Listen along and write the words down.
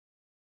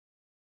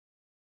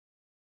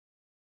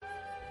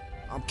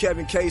I'm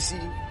Kevin Casey.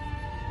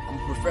 I'm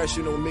a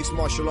professional mixed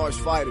martial arts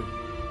fighter.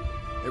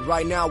 And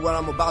right now what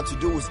I'm about to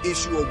do is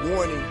issue a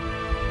warning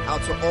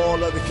out to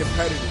all other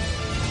competitors.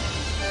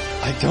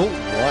 I don't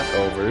want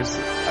overs.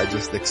 I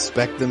just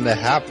expect them to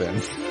happen.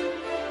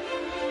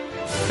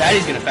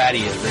 Fatty's gonna fatty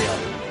is real.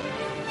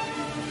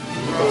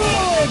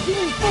 Oh, give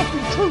me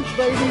fucking truth,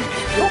 baby.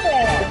 Come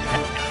on.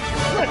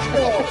 Let's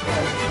go.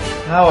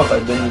 How have I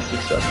been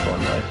successful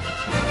in life?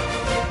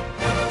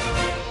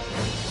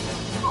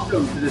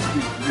 Welcome to this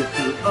week's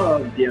edition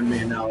of the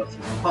MMA Analysis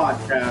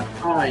Podcast.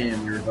 I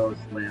am your host,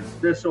 Lance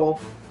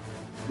Bissell.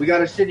 We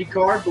got a shitty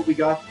card, but we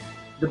got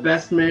the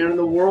best man in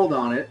the world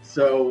on it.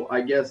 So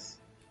I guess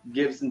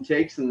gives and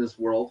takes in this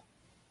world.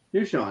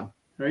 You, Sean,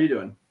 how are you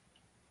doing?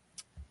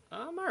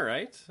 I'm all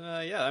right.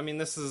 Yeah, I mean,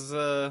 this is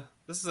a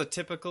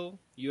typical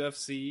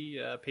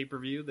UFC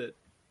pay-per-view that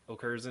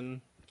occurs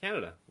in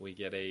Canada. We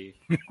get a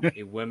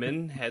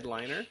women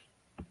headliner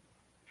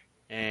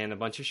and a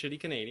bunch of shitty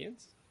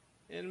Canadians.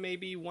 And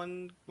maybe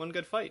one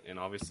good fight, and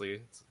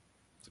obviously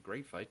it's a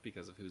great fight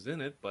because of who's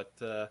in it. But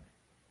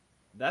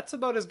that's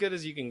about as good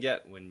as you can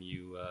get when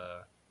you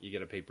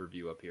get a pay per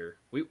view up here.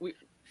 It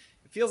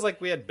feels like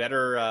we had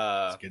better.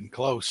 It's getting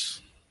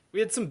close.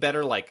 We had some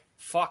better like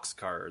Fox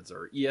cards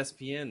or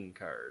ESPN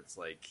cards.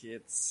 Like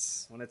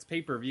when it's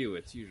pay per view,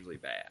 it's usually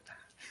bad.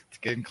 It's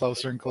getting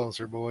closer and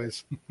closer,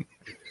 boys.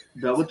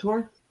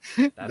 Bellator?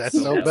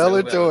 That's so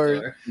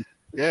Bellator.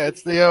 Yeah,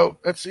 it's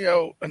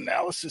the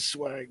analysis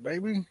swag,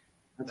 baby.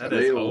 That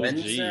is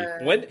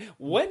OG.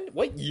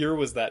 What year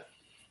was that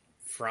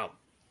from?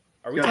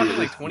 Are we talking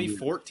like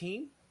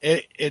 2014?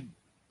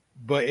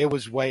 But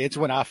it's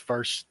when I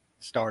first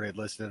started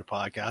listening to the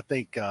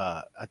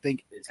podcast. I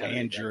think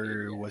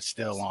Andrew was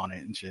still on it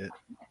and shit.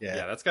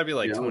 Yeah, that's got to be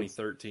like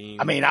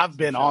 2013. I mean, I've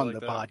been on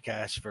the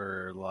podcast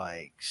for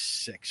like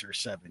 6 or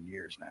 7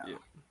 years now. Yeah.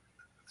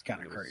 It's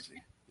kind of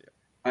crazy. Yeah.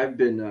 I've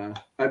been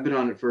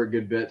on it for a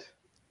good bit.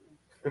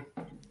 A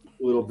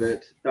little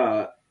bit.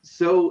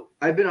 So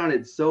I've been on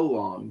it so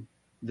long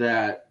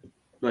that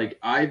like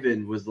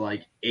Ivan was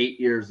like 8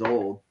 years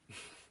old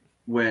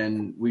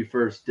when we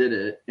first did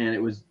it, and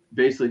it was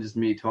basically just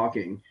me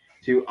talking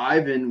to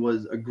Ivan.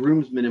 Was a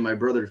groomsman in my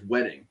brother's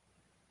wedding.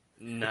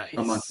 Nice.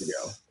 A month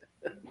ago.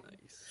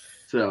 Nice.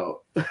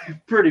 So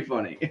pretty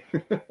funny.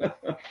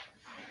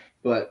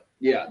 But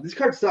yeah, this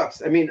card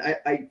sucks. I mean,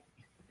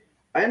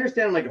 I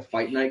understand like a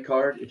fight night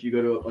card. If you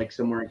go to like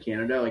somewhere in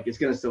Canada, like it's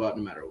going to sell out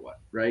no matter what,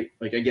 right?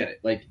 Like I get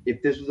it. Like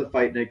if this was a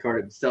fight night card,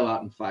 it'd sell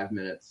out in 5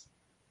 minutes.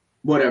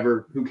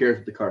 Whatever. Who cares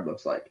what the card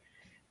looks like?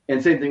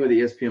 And same thing with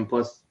the ESPN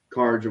Plus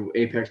cards or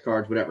Apex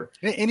cards, whatever.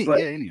 Any of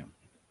them.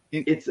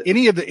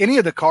 Any of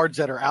the cards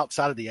that are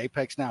outside of the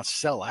Apex now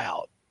sell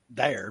out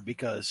there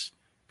because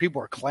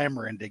people are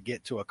clamoring to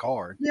get to a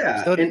card.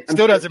 Yeah.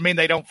 Still doesn't mean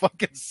they don't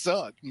fucking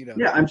suck, you know.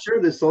 Yeah, I'm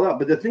sure this sold out.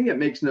 But the thing that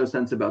makes no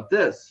sense about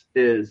this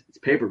is it's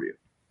pay-per-view.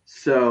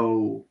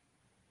 So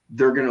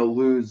they're going to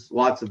lose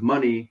lots of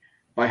money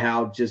by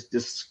how just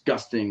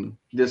disgusting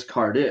this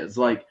card is.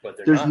 Like,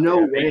 there's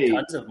no way.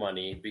 Tons of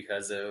money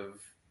because of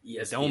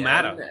ESPN. It don't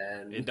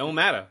matter. It don't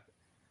matter.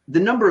 The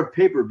number of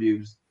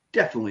pay-per-views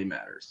definitely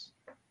matters.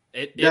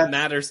 It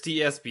matters to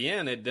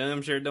ESPN. It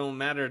damn sure don't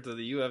matter to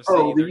the UFC.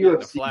 Oh, the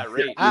UFC. A flat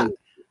rate.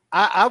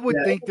 I would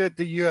think that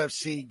the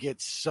UFC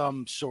gets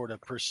some sort of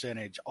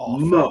percentage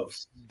off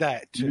most of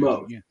that too.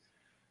 Most.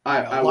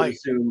 I would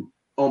assume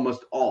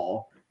almost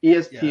all.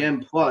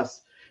 ESPN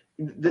Plus,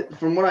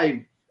 from what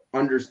I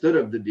understood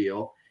of the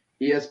deal,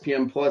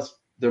 ESPN Plus,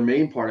 their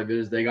main part of it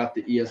is they got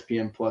the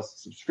ESPN Plus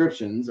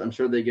subscriptions. I'm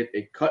sure they get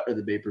a cut of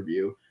the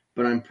pay-per-view,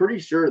 but I'm pretty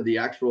sure the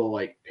actual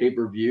like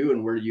pay-per-view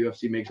and where the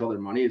UFC makes all their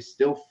money is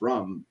still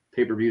from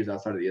pay-per-views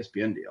outside of the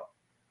ESPN deal.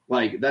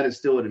 Like that is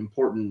still an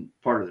important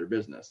part of their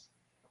business.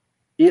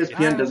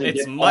 ESPN doesn't.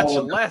 It's get much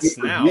all less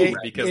now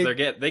because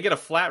they get a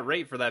flat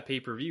rate for that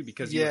pay per view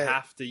because you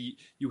have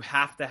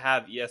to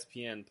have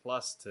ESPN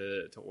Plus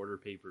to order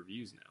pay per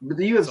views now. But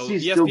the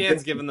UFC so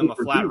ESPN's giving them a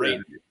flat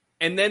rate,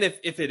 and then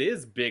if it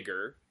is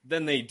bigger,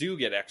 then they do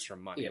get extra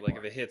money. Like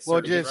if it hits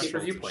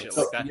pay-per-view points,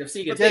 like that.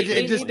 UFC gets they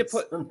need to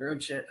put on their own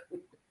shit.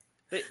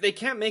 They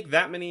can't make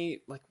that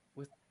many like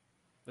with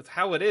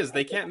how it is.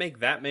 They can't make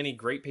that many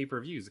great pay per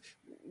views.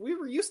 We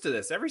were used to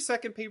this. Every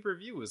second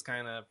pay-per-view was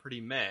kind of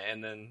pretty meh,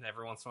 and then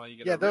every once in a while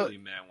you get a really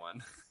meh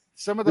one.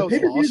 Some of those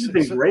pay-per-views have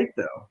been great,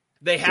 though.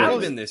 They have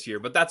been this year,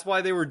 but that's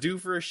why they were due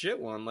for a shit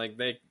one. Like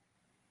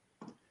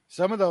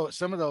some of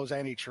those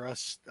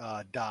antitrust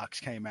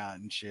docs came out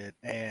and shit,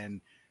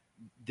 and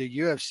the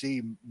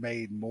UFC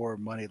made more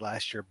money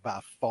last year by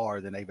far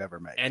than they've ever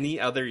made any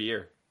other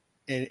year.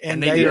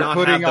 And they did not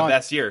have the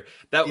best year.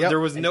 There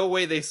was no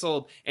way they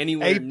sold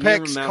anywhere near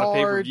amount of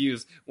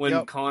pay-per-views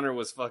when Conor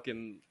was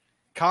fucking.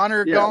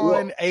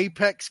 Gone,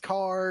 Apex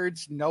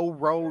cards, no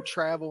road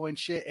travel and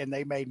shit, and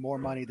they made more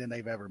money than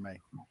they've ever made.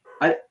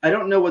 I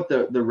don't know what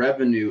the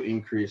revenue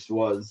increase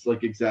was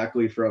like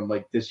exactly from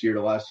like this year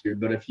to last year,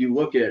 but if you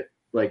look at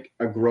like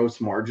a gross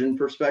margin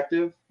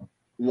perspective,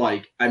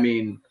 like I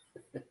mean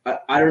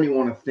I don't even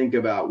want to think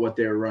about what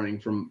they were running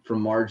from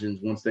margins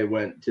once they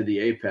went to the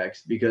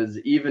Apex, because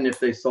even if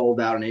they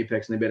sold out an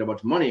Apex and they made a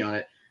bunch of money on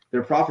it,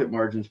 their profit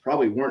margins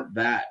probably weren't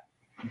that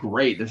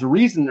great. There's a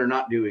reason they're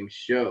not doing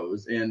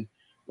shows. And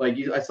like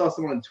I saw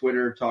someone on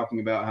Twitter talking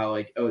about how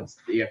like, oh, it's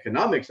the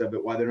economics of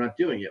it, why they're not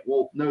doing it.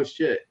 Well, no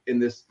shit. In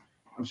this,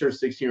 I'm sure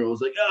 16-year-old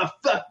was like, oh,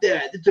 fuck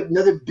that. It's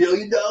another $1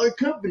 billion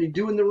company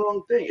doing the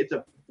wrong thing. It's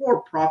a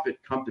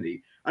for-profit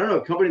company. I don't know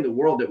a company in the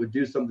world that would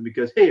do something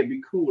because, hey, it'd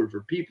be cooler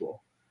for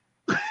people.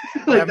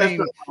 Like, that's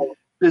not how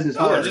business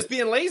works. They're just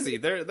being lazy.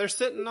 They're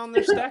sitting on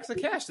their stacks of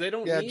cash. They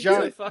don't need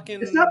to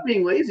fucking. It's not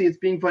being lazy. It's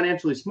being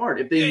financially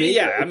smart. If they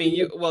make,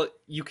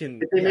 you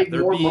can. If they make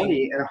more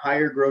money and a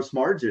higher gross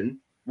margin,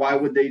 why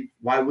would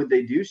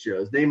they do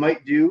shows? They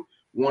might do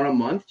one a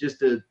month just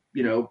to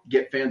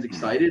get fans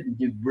excited and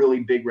do really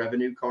big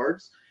revenue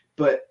cards.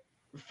 But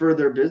for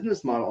their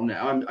business model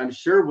now, I'm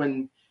sure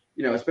when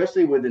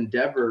especially with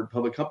Endeavor,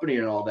 public company,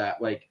 and all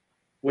that, like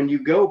when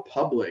you go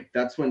public,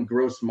 that's when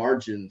gross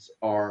margins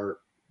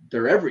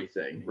they're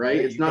everything, right?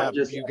 Yeah, it's not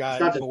just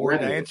more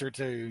to answer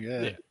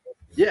to.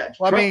 Yeah.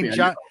 Well, I mean,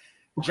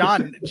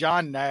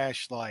 John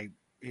Nash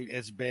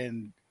has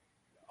been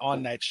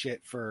on that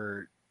shit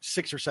for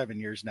 6 or 7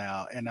 years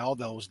now, and all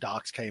those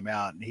docs came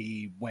out, and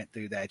he went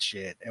through that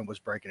shit and was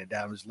breaking it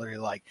down. It was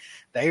literally like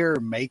they are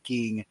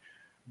making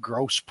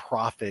gross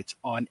profits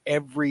on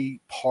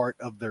every part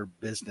of their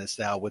business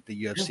now with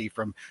the UFC,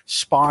 from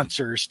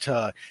sponsors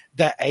to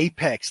the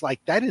Apex. Like,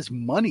 that is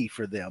money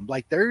for them.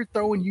 Like, they're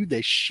throwing you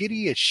the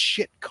shittiest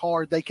shit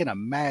card they can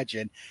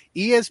imagine.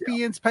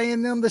 ESPN's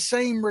paying them the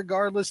same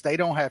regardless. They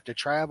don't have to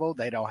travel.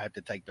 They don't have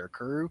to take their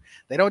crew.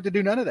 They don't have to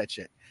do none of that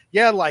shit.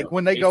 Yeah, like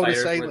when they go to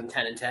say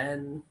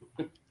 10-10.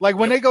 Like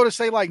when they go to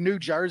say like New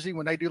Jersey,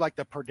 when they do like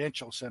the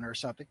Prudential Center or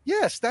something.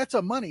 Yes, that's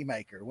a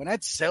moneymaker. When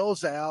that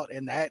sells out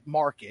in that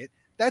market,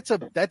 that's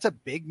a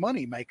big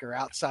money maker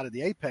outside of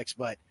the Apex.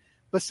 But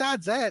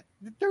besides that,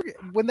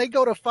 when they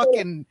go to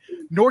fucking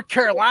North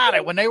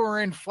Carolina, when they were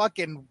in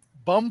fucking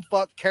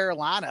bumfuck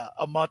Carolina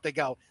a month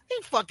ago, they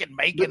fucking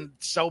making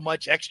so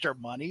much extra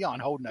money on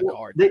holding a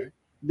card there.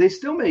 They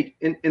still make,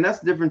 and that's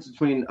the difference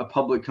between a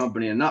public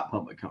company and not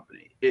public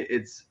company.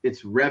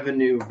 It's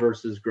revenue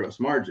versus gross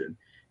margin.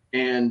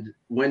 And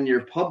when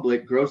you're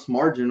public, gross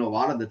margin a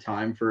lot of the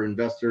time for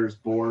investors,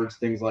 boards,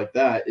 things like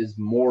that is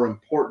more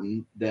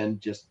important than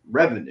just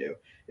revenue.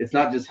 It's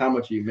not just how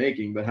much are you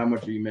making, but how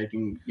much are you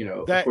making,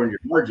 according to your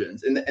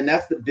margins. And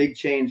that's the big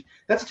change.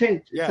 That's a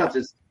change. It's not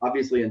just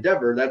obviously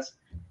Endeavor. That's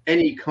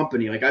any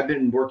company. Like, I've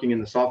been working in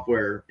the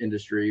software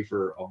industry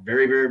for a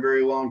very, very,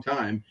 very long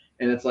time.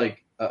 And it's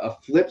like a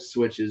flip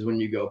switches when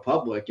you go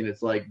public, and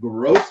it's like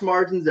gross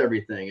margins,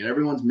 everything, and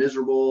everyone's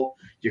miserable.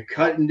 You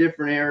cut in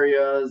different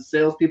areas.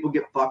 Salespeople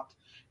get fucked.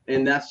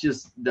 And that's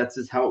just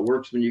how it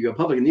works when you go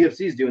public. And the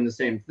UFC is doing the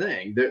same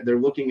thing. They're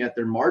looking at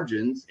their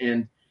margins,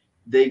 and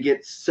they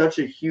get such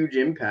a huge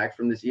impact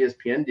from this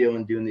ESPN deal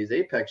and doing these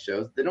Apex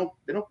shows. They don't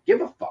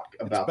give a fuck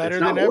about. It's better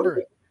than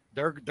ever.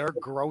 Their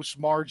gross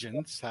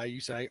margins, how you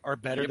say, are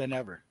better than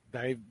ever.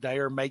 They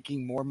are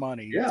making more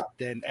money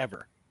than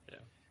ever. Yeah.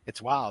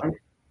 It's wild.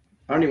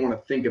 I don't even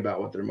want to think about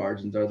what their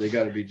margins are. They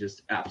got to be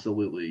just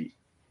absolutely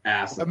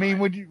asinine. I mean,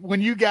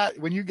 when you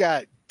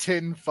got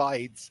 10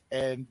 fights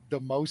and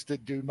the most a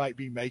dude might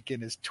be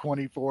making is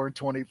 24 and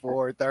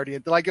 24, 30,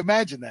 and like,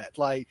 imagine that.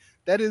 Like,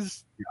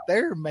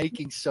 they're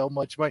making so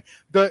much money.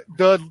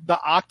 The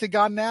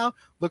octagon now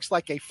looks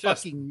like a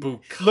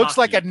looks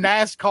like a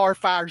NASCAR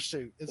fire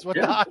suit. Is what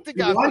the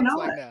octagon looks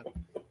like now.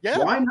 Yeah,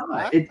 why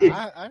not?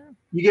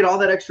 You get all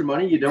that extra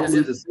money, you don't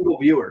lose a single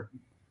viewer.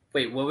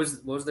 Wait, what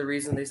was the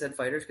reason they said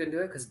fighters couldn't do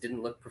it? Because it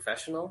didn't look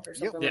professional or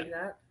something like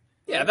that?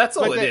 Yeah, that's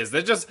all it is.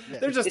 They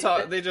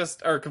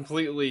just are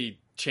completely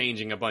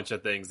changing a bunch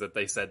of things that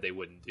they said they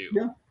wouldn't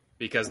do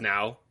because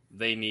now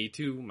they need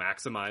to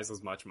maximize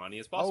as much money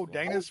as possible. Oh,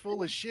 Dana's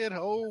full of shit.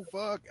 Oh,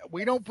 fuck.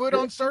 We don't put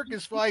on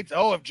circus fights.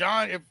 Oh,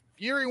 if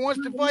Fury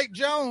wants to fight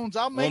Jones,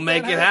 we'll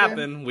make it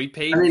happen. We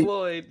paid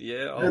Floyd.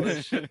 Yeah, all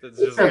that shit. That's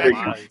just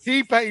lies.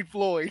 He paid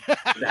Floyd.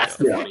 That's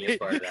the funniest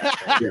part of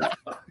that.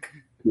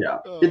 Yeah.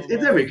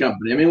 It's every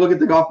company. I mean, look at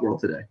the golf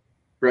world today,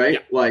 right?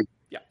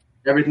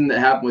 Everything that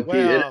happened with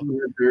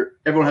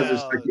everyone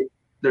has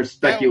their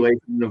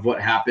speculation of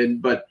what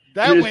happened, but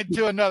that went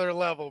to another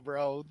level,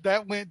 bro.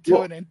 That went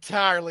to an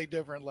entirely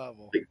different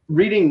level. Like,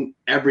 reading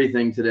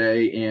everything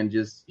today and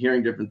just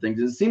hearing different things,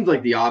 it seems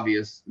like the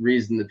obvious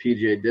reason the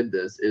PGA did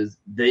this is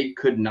they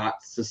could not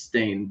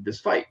sustain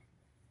this fight.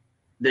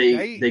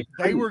 They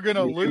were going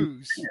to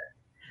lose.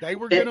 They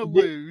were going to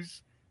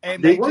lose,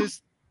 and they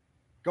just.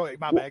 Go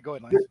ahead, my bad. Go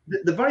ahead, Lance.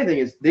 The funny thing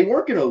is, they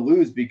weren't going to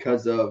lose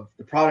because of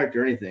the product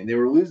or anything. They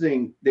were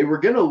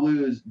going to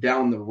lose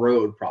down the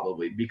road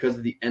probably because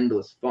of the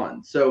endless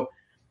fun. So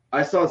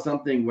I saw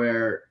something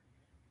where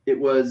it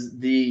was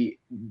they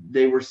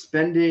were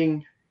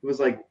spending. It was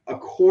like a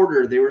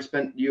quarter. The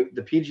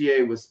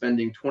PGA was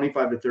spending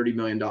 $25 to $30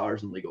 million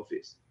in legal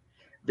fees.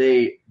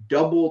 They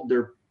doubled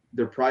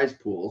their prize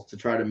pools to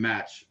try to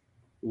match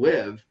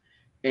LIV,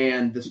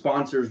 and the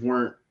sponsors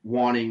weren't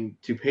wanting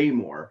to pay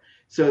more.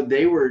 So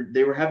they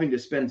were having to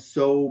spend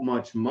so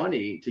much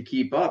money to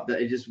keep up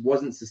that it just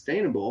wasn't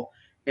sustainable.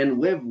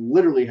 And Liv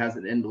literally has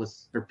an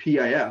endless, or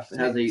PIF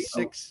has a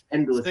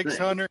endless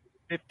thing.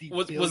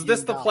 Was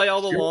this the play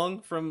all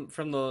along from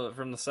the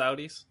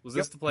Saudis? Was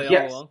this the play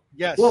all along?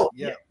 Yes.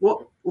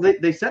 Well,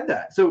 they said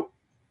that. So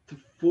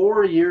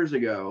 4 years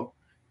ago,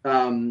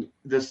 the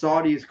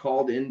Saudis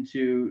called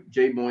into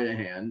Jay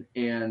Moynihan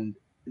and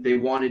they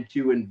wanted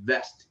to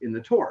invest in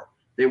the tour.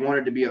 They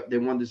wanted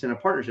to send a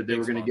partnership. They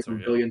were going to give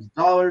them billions of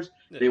dollars.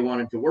 Yeah. They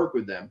wanted to work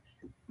with them.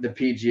 The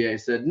PGA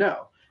said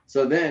no.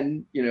 So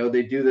then,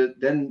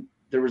 then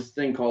there was a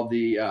thing called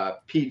the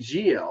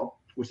PGL,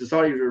 which the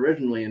Saudis were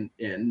originally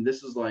in.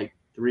 This was like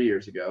 3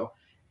 years ago.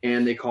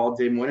 And they called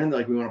Jay Moynihan. They're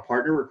like, we want to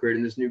partner. We're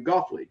creating this new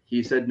golf league.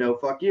 He said, no,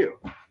 fuck you.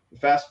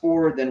 Fast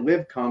forward, then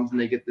Liv comes and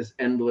they get this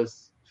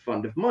endless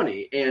fund of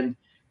money. And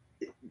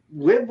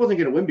Liv wasn't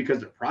going to win because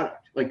of their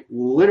product. Like,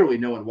 literally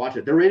no one watched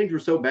it. Their ratings were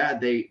so bad,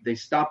 they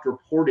stopped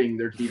reporting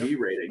their TV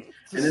rating.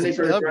 And then they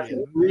started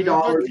charging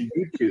 $3 in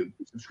YouTube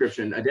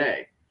subscription a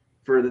day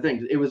for the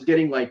things. It was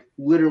getting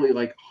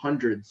literally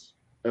hundreds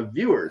of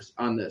viewers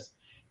on this.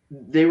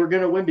 They were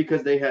going to win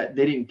because they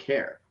didn't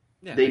care.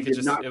 Yeah, they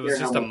did not. It was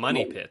just a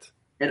money pit.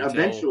 And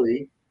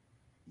eventually,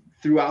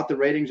 throughout the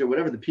ratings or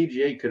whatever, the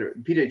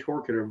PGA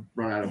Tour could have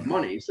run out of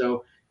money.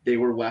 So they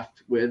were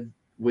left with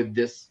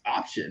this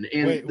option.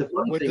 And the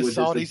funny thing was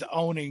the Saudis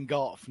owning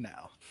golf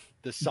now.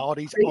 The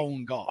Saudis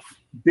own golf.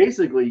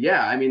 Basically,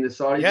 yeah. I mean, the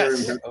Saudis are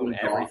investing in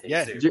golf.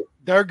 Yes,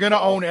 they're going to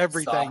own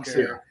everything.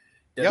 Soccer,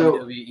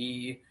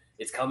 WWE.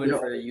 It's coming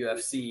for the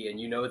UFC, and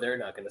they're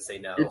not going to say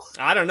no.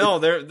 I don't know.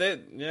 I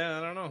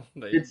don't know.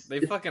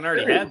 They fucking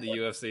already had the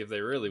UFC if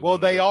they really. Well,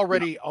 they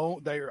already own.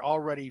 They're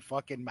already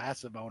fucking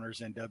massive owners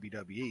in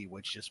WWE,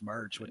 which just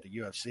merged with the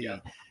UFC. Yeah.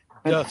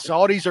 The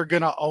Saudis are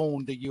going to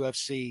own the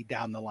UFC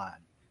down the line.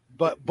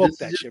 But book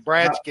that shit.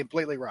 Brad's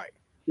completely right.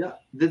 Yeah,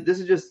 this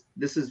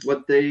is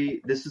what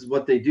they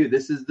do.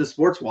 This is the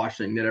sports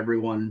washing that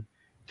everyone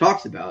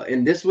talks about,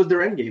 and this was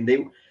their end game.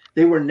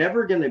 They were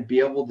never going to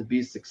be able to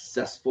be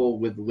successful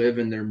with Liv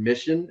in their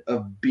mission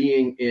of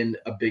being in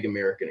a big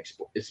American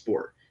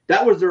sport.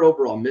 That was their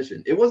overall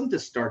mission. It wasn't to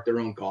start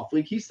their own golf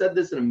league. He said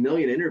this in a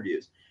million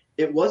interviews.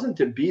 It wasn't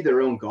to be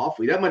their own golf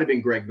league. That might have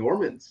been Greg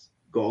Norman's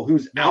goal,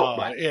 who's out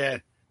by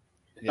it.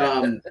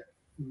 Yeah.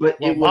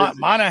 But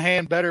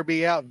Monahan better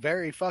be out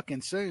very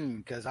fucking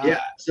soon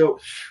So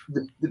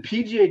the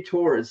PGA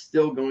Tour is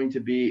still going to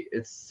be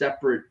its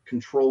separate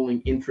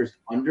controlling interest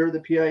under the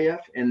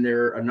PIF, and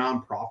they're a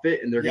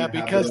nonprofit, and they're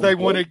because they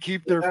want to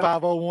keep their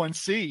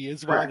 501c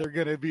is why they're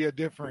going to be a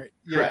different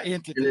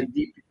entity. And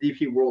the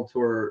DP World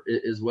Tour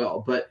as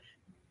well, but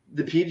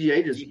the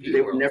PGA they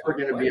were never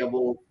going to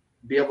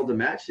be able to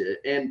match it.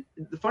 And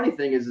the funny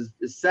thing is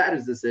as sad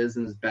as this is,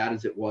 and as bad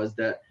as it was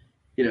that.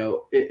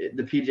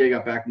 The PGA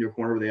got back into a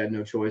corner where they had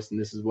no choice, and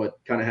this is what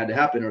kind of had to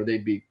happen, or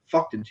they'd be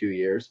fucked in 2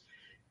 years.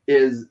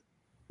 Is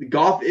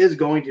golf is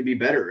going to be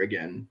better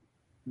again?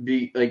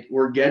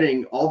 We're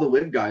getting all the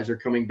live guys are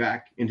coming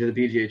back into the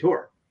PGA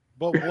Tour.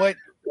 But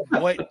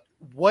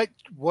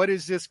what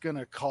is this going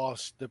to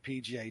cost the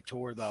PGA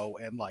Tour though?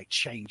 And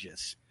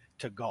changes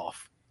to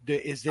golf?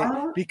 Is it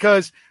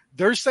because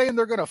they're saying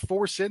they're going to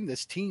force in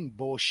this team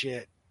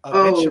bullshit?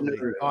 Eventually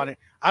on it.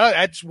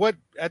 That's what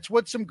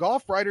some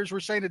golf writers were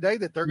saying today,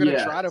 that they're going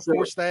to try to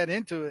force that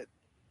into it.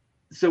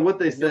 So what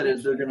they said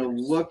is they're going to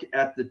look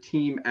at the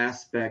team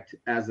aspect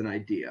as an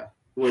idea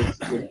was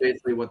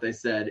basically what they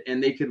said.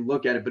 And they could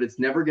look at it, but it's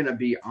never going to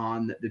be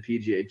on the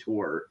PGA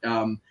Tour.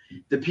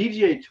 The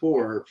PGA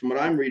Tour, from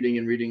what I'm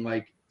reading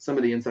some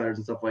of the insiders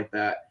and stuff like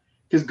that,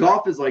 because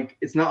golf is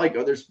it's not like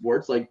other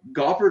sports.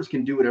 Golfers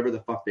can do whatever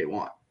the fuck they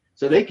want.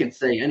 So they can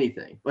say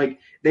anything.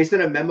 They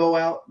send a memo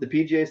out. The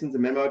PGA sends a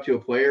memo out to a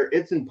player.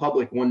 It's in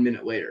public 1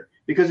 minute later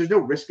because there's no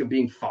risk of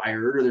being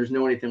fired or there's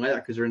no anything like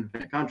that because they're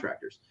independent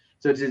contractors.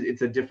 So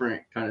it's a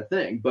different kind of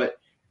thing. But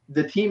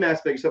the team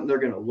aspect is something they're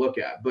going to look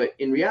at. But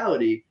in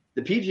reality,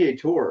 the PGA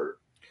Tour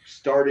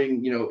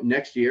starting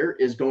next year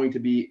is going to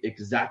be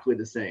exactly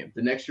the same.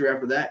 The next year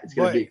after that, it's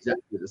going to be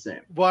exactly the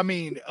same. Well, I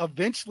mean,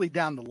 eventually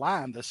down the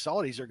line, the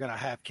Saudis are going to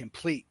have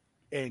complete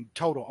and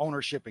total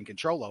ownership and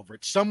control over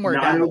it somewhere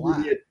down the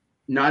line.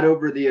 Not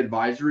over the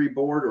advisory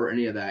board or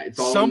any of that. It's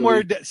all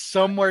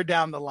somewhere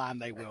down the line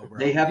they will, bro.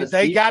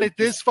 They got it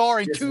this far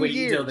in 2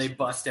 years. Until they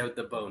bust out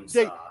the bone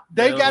saw.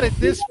 They got it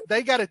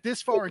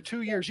this far in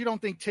 2 years. You don't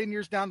think 10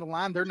 years down the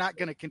line they're not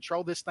going to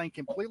control this thing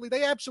completely?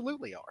 They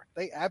absolutely are.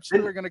 They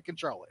absolutely are going to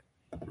control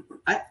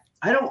it.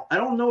 I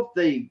don't know if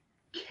they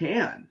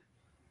can.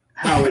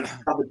 How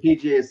the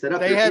PGA is set up.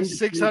 They have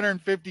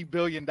 $650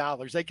 billion.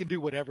 They can do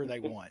whatever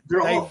they want.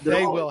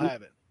 They will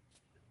have it.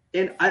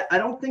 And I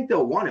don't think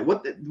they'll want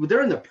it.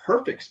 They're in the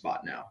perfect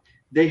spot now.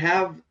 They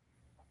have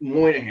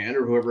Moynihan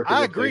or whoever.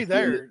 I agree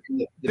there.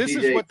 This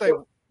is what they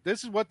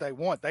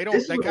want. They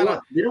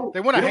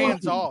want a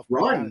hands off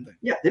run.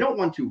 Yeah, they don't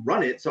want to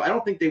run it. So I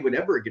don't think they would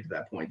ever get to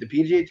that point. The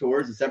PGA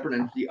Tour is a separate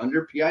entity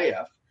under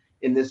PIF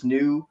in this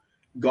new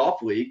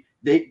golf league.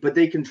 But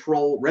they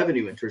control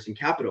revenue interest and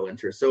capital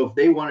interest. So if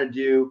they want to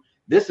do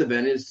this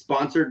event is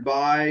sponsored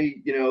by,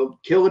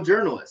 kill a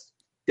journalist.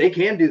 They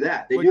can do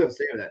that. They do have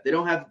say over that. They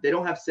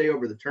don't have say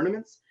over the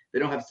tournaments. They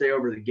don't have say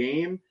over the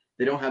game.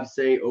 They don't have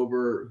say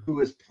over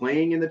who is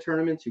playing in the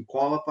tournaments, who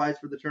qualifies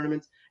for the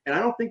tournaments. And I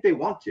don't think they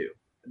want to.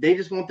 They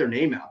just want their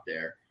name out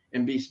there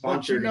and be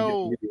sponsored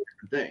and do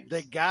different things.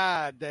 The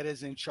guy that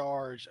is in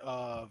charge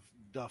of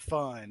the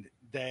fund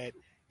that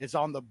is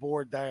on the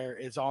board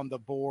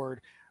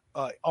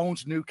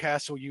owns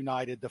Newcastle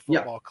United, the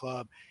football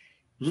club.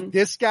 Mm-hmm.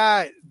 This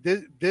guy,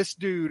 this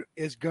dude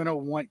is going to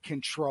want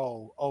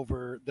control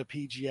over the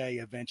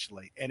PGA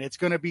eventually, and it's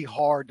going to be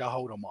hard to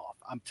hold him off.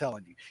 I'm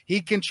telling you.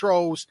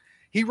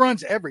 He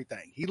runs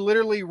everything. He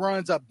literally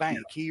runs a bank.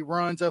 Yeah. He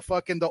runs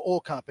the oil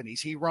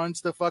companies. He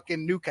runs the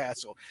fucking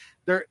Newcastle.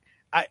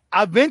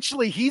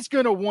 Eventually he's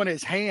going to want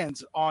his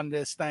hands on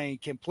this thing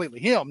completely.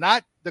 Him,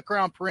 not the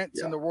crown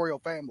prince and the royal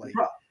family.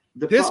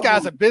 This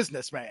guy's a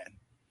businessman.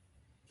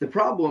 The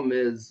problem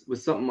is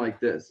with something like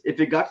this, if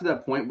it got to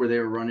that point where they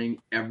were running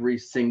every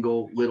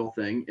single little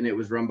thing and it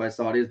was run by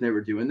Saudis and they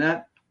were doing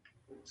that,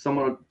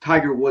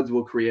 Tiger Woods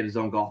will create his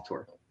own golf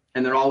tour.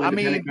 And they're all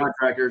independent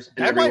contractors.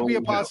 And that might be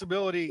a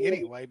possibility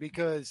anyway,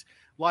 because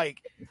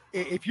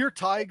if you're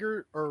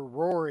Tiger or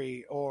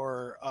Rory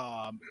or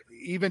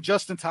even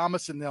Justin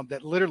Thomas and them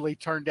that literally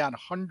turned down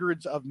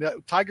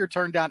Tiger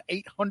turned down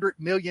 $800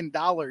 million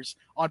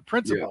on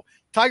principle.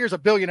 Yeah. Tiger's a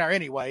billionaire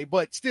anyway,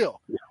 but still.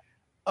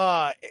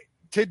 Yeah.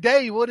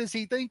 Today, what is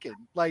he thinking?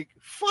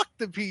 Fuck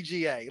the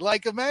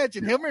PGA.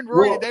 Imagine him and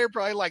Rory, they're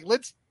probably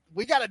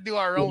we got to do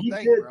our own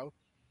thing, bro.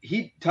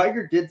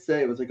 Tiger did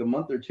say, it was a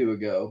month or two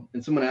ago,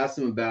 and someone asked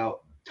him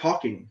about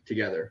talking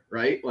together,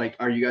 right?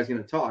 Are you guys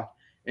going to talk?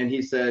 And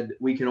he said,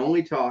 we can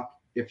only talk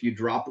if you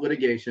drop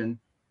litigation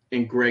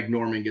and Greg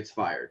Norman gets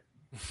fired.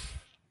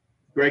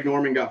 Greg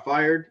Norman got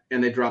fired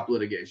and they dropped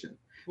litigation.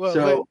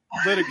 Well,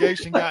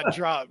 litigation got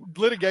dropped.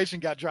 Litigation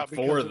got dropped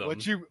because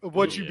of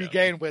what you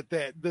began with.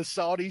 That the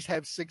Saudis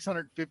have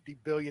 $650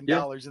 billion,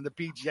 and the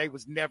PGA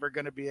was never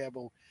going to be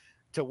able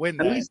to win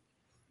that. At least,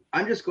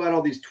 I'm just glad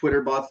all these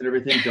Twitter bots and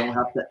everything don't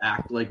have to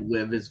act like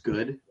Liv is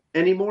good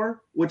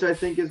anymore, which I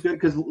think is good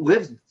because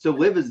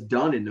Liv is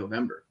done in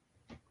November.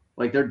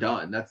 They're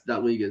done.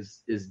 That league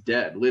is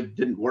dead. Liv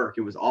didn't work.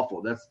 It was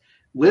awful.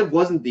 Liv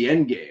wasn't the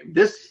end game.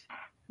 This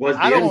was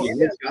the end game.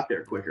 They just got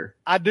there quicker.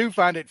 I do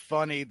find it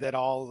funny that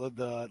all of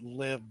the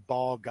Liv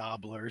ball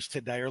gobblers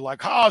today are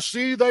like,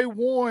 see, they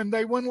won.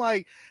 They won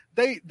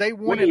they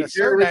won in a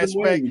certain aspect.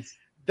 Wins.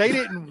 They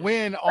didn't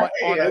win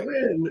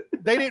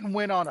they didn't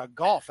win on a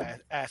golf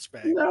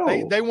aspect.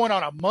 No. They won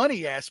on a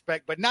money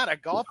aspect, but not a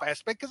golf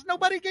aspect because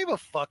nobody gave a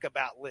fuck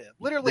about Liv.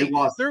 Literally,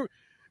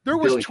 there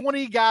was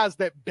 20 guys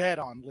that bet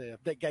on Liv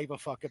that gave a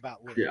fuck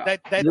about Liv. Yeah.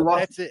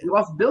 That's it. They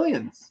lost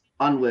billions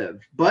on Liv,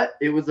 but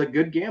it was a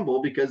good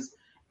gamble because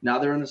now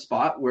they're in a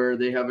spot where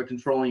they have a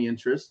controlling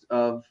interest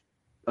of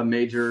a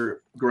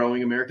major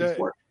growing American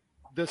sport.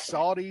 The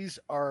Saudis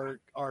are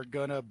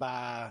going to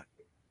buy.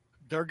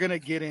 They're going to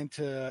get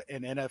into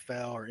an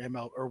NFL or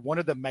ML or one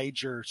of the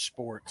major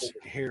sports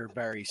here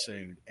very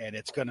soon, and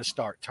it's going to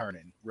start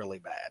turning really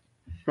bad.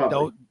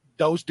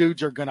 Those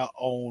dudes are going to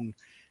own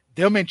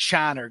them in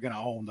China are going to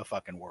own the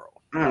fucking world.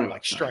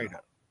 Straight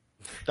up.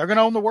 They're going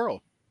to own the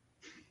world.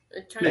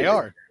 They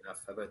are.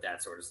 Enough about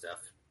that sort of stuff.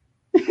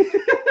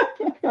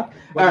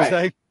 What do you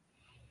say?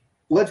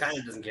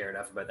 China doesn't care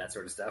enough about that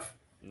sort of stuff.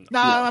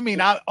 No, I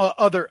mean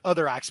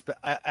other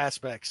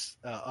aspects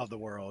of the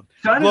world.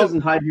 China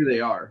doesn't hide who they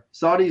are.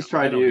 Saudis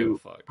try to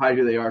hide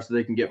who they are so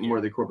they can get more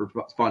of the corporate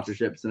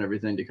sponsorships and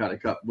everything to kind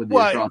of cut with the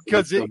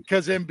atrocities.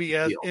 Because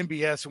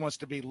MBS wants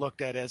to be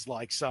looked at as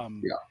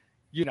some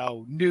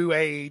new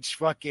age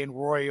fucking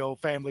royal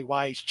family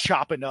wives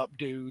chopping up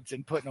dudes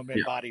and putting them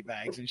in body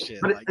bags and shit.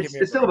 But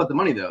it's still about the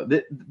money though.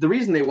 The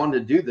reason they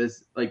wanted to do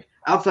this,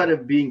 outside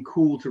of being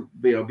cool to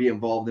be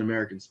involved in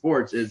American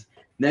sports, is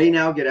they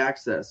now get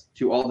access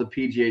to all the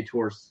PGA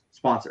Tour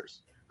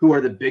sponsors, who are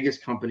the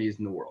biggest companies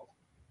in the world.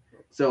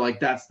 So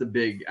that's the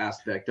big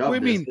aspect of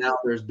this. Now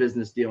there's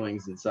business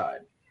dealings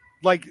inside.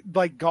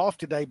 Like golf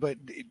today, but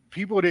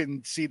people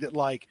didn't see that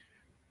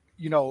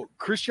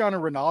Cristiano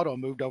Ronaldo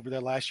moved over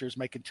there last year, is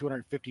making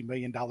 $250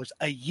 million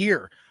a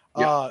year.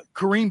 Yeah.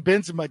 Karim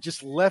Benzema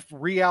just left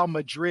Real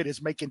Madrid,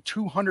 is making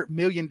 $200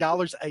 million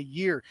a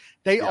year.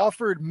 They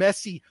offered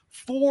Messi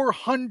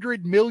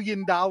 $400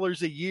 million a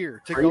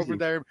year to go over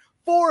there.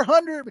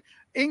 400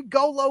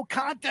 N'Golo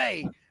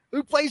Kante,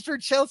 who plays for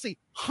Chelsea,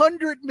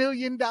 $100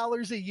 million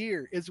a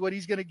year is what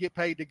he's going to get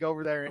paid to go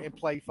over there and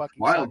play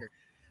fucking soccer.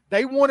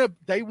 They want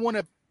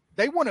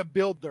to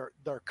build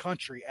their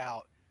country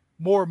out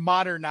more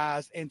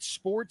modernized, and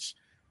sports.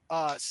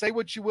 Say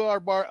what you will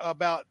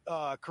about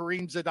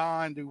Kareem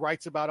Zidane, who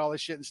writes about all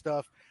this shit and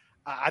stuff.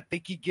 I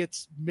think he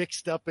gets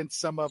mixed up in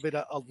some of it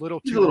a little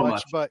too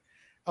much, but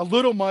a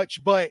little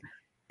much. But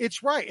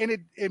it's right,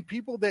 and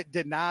people that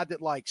deny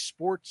that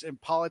sports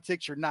and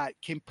politics are not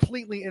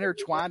completely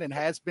intertwined and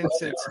has been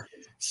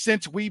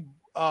since we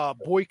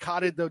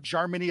boycotted the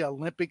Germany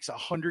Olympics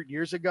 100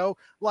 years ago.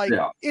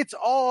 It's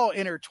all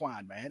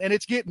intertwined, man, and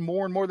it's getting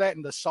more and more of that,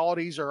 and the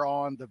Saudis are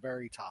on the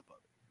very top of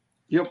it.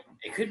 Yep.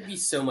 It could be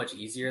so much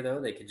easier though.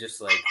 They could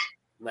just like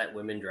let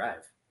women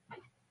drive.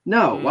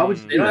 No, why would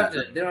you They do don't that?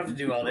 have to. They don't have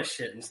to do all this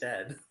shit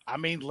instead. I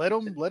mean, let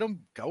them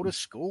go to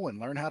school and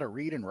learn how to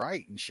read and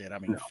write and shit. I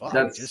mean, fuck,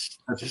 That's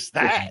just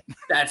that.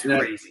 That's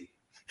crazy.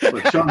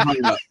 But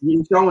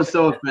Sean was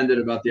so offended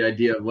about the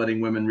idea of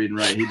letting women read and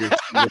write. He just,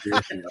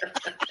 and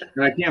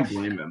I can't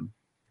blame him.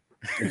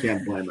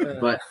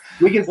 But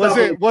we can.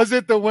 Was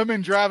it the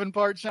women driving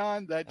part,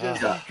 Sean? That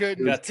just you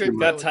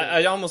couldn't.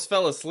 I almost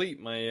fell asleep.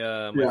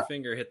 My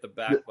finger hit the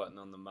back button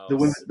on the mouse.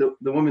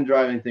 The women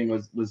driving thing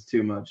was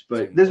too much.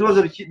 But this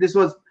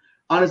was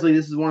honestly,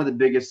 this is one of the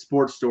biggest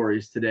sports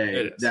stories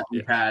today that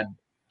we've had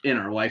in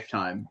our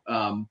lifetime.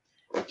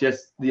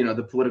 Just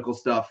the political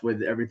stuff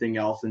with everything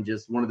else, and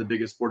just one of the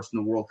biggest sports in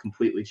the world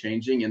completely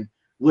changing, and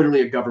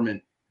literally a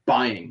government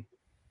buying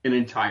an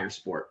entire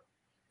sport.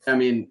 I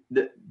mean,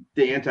 the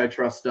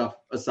antitrust stuff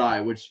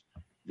aside, which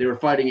they were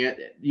fighting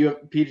it.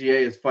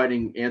 PGA is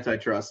fighting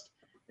antitrust,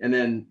 and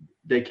then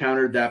they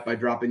countered that by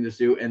dropping the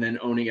suit and then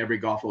owning every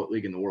golf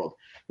league in the world.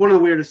 One of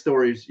the weirdest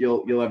stories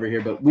you'll ever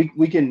hear, but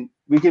we can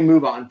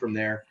move on from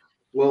there.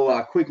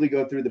 We'll quickly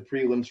go through the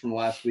prelims from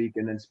last week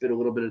and then spend a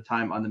little bit of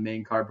time on the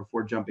main card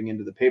before jumping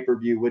into the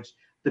pay-per-view, which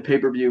the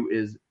pay-per-view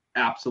is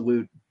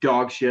absolute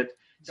dog shit.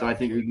 So I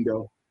think we can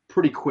go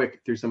pretty quick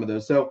through some of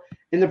those. So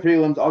in the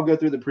prelims, I'll go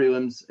through the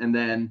prelims and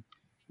then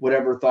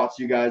whatever thoughts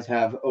you guys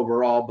have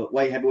overall. But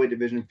light heavyweight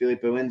division,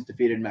 Felipe Wins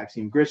defeated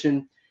Maxime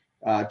Grishin,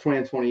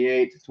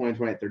 20-28,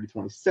 20-28,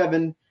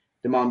 30-27.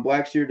 Damon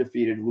Blackshear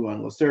defeated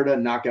Luan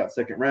Lacerda, knockout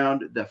second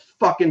round. The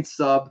fucking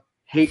sub,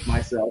 hate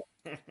myself.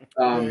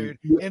 Dude,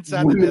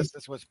 inside the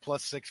distance was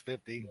plus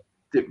 650.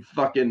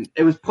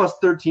 It was plus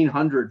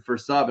 1300 for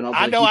sub, and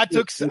I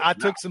took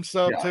some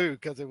sub too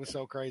because it was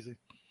so crazy.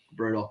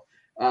 Brutal.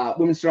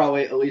 Women's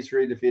strawweight, Elise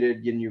Reed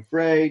defeated Yin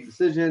Frey,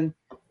 decision.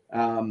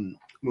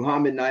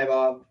 Muhammad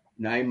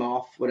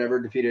Naimov,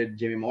 whatever, defeated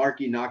Jamie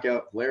Malarkey,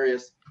 knockout,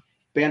 hilarious.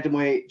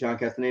 Bantamweight, John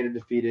Castaneda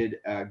defeated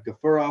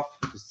Gafurov,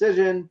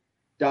 decision.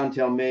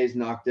 Dontel Mays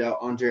knocked out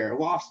Andrei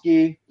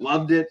Arlovsky,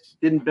 loved it,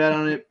 didn't bet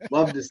on it,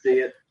 loved to see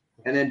it.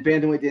 And then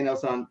bantamweight Daniel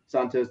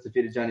Santos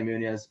defeated Johnny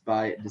Munez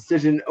by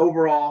decision.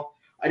 Overall,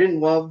 I didn't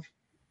love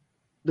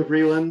the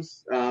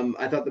prelims.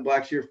 I thought the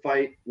Blackshear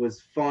fight was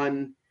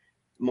fun.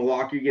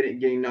 Malarkey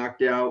getting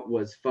knocked out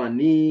was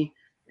funny.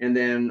 And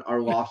then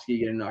Arlovsky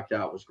getting knocked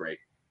out was great.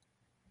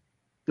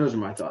 Those are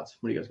my thoughts.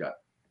 What do you guys got?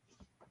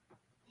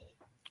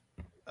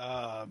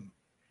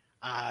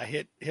 I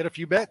hit a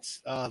few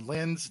bets.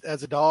 Lynn's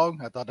as a dog.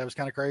 I thought that was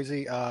kind of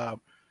crazy.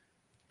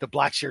 The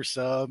Blackshear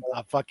sub,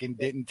 I fucking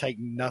didn't take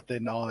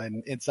nothing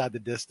on inside the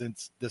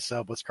distance. The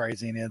sub was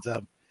crazy and ends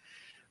up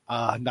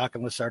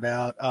knocking Lacerda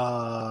out.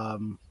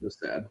 So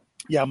sad.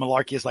 Yeah,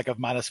 Malarkey is like a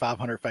minus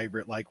 500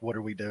 favorite. Like, what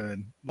are we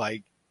doing?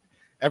 Like,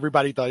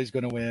 everybody thought he was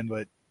going to win,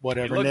 but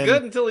whatever. He looked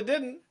good until he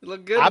didn't. He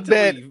looked good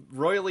until he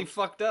royally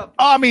fucked up.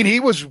 I mean, he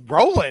was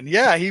rolling.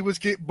 Yeah, he was.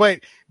 But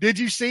did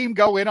you see him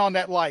go in on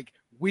that, like,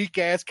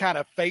 weak-ass kind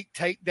of fake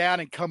takedown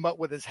and come up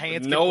with his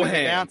hands? No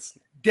hands.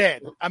 Down?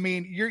 Dead. I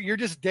mean, you're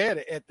just dead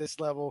at this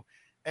level.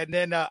 And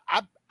then I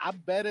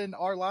bet an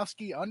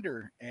Arlovsky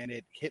under, and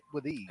it hit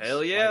with ease.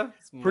 Hell yeah!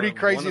 Like, pretty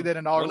crazy that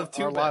an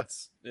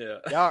Arlovsky. Yeah,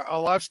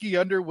 Arlovsky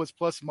under was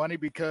plus money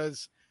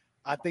because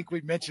I think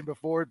we mentioned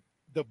before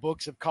the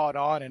books have caught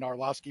on, and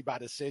Arlovsky by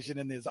decision,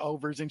 and his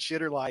overs and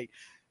shit are like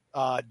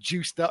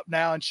juiced up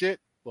now and shit.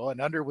 Well, an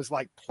under was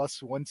like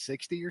plus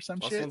 160 or some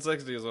plus shit.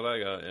 160 is what I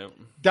got. Yeah.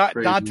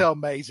 Dontel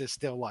Mays is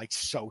still like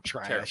so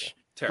trash.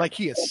 Terrible. Like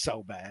he is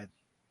so bad.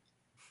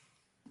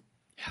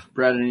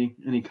 Brad,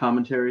 any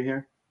commentary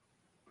here?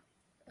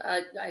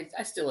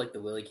 I still like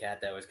the Willie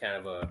Cat. That was kind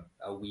of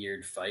a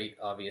weird fight,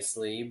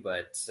 obviously,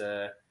 but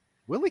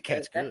Willie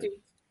Cat's good.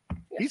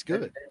 He's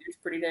good. That dude's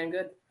pretty damn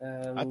good.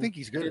 I think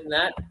he's good. Other than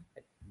that,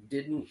 I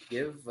didn't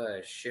give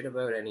a shit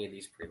about any of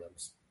these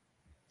prelims.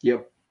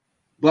 Yep.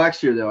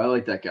 Blackshear, though, I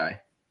like that guy.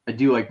 I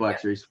do like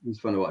Blackshear. Yeah. He's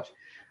fun to watch.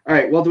 All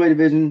right, welterweight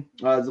division.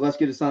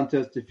 Zaleski dos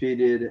Santos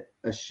defeated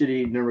a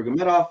shitty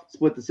Nurmagomedov,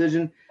 split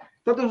decision.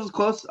 Thought this was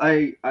close.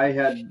 I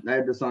had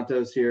Dos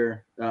Santos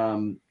here.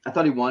 I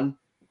thought he won.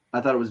 I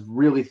thought it was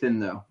really thin,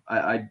 though.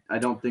 I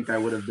don't think I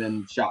would have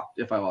been shocked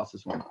if I lost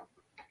this one.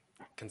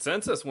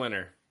 Consensus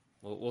winner.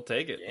 We'll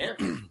take it. Yeah.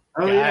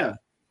 Yeah.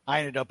 I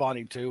ended up on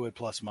him too with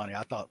plus money.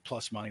 I thought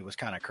plus money was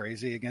kind of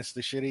crazy against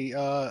the shitty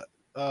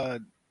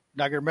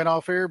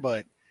Nurmagomedov here,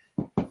 but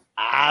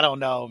I don't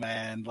know,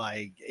 man.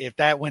 Like if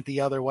that went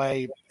the other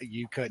way,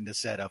 you couldn't have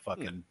said a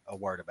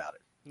word about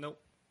it.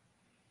 Nope.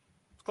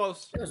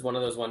 Close. It was one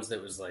of those ones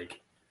that was like,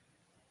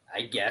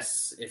 I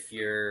guess if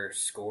you're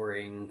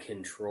scoring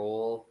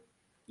control,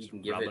 you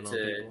can give it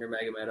to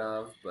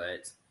Nurmagomedov,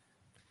 but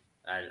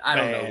I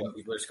don't know what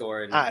people are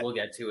scoring. We'll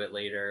get to it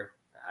later.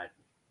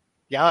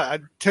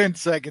 10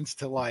 seconds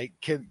to like,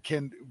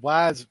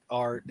 why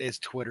is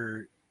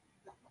Twitter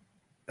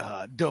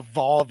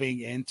devolving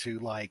into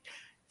like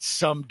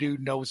some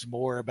dude knows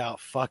more about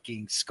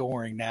fucking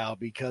scoring now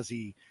because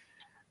he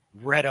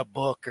read a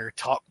book or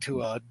talked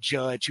to a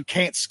judge who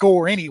can't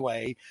score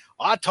anyway.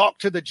 I talk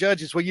to the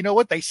judges. Well, you know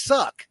what? They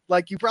suck.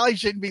 Like, you probably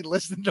shouldn't be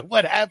listening to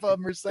what half of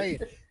them are saying.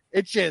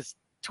 It's just,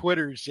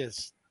 Twitter's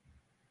just,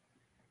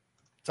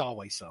 it's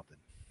always something.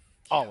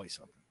 Always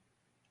something.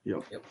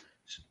 Yep.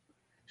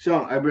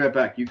 Sean, I'll be right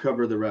back. You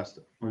cover the rest.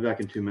 I'll be back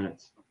in 2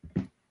 minutes.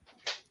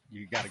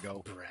 You gotta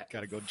go.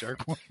 Gotta go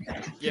jerk one.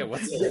 Yeah,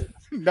 what's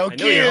no I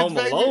kids, know you're home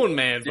baby. alone,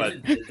 man,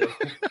 but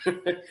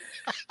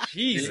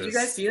Jesus. Did you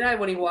guys see that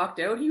when he walked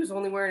out? He was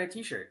only wearing a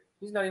t-shirt.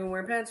 He's not even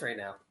wearing pants right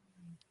now.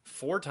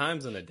 4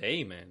 times in a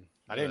day, man.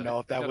 I didn't know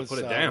if that was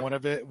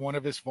one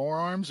of his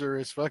forearms or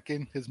his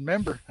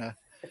member.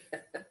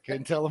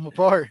 Couldn't tell them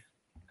apart.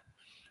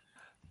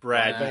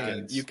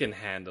 Brad, you can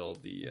handle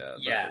the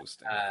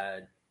hosting.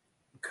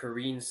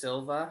 Karine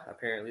Silva,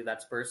 apparently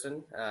that's a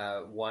person,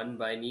 won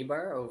by knee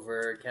bar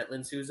over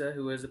Ketlin Souza,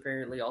 who is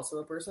apparently also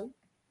a person.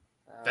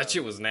 That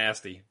shit was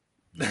nasty.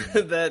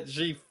 That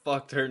she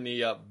fucked her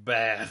knee up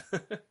bad.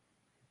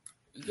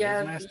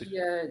 Yeah,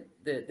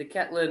 the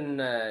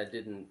Ketlin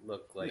didn't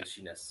look like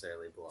she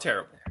necessarily belonged.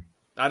 Terrible. There.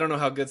 I don't know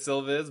how good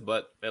Silva is,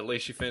 but at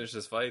least she finished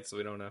this fight, so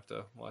we don't have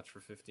to watch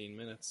for 15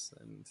 minutes.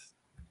 And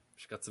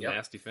she got some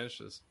nasty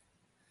finishes.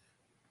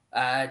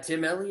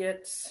 Tim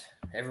Elliott,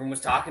 everyone was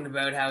talking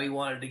about how he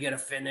wanted to get a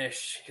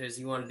finish because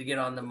he wanted to get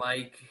on the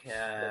mic.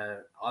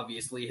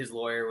 Obviously, his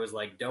lawyer was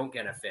like, don't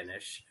get a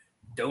finish.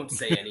 Don't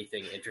say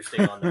anything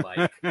interesting on the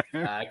mic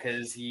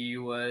because he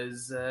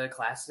was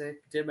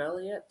classic Tim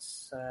Elliott.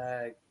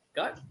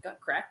 Got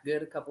cracked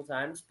good a couple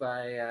times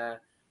by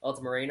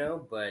Alta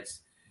Moreno, but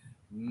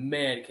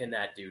man, can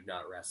that dude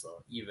not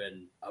wrestle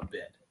even a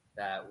bit.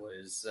 That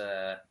was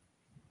a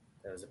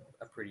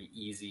pretty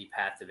easy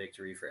path to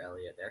victory for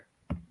Elliott there.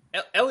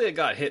 Elliott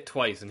got hit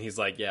twice, and he's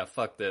like, yeah,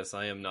 fuck this.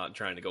 I am not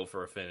trying to go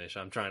for a finish.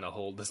 I'm trying to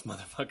hold this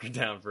motherfucker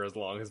down for as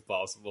long as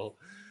possible.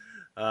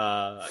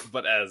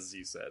 But as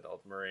you said,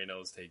 Alta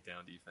Moreno's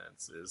takedown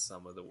defense is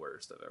some of the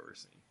worst I've ever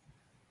seen.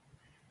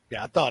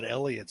 Yeah, I thought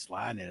Elliott's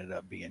line ended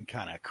up being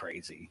kind of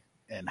crazy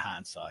in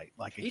hindsight.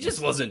 Like, he just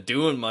wasn't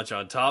doing much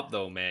on top,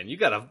 though, man. You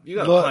gotta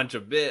punch a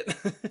bit.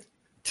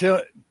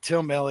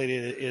 Tim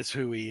Elliott is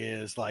who he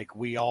is. Like,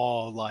 we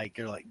all are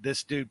like,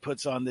 this dude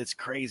puts on this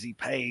crazy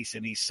pace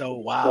and he's so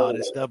wild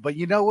and stuff. But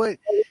you know what?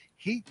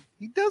 He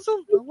does a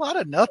lot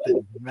of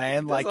nothing,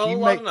 man. Like,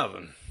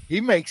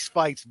 he makes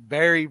fights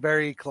very,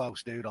 very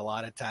close, dude. A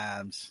lot of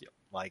times,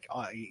 like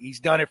he's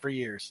done it for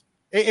years.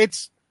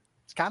 It's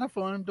kind of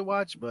fun to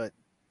watch, but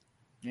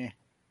yeah,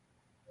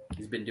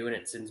 he's been doing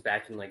it since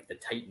back in like the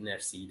Titan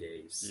FC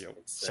days. Yep.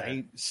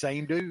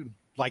 Same dude.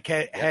 Like,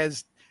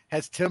 has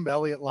Tim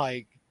Elliott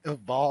like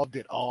evolved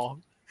at all?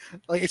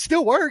 Like, it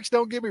still works.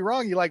 Don't get me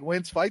wrong. He like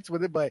wins fights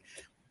with it, but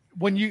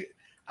when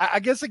I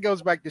guess it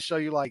goes back to show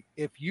you, like,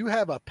 if you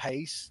have a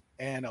pace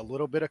and a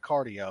little bit of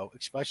cardio,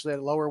 especially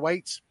at lower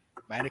weights,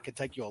 man, it could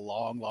take you a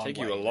long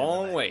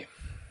way.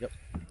 Yep.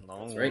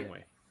 Long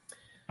way.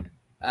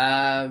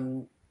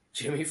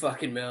 Jimmy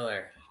fucking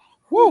Miller.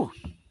 Woo.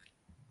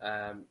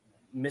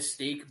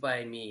 Mistake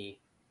by me.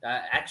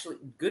 Actually,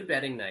 good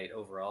betting night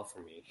overall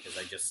for me because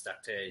I just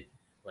stuck to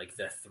like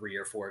the 3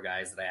 or 4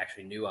 guys that I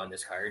actually knew on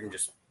this card and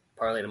just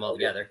parlayed them all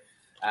together.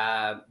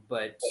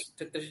 But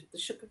took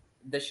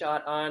the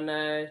shot on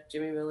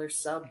Jimmy Miller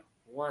sub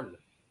 1.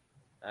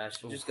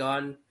 Should have just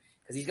gone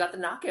because he's got the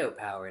knockout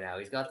power now.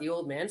 He's got the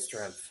old man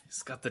strength.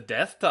 He's got the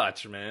death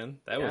touch, man.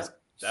 I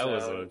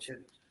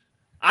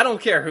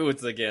don't care who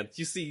it's against.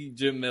 You see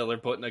Jim Miller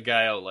putting a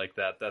guy out like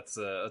that. That's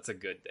a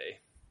good day.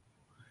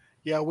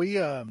 Yeah, we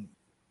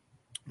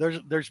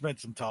there's been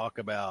some talk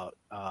about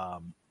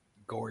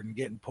Gordon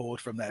getting pulled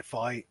from that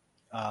fight,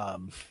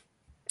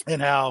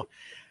 and how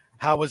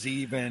was he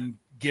even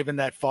given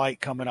that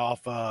fight coming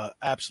off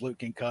absolute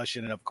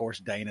concussion? And of course,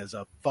 Dana's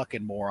a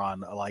fucking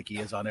moron like he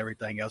is on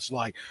everything else.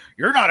 Like,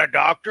 you're not a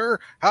doctor.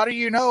 How do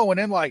you know? And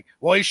then like,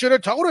 well, he should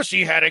have told us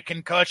he had a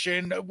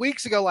concussion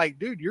weeks ago. Like,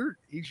 dude,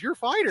 he's your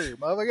fighter.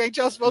 Motherfucker, ain't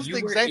y'all supposed to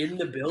in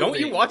the building? Don't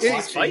you watch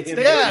these fights?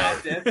 Yeah.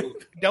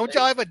 Don't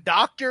y'all have a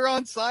doctor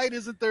on site?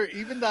 Isn't there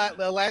even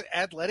the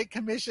athletic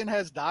commission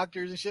has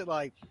doctors and shit?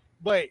 Like,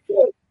 but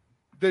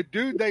the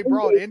dude they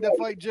brought in to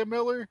fight Jim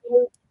Miller,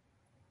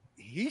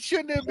 he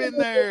shouldn't have been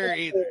there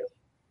either.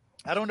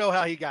 I don't know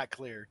how he got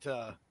clear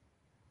to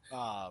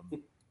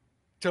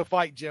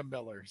fight Jim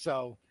Miller.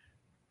 So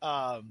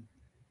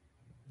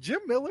Jim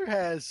Miller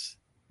has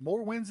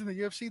more wins in the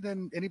UFC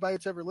than anybody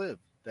that's ever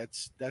lived.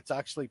 That's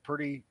actually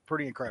pretty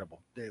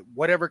incredible.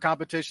 Whatever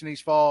competition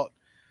he's fought,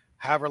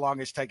 however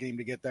long it's taken him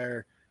to get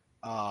there,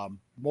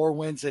 more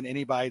wins than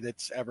anybody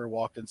that's ever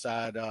walked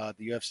inside the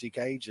UFC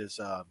cage is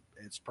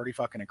it's pretty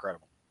fucking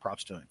incredible.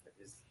 Props to him.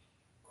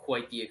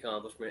 Quite the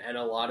accomplishment, and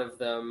a lot of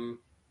them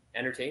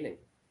entertaining.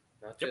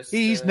 Not just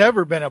he's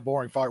never been a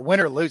boring fighter, win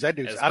or lose. That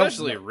dude's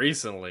especially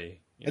recently.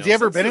 Has he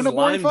ever been in a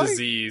boring Lyme fight?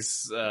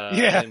 Disease,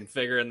 and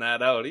figuring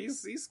that out.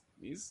 He's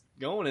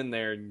going in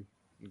there and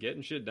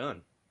getting shit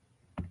done.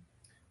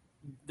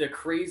 The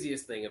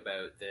craziest thing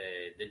about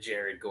the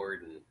Jared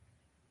Gordon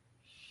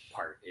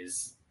part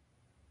is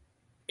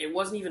it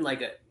wasn't even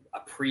like a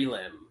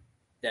prelim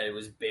that it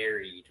was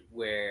buried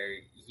where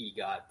he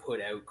got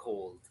put out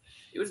cold.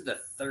 It was the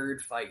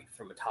third fight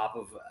from the top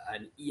of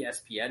an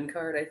ESPN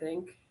card, I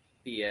think.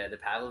 The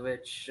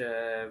Pavlovich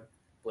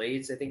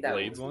Blades, I think that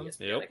Blades was one.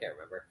 ESPN, Yep. I can't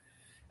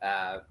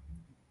remember.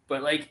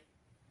 But like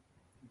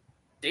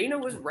Dana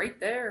was right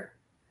there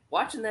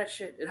watching that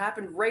shit. It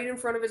happened right in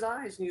front of his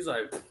eyes, and he's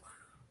like,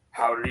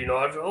 "How did he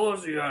not tell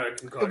us he had a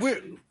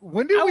concussion?"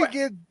 When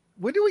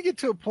do we get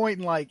to a point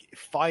in like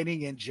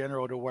fighting in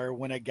general to where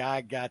when a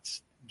guy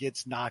gets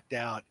knocked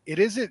out, it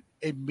isn't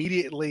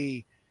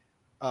immediately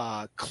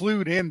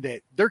clued in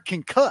that they're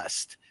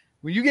concussed?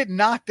 When you get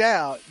knocked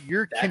out,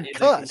 you're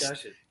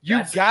concussed.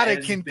 You got a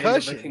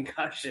concussion. Big of a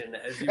concussion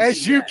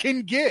as you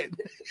can get.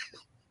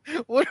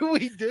 What are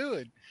we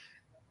doing?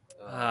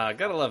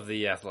 Gotta love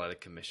the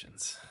athletic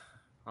commissions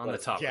on the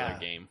top of their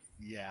game.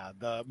 Yeah,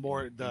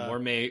 more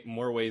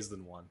ways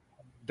than one.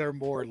 They're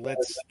more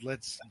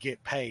let's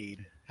get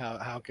paid.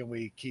 How can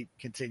we keep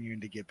continuing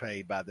to get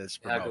paid by this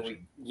promotion? How can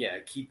we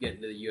keep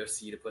getting to the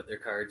UFC to put their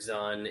cards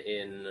on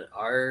in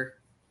our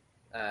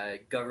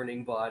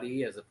governing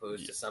body as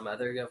opposed to some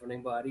other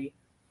governing body,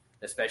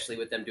 especially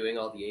with them doing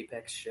all the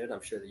Apex shit.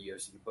 I'm sure the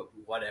UFC can put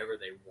whatever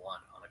they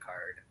want on a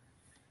card.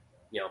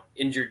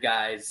 Injured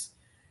guys,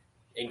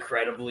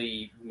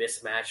 incredibly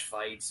mismatched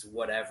fights,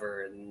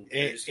 whatever, and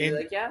they're just gonna be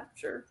like, yeah,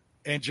 sure.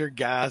 Injured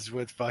guys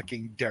with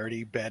fucking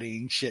dirty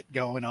betting shit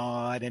going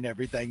on and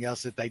everything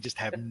else that they just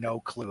have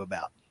no clue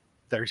about.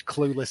 They're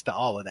clueless to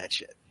all of that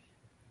shit.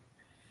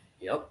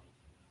 Yep.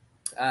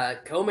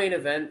 Co-main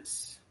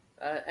event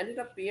ended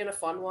up being a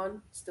fun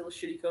one. Still a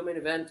shitty co-main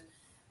event,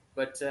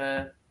 but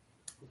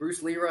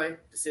Bruce Leroy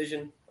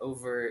decision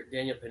over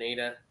Daniel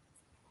Pineda.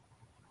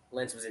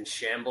 Lance was in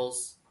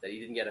shambles that he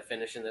didn't get a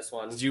finish in this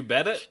one. Did you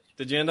bet it?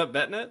 Did you end up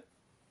betting it?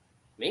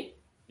 Me?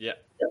 Yeah.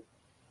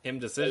 Him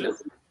decision?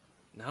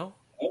 No.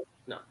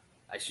 No.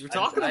 You were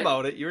talking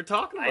about it. You were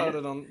talking about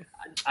it on.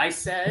 I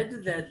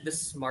said that the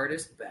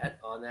smartest bet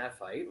on that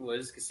fight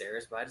was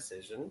Caceres by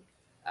decision,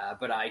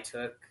 but I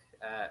took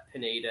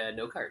Pineda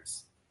no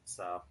cards.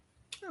 So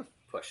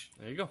push.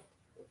 There you go.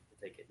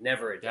 Take it.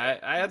 Never a yeah,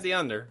 I had the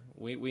under.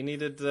 We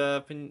needed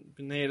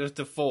Pineda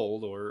to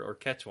fold or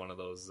catch one of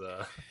those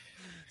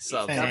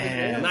subs.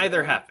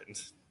 Neither happened.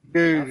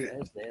 Dude,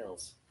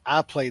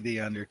 I played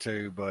the under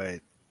too, but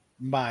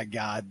my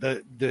God,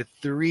 the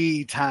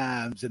 3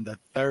 times in the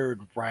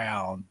third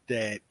round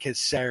that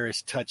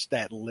Caceres touched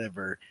that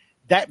liver,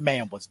 that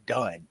man was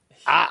done.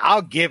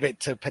 I'll give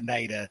it to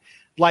Pineda.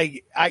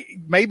 Like,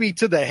 maybe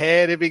to the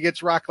head, if he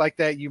gets rocked like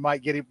that, you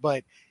might get it.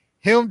 But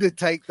him to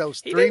take those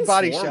 3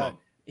 body shots.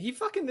 He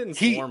fucking didn't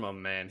swarm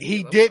him, man.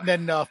 He didn't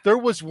enough. There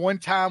was one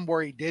time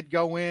where he did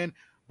go in,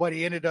 but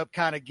he ended up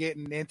kind of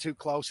getting in too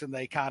close, and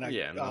they kind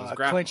of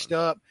clinched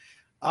up.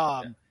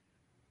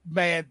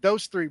 Man,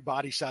 those 3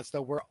 body shots,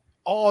 though, were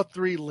all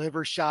 3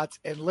 liver shots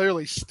and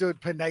literally stood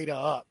Pineda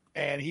up,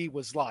 and he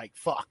was like,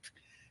 fucked.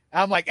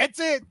 I'm like, that's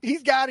it.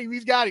 He's got him.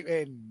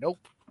 And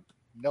nope.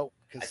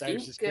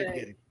 Caceres just couldn't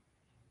get him.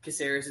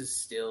 Caceres is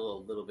still a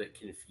little bit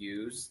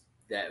confused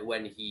that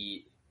when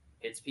he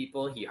hits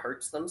people, he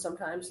hurts them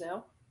sometimes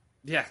now.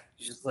 Yeah.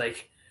 He's just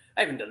like,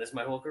 I haven't done this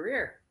my whole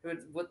career.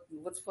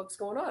 What's fuck's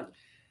going on?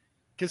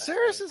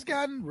 Caceres has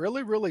gotten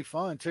really, really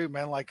fun too,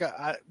 man. Like,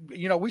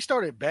 we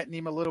started betting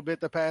him a little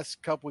bit the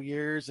past couple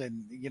years,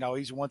 and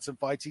he's won some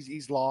fights.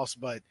 He's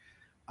lost, but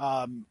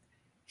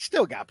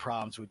still got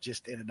problems with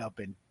just ending up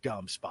in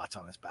dumb spots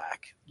on his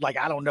back. Like,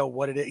 I don't know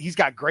what it is. He's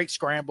got great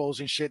scrambles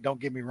and shit. Don't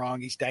get me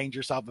wrong. He's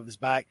dangerous off of his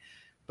back,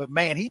 but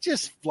man, he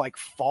just like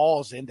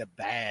falls into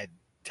bad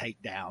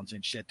takedowns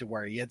and shit to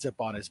where he ends up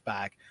on his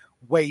back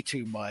way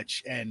too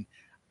much. And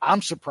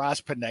I'm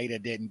surprised Pineda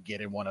didn't get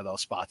in one of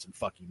those spots and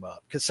fuck him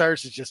up.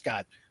 Caceres has just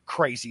got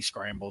crazy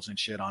scrambles and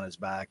shit on his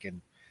back.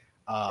 And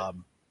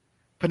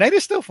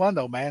Pineda's still fun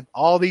though, man.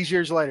 All these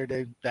years later,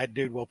 dude, that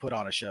dude will put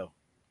on a show.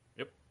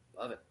 Yep.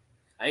 Love it.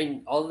 I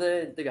mean, all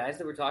the guys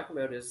that we're talking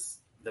about is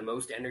the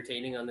most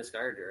entertaining on this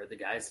card are the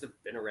guys that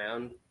have been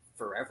around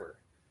forever.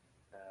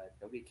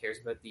 Nobody cares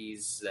about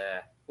these.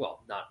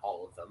 Well, not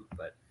all of them,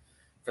 but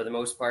for the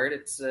most part,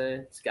 it's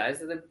guys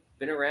that have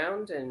been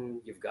around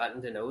and you've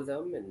gotten to know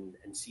them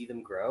and see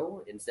them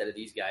grow instead of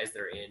these guys that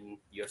are in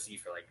UFC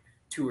for like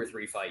 2 or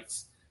 3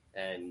 fights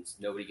and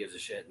nobody gives a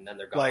shit and then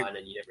they're gone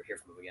and you never hear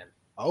from them again.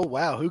 Oh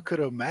wow, who could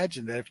have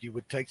imagined that if you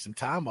would take some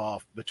time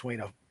off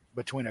between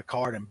a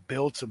card and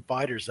build some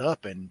fighters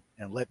up and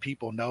let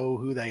people know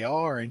who they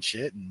are and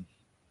shit, and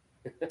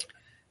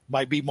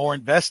might be more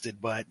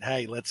invested. But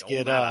hey, let's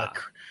get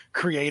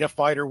Creative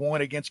Fighter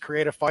 1 against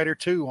Creative Fighter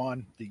 2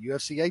 on the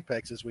UFC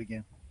Apex this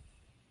weekend.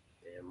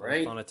 Damn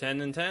right. On a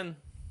 10-10.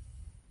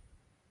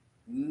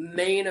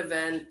 Main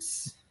event.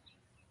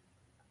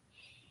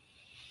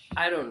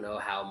 I don't know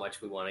how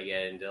much we want to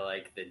get into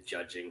like the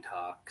judging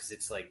talk because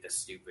it's like the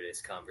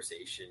stupidest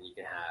conversation you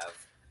can have.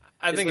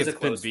 I think it's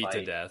been beat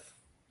to death.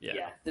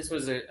 Yeah, this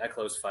was a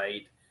close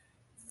fight.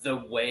 The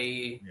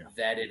way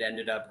that it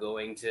ended up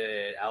going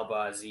to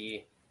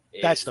Albazi,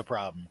 that's the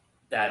problem.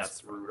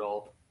 That's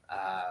brutal.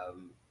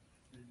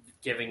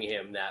 Giving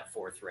him that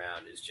 4th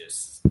round is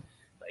just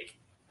like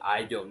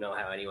I don't know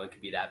how anyone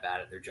could be that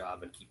bad at their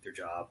job and keep their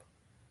job.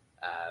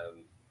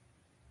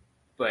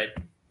 But,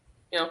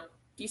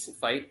 decent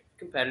fight,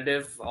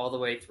 competitive all the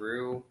way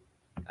through.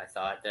 I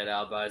thought that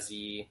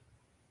Albazi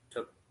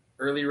took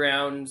early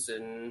rounds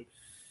and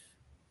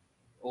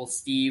old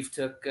Steve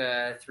took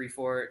 3,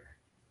 4,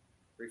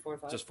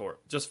 5? Just 4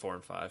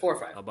 and 5. 4 or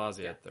 5.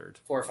 Albazi at third.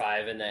 4 or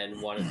 5, and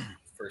then one of the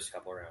first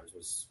couple of rounds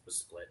was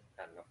split.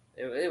 I don't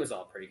know. It was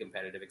all pretty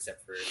competitive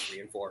except for 3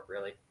 and 4,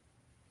 really.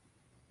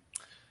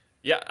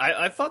 Yeah,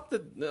 I thought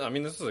that,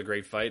 this was a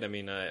great fight.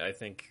 I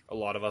think a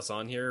lot of us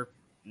on here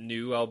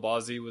knew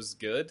Albazi was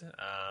good.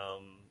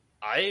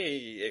 I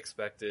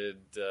expected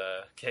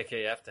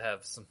KKF to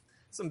have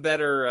some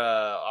better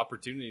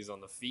opportunities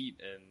on the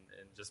feet and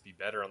just be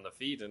better on the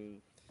feet,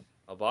 and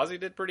Albazi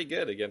did pretty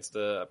good against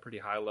a pretty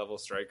high-level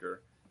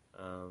striker.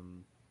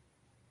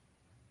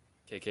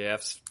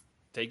 KKF's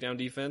takedown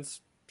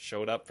defense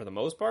showed up for the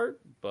most part,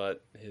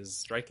 but his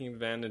striking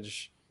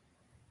advantage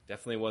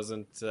definitely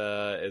wasn't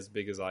as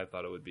big as I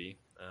thought it would be.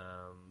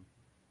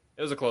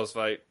 It was a close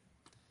fight.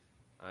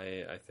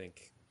 I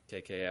think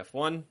KKF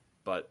won,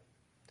 but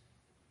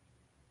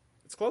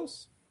it's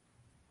close.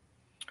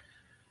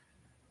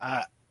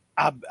 I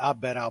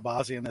bet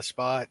Albazi in this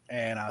spot,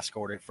 and I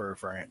scored it for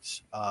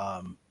France.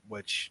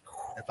 Which,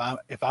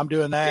 if I'm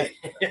doing that,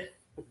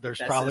 there's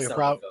probably a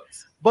problem.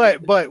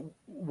 But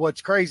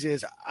what's crazy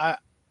is I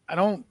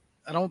don't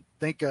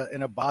think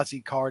an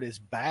Albazi card is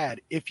bad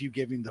if you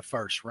give him the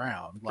first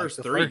round. Like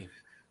first 3.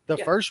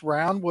 First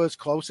round was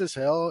close as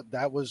hell.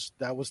 That was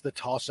the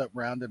toss-up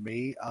round to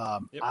me.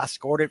 Yep. I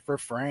scored it for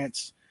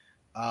France.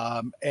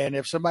 And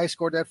if somebody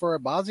scored that for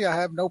Albazi, I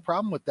have no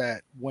problem with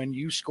that. When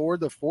you score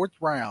the 4th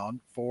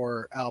round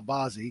for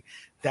Albazi,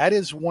 that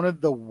is one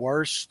of the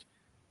worst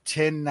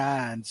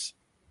 10-9s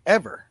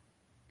ever.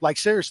 Like,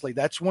 seriously,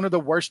 that's one of the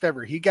worst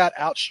ever. He got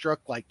outstruck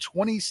like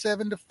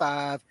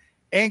 27-5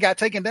 and got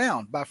taken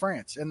down by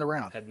France in the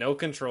round. Had no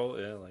control.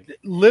 Yeah,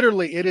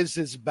 literally, it is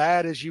as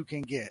bad as you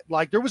can get.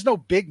 Like, there was no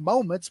big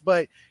moments,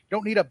 but you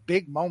don't need a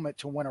big moment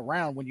to win a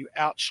round when you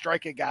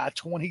outstrike a guy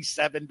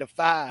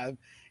 27-5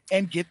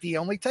 and get the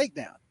only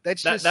takedown.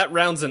 That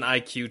round's an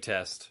IQ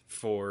test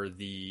for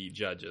the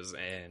judges,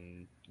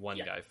 and one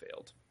guy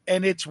failed.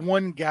 And it's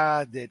one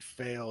guy that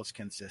fails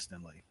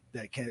consistently,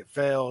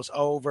 fails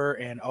over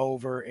and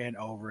over and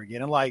over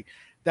again. And like,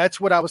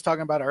 that's what I was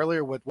talking about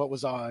earlier with what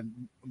was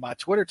on my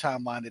Twitter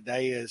timeline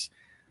today is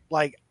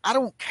like, I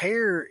don't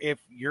care if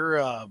you're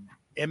a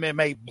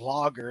MMA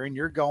blogger and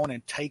you're going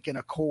and taking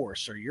a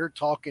course or you're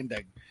talking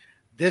to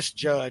this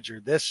judge or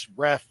this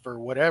ref or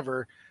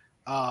whatever.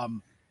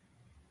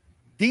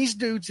 These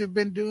dudes have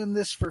been doing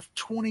this for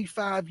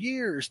 25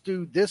 years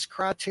through this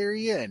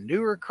criteria and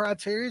newer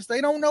criteria. They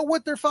don't know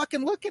what they're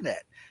fucking looking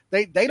at.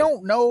 They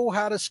don't know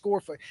how to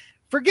score.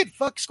 Forget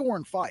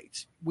scoring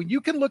fights. When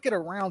you can look at a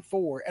round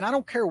 4, and I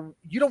don't care,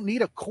 you don't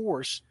need a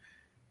course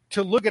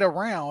to look at a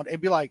round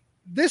and be like,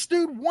 this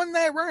dude won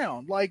that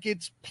round. Like,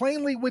 it's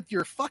plainly with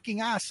your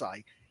fucking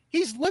eyesight.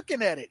 He's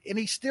looking at it and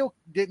he still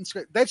didn't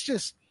score. That's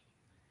just,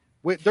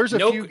 there's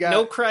a few guys.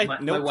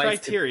 No my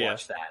criteria.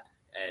 Watch that.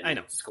 And I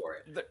know. Score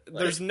it.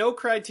 There's no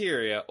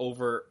criteria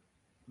over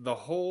the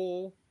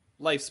whole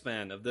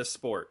lifespan of this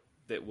sport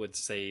that would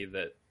say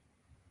that.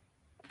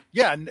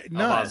 Yeah, none.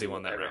 Albazi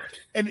won that round,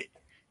 and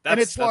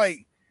it's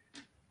like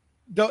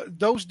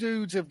those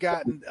dudes have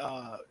gotten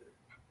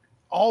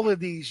all of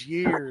these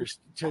years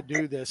to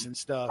do this and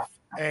stuff.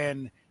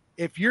 And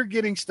if you're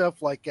getting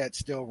stuff like that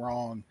still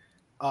wrong,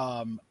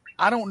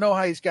 I don't know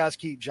how these guys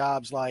keep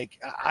jobs. Like,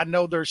 I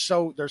know there's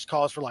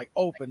calls for like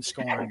open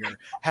scoring or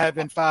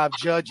having 5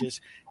 judges.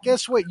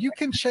 Guess what? You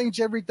can change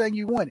everything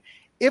you want.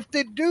 If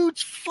the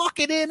dude's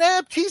fucking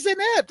inept, he's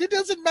inept. It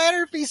doesn't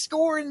matter if he's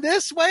scoring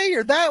this way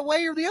or that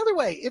way or the other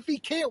way. If he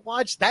can't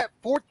watch that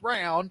 4th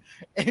round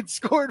and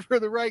scored for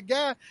the right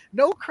guy,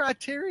 no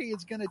criteria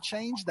is going to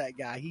change that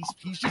guy.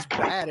 He's just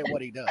bad at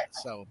what he does.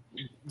 So,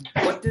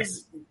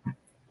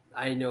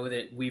 I know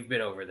that we've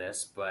been over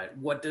this, but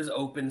what does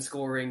open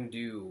scoring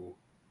do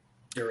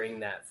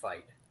during that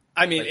fight?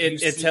 I mean,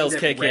 it tells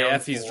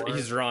KKF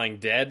he's drawing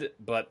dead,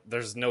 but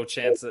there's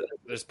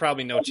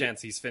probably no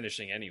chance he's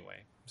finishing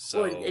anyway.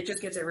 So it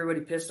just gets everybody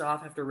pissed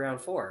off after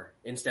round 4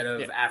 instead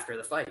of after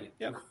the fight.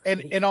 Yeah.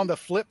 And on the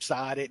flip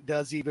side, it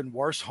does even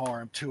worse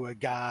harm to a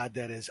guy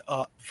that is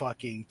up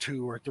fucking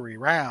 2 or 3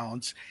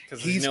 rounds.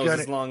 Because he knows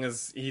as long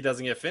as he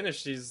doesn't get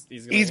finished, he's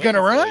going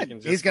to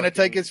run. He's going to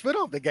take his foot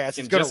off the gas.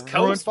 It's going to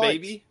ruin fights.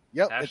 Baby.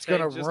 Yep, it's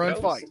going to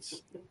ruin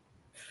fights.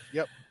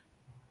 Yep.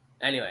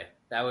 Anyway,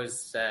 that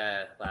was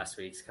last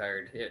week's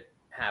card. It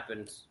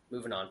happened.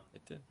 Moving on.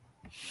 It did.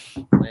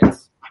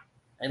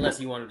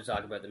 Unless you wanted to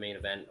talk about the main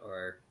event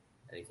or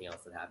anything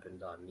else that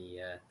happened on the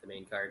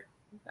main card.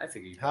 I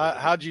figured.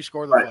 How'd you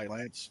score the fight,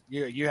 Lance?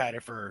 You had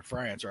it for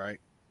France, right?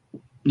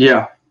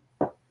 Yeah.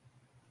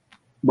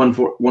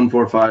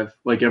 145,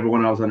 like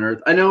everyone else on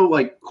earth. I know,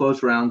 like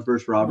close rounds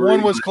versus robbery.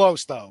 One was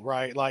close though,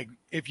 right? Like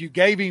if you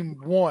gave him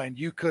one,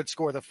 you could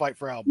score the fight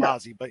for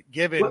Albazi, but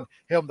giving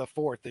him the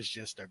fourth is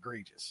just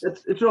egregious.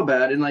 It's real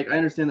bad, and like I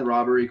understand the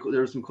robbery.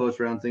 There were some close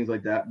rounds, things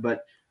like that.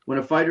 But when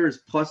a fighter is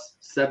plus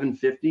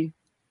 750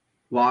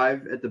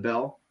 live at the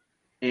bell,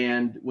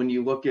 and when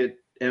you look at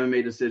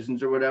MMA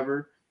decisions or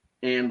whatever,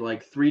 and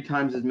like 3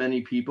 times as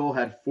many people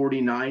had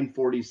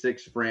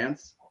 49-46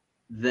 France,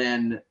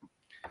 then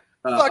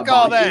fuck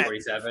all that.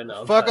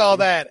 Fuck all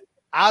that.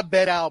 I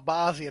bet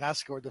Albazi and I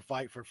scored the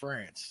fight for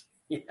France.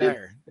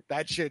 There,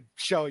 that should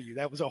show you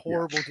that was a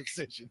horrible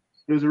decision.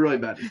 It was a really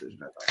bad decision.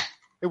 I thought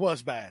it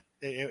was bad.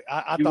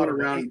 I thought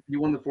he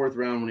won the 4th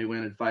round when he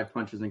landed 5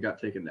 punches and got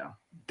taken down.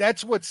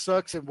 That's what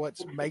sucks and what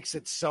makes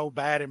it so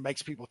bad and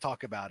makes people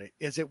talk about it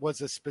is it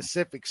was a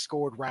specific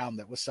scored round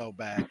that was so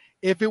bad.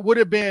 If it would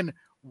have been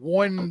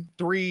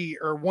 1-3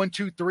 or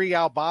 1-2-3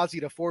 Albazi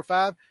to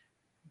 4-5,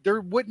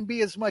 there wouldn't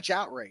be as much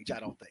outrage. I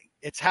don't think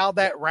it's how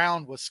that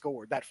round was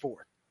scored. That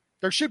 4th,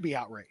 there should be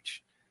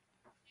outrage.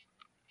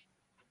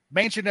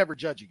 Man should never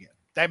judge again.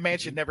 That man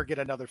should never get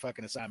another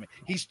fucking assignment.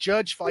 He's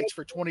judged fights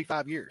for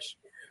 25 years.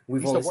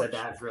 We've only said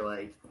that for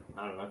like,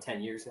 I don't know,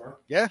 10 years now.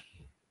 Yeah.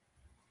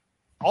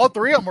 All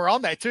 3 of them were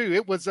on that too.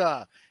 It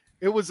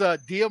was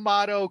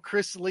D'Amato,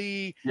 Chris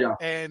Lee,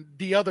 and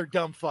the other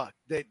dumb fuck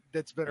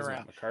that's been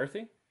around.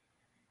 McCarthy?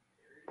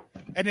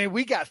 And then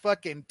we got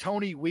fucking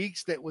Tony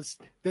Weeks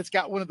that's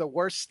got one of the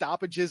worst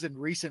stoppages in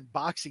recent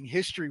boxing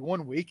history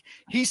one week.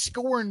 He's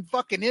scoring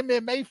fucking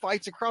MMA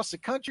fights across the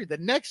country the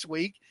next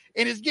week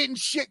and is getting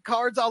shit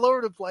cards all over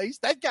the place.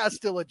 That guy's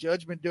still a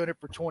judge, been doing it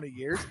for 20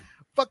 years.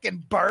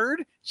 Fucking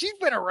Bird, she's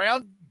been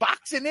around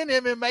boxing and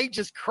MMA,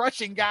 just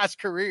crushing guys'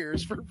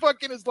 careers for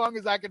fucking as long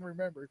as I can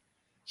remember.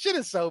 Shit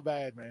is so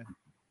bad, man.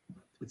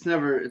 It's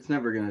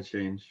never gonna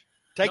change.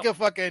 Take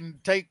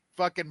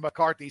fucking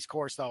McCarthy's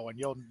course though, and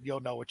you'll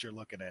know what you're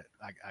looking at.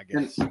 I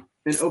guess.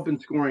 And open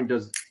scoring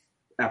does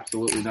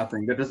absolutely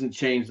nothing. That doesn't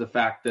change the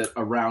fact that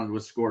a round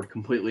was scored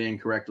completely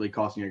incorrectly,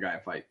 costing a guy a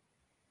fight.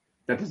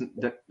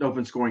 That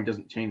open scoring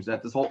doesn't change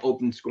that. This whole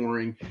open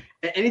scoring,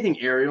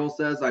 anything Ariel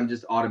says, I'm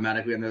just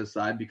automatically on the other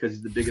side because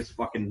he's the biggest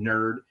fucking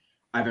nerd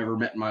I've ever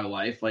met in my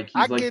life. Like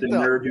he's like the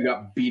nerd who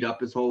got beat up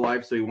his whole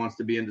life, so he wants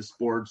to be into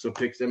sports, so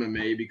picks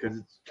MMA because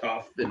it's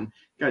tough. And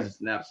the guy's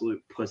just an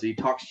absolute pussy.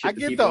 Talks shit. I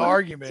get the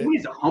argument. Somebody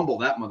needs to humble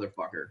that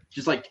motherfucker.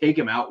 Just like take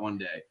him out one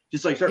day.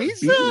 Just like start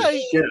beating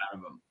the shit out of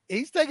him.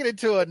 He's taking it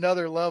to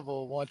another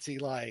level once he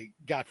like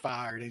got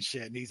fired and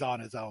shit, and he's on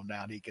his own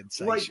now and he can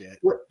say shit.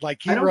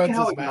 Like he runs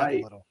his mouth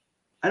a little.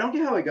 I don't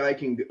get how a guy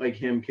can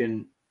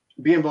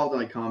be involved in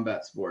like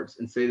combat sports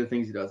and say the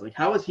things he does. Like,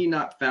 how has he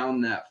not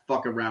found that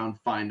fuck around,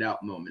 find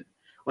out moment?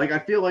 Like, I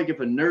feel like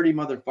if a nerdy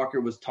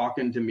motherfucker was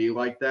talking to me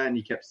like that and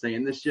he kept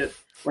saying this shit,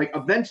 like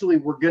eventually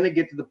we're going to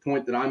get to the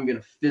point that I'm going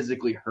to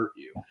physically hurt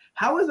you.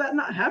 How has that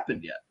not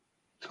happened yet?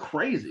 It's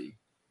crazy.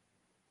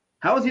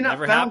 How has he not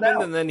found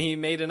out? And then he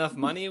made enough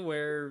money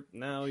where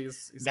now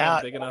he's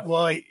not big enough.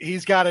 Well,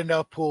 he's got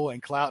enough pull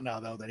and clout now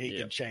though that he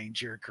can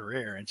change your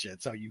career and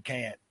shit. So you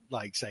can't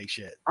like say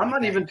shit. I'm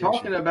not even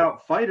talking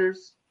about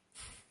fighters.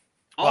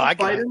 I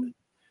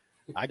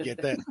get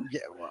that.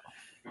 Yeah, well,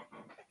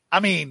 I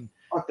mean,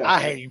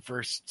 I hate him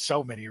for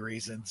so many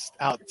reasons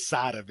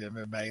outside of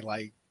MMA.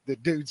 Like the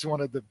dude's one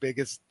of the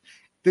biggest.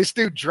 This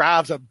dude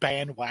drives a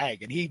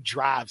bandwagon. He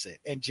drives it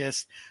and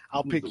just,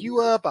 I'll pick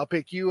you up. I'll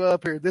pick you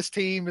up here. This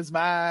team is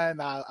mine.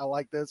 I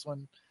like this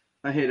one.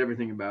 I hate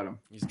everything about him.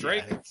 He's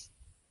Drake. Yeah,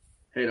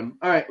 hate him.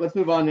 All right, let's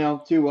move on now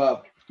to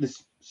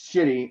this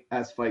shitty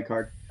ass fight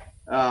card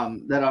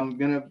that I'm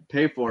gonna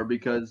pay for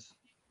because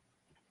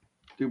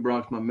Do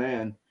Bronx, my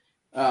man.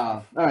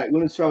 All right,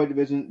 women's strawweight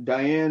division: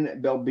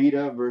 Diane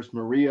Belbita versus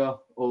Maria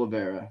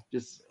Oliveira.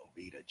 Just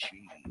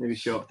maybe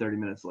show up 30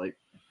 minutes late.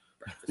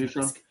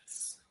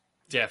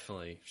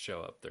 Definitely show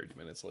up 30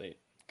 minutes late.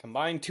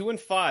 Combined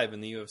 2-5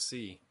 in the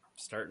UFC.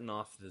 Starting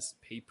off this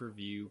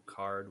pay-per-view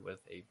card with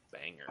a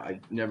banger.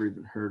 I've never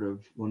even heard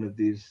of one of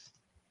these.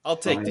 I'll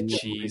take the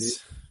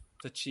cheese.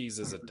 The cheese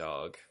is a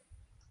dog.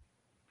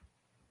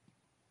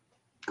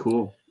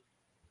 Cool.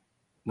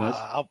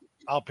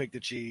 I'll pick the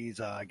cheese.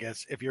 I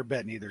guess if you're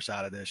betting either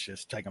side of this,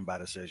 just take them by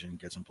decision,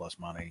 get some plus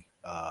money.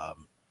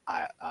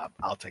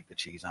 I'll take the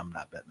cheese. I'm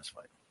not betting this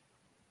fight.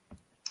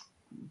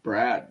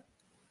 Brad.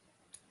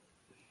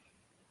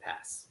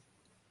 Pass.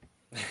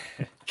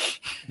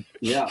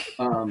 Yeah.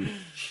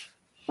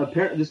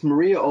 Apparently, this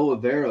Maria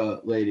Oliveira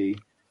lady,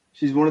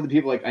 she's one of the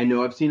people. Like, I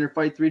know I've seen her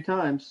fight 3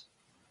 times.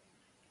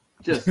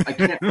 Just I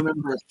can't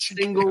remember a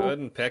single.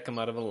 Couldn't pick him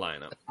out of a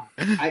lineup.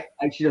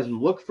 She doesn't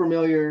look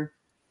familiar.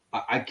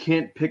 I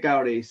can't pick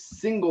out a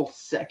single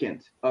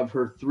second of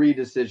her 3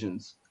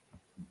 decisions.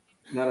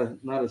 Not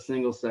a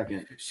single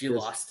second. She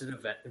lost to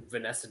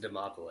Vanessa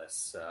Demopoulos,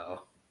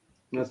 so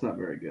that's not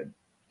very good.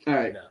 All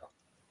right.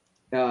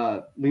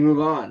 No. We move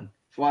on.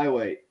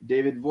 Flyweight: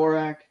 David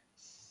Vorak,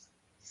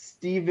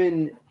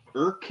 Stephen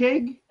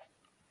Urquig.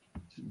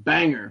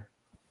 Banger.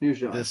 New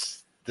shot.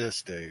 This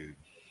dude.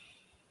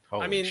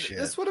 I mean,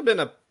 this would have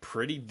been a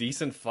pretty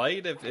decent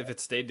fight if it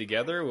stayed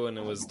together when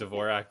it was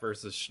Dvorak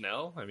versus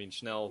Schnell. I mean,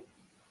 Schnell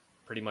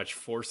pretty much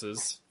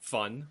forces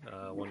fun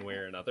one way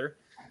or another.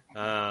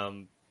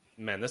 Man,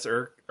 this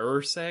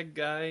Urseg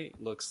guy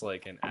looks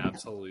like an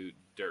absolute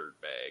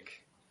dirtbag.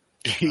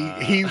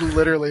 He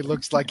literally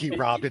looks like he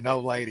robbed an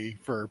old lady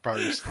for a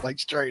purse, like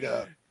straight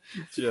up.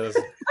 Just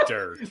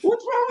dirt.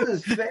 What's wrong with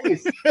his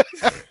face?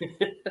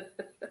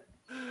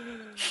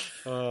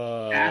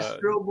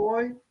 Astro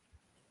Boy?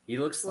 He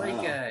looks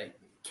like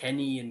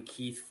Kenny and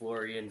Keith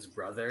Florian's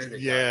brother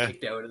that got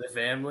kicked out of the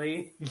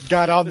family.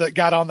 Got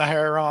on the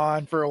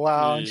heroin for a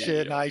while and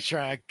shit. Now he's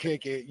trying to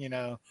kick it,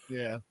 Yeah.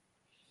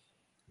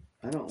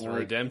 It's a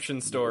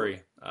redemption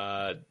story.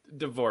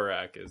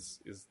 Dvorak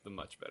is the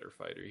much better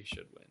fighter. He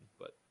should win,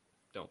 but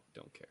don't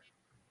care.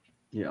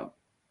 Yeah.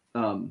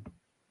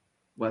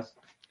 Wes?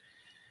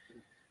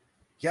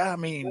 Yeah, I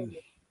mean,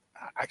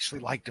 I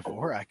actually like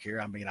Dvorak here.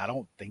 I mean, I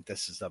don't think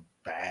this is a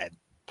bad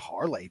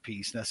parlay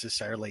piece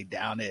necessarily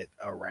down at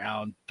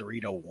around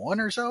 3-1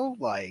 or so.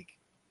 Like,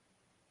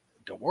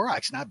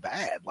 Dvorak's not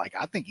bad. Like,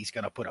 I think he's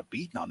going to put a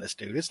beating on this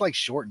dude. It's like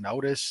short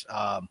notice.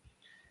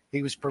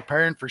 He was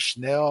preparing for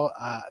Schnell.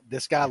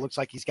 This guy looks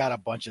like he's got a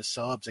bunch of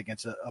subs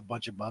against a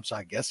bunch of bumps. So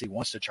I guess he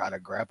wants to try to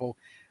grapple.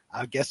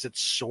 I guess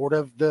it's sort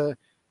of the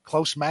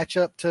close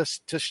matchup to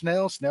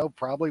Schnell. Schnell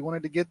probably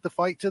wanted to get the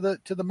fight to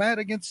the mat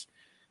against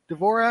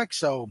Dvorak.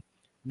 So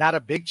not a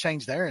big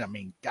change there. And I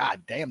mean,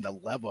 God damn, the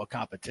level of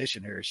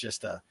competition here is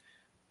just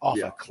off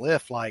a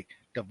cliff. Like,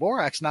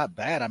 Dvorak's not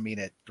bad. I mean,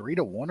 at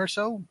 3-1 or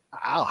so,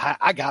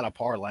 I got a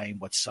parlay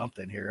with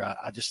something here.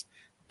 I just,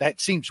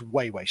 that seems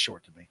way, way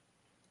short to me.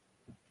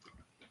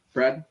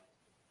 Fred?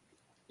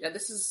 Yeah,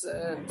 this is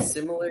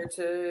similar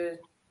to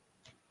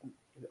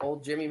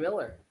old Jimmy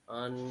Miller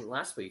on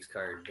last week's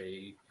card.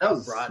 That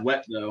was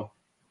sweat, though.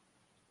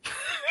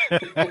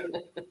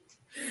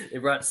 They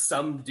brought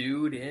some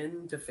dude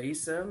in to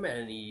face him,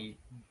 and he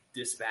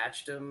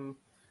dispatched him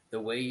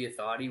the way you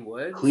thought he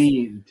would.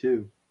 Clean,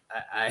 too.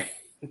 I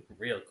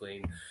real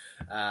clean.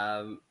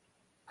 I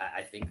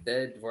think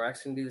that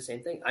Dvorak's going to do the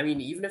same thing. I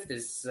mean, even if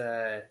this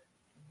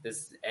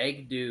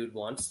egg dude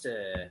wants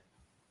to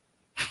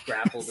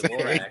grapple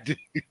Dvorak.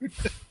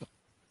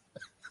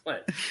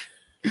 What?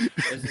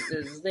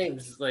 His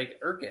name's like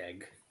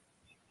Urkegg.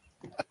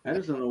 I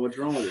just don't know what's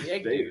wrong with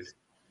his face.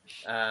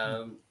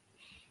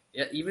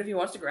 Yeah, even if he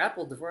wants to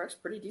grapple, Dvorak's a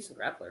pretty decent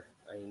grappler.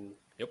 I mean,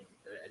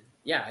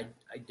 I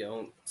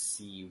don't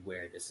see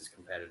where this is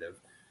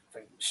competitive.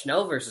 Like,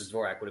 Schnell versus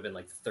Dvorak would have been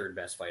like the third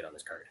best fight on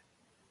this card.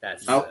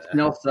 That's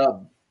Schnell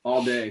sub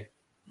all day.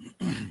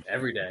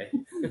 Every day.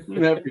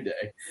 Every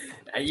day.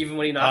 Even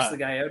when he knocks the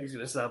guy out, he's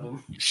going to sub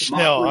him.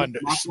 Schnell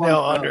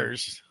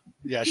unders.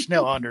 Yeah,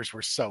 Schnell unders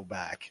were so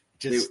back.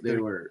 They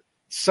were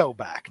so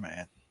back,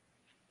 man.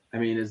 I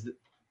mean, is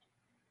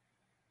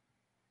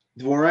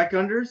Dvorak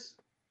unders?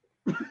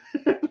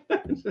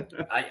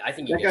 I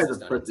think he that gets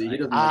guy's a pussy.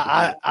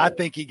 I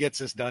think he gets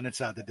this done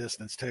inside the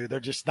distance too.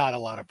 There's just not a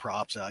lot of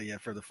props out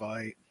yet for the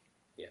fight.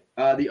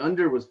 Yeah. The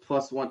under was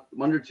 +1.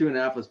 Under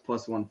 2.5 was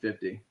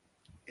 +150.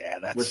 Yeah,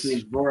 that's which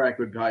means Dvorak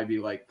would probably be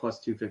like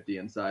 +250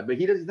 inside. But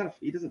he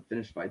doesn't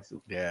finish fights.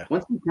 So yeah.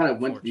 Once he kind of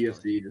went to the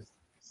UFC, he just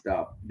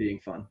stopped being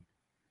fun.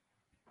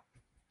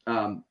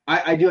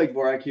 I do like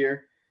Dvorak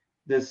here.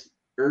 This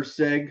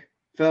Urseg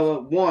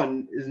fella,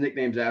 one, his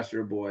nickname's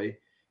Astro Boy.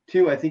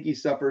 Two, I think he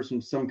suffers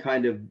from some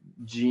kind of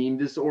gene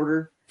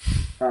disorder.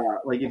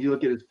 Like if you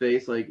look at his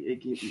face, like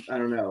I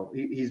don't know,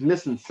 he's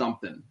missing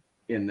something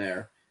in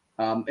there.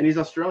 And he's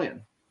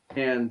Australian,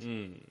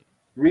 and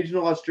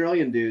regional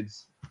Australian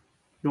dudes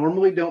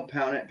normally don't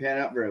pan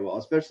out very well,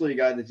 especially a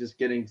guy that's just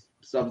getting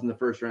subs in the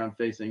first round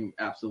facing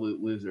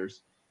absolute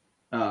losers.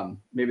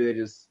 Maybe they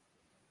just,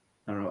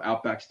 I don't know,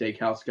 Outback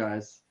Steakhouse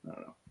guys. I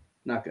don't know.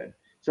 Not good.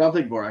 So I'll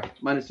take Dvorak.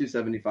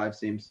 -275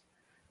 seems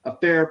a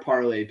fair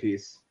parlay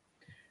piece.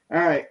 All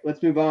right,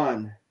 let's move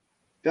on.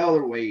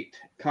 Featherweight.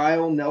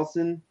 Kyle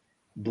Nelson,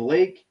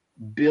 Blake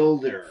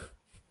Builder.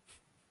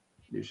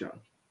 Dushan.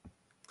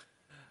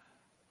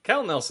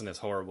 Kyle Nelson is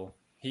horrible.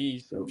 He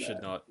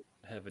should not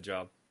have a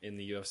job in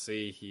the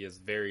UFC. He is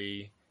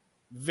very,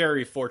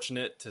 very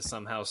fortunate to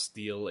somehow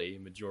steal a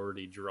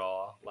majority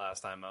draw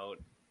last time out.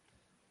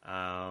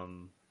 I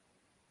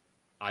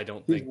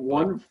don't think he's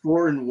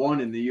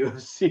 1-4-1 in the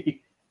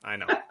UFC. I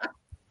know.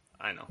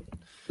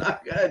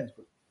 Not good.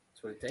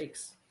 That's what it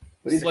takes.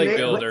 But he's Blake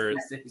Builder,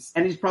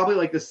 and he's probably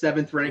like the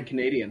 7th ranked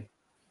Canadian.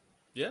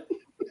 Yeah,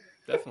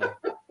 definitely.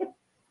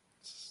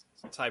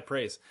 It's high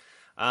praise.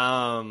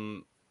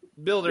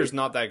 Builder's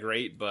not that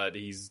great, but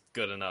he's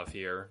good enough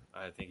here.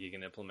 I think he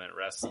can implement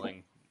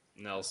wrestling.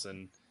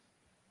 Nelson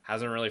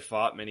hasn't really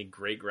fought many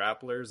great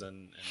grapplers,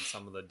 and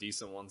some of the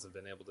decent ones have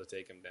been able to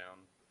take him down.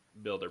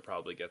 Builder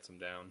probably gets him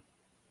down.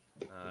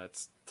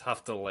 It's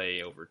tough to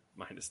lay over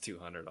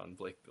 -200 on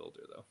Blake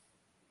Builder, though.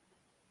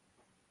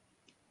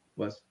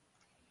 Wes?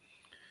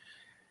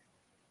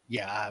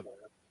 Yeah, I'm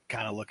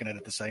kind of looking at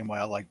it the same way.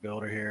 I like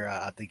Builder here.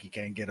 I think he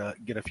can get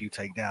a few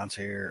takedowns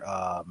here.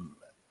 I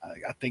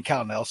think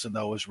Kyle Nelson,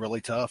 though, is really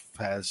tough.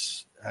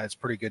 Has has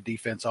pretty good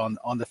defense on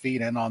the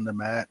feet and on the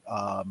mat.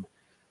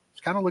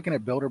 It's kind of looking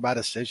at Builder by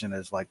decision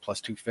as like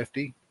plus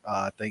 250.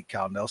 I think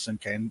Kyle Nelson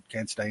can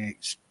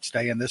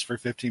stay in this for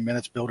 15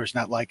 minutes. Builder's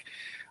not like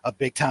a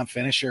big time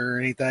finisher or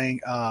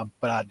anything,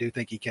 but I do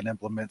think he can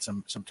implement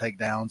some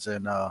takedowns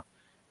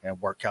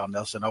and work Kyle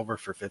Nelson over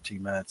for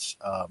 15 minutes.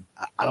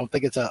 I don't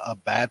think it's a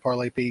bad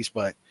parlay piece,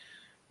 but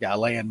yeah,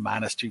 laying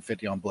minus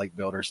 250 on Blake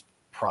Builder's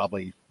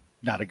probably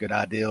not a good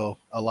idea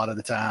a lot of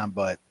the time,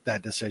 but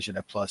that decision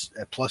at plus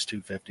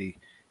 250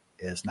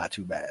 is not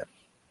too bad.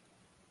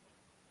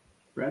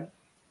 Brad?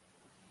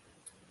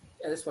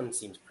 Yeah, this one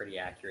seems pretty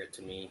accurate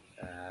to me.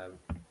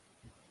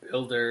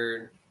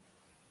 Builder,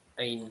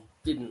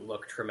 didn't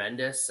look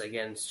tremendous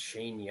against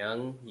Shane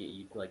Young.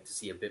 You'd like to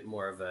see a bit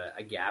more of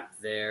a gap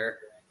there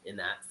in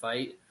that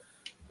fight.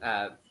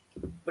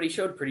 But he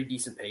showed pretty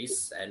decent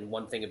pace. And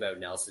one thing about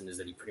Nelson is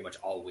that he pretty much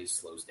always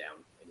slows down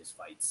in his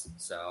fights.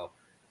 So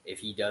if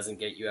he doesn't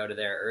get you out of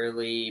there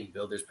early,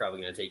 Builder's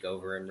probably going to take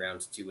over in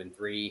rounds 2 and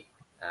 3.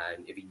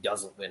 If he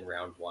doesn't win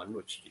round 1,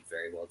 which he could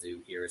very well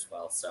do here as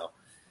well. So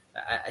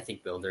I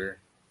think Builder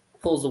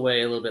pulls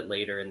away a little bit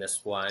later in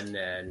this one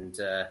and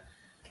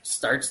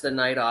starts the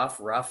night off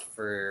rough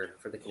for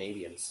the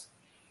Canadians.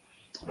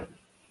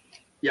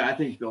 Yeah, I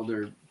think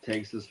Builder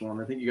takes this one.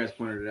 I think you guys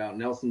pointed it out.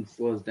 Nelson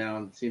slows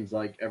down. It seems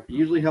like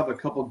usually have a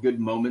couple good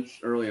moments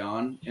early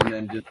on, and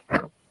then just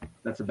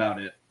that's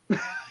about it. I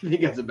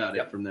think that's about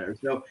it from there.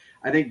 So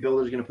I think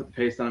Builder's going to put the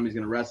pace on him. He's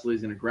going to wrestle.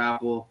 He's going to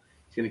grapple.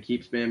 He's going to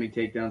keep spamming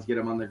takedowns, get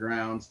him on the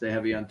ground, stay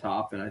heavy on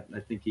top, and I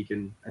think he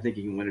can. I think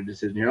he can win a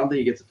decision here. I don't think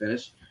he gets a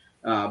finish,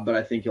 but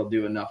I think he'll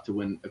do enough to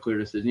win a clear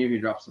decision. Even if he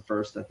drops the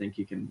first, I think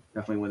he can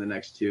definitely win the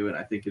next 2. And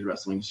I think his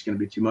wrestling is just going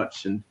to be too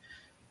much. And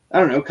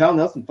I don't know. Kyle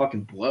Nelson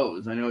fucking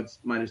blows. I know it's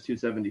minus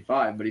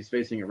 275, but he's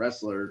facing a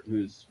wrestler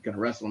who's going to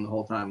wrestle him the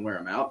whole time, wear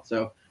him out.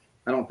 So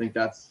I don't think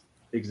that's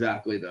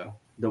exactly the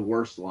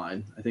worst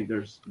line. I think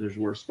there's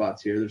worse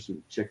spots here. There's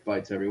some chick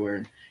fights everywhere,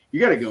 and you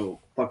got to go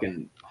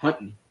fucking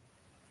hunting.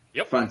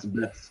 Yep. Find some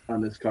bets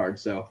on this card.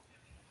 So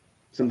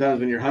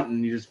sometimes when you're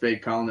hunting, you just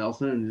fake Kyle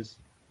Nelson and just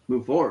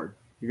move forward.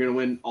 You're going to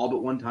win all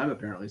but one time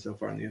apparently so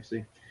far in the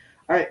UFC.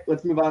 All right,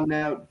 let's move on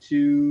now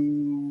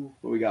to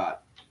what we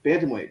got.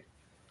 Bantamweight.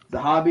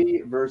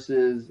 Zahabi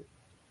versus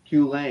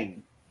Q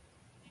Lang.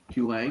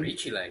 Q Lang?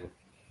 Richie Lang.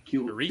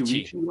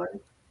 Richie Lang?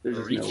 There's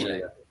just no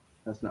way. Lang.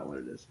 That's not what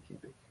it is. It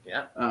can't be.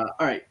 Yeah. All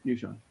right, new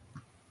Sean.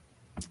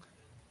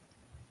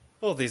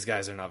 Well, these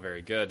guys are not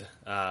very good.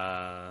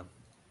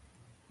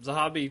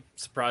 Zahabi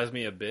surprised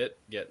me a bit,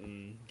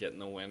 getting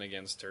the win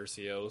against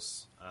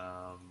Tercios.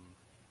 I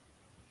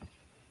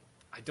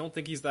don't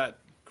think he's that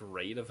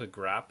great of a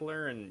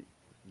grappler, and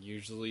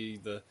usually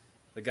the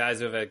guys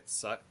who have had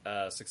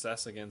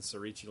success against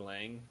Sarichi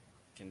Lang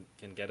can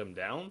get him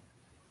down.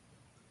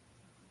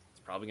 It's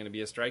probably going to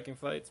be a striking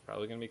fight. It's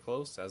probably going to be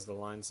close, as the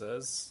line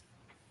says.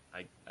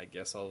 I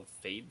guess I'll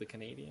fade the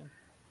Canadian.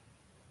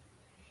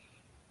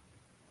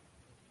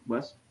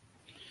 Wes?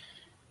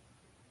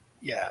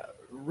 Yeah,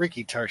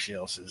 Ricky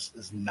Tercios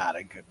is not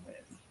a good win.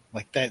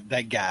 Like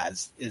that guy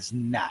is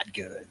not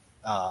good.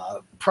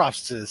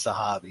 Props to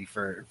Zahabi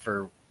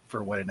for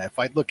winning that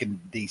fight.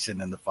 Looking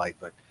decent in the fight,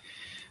 but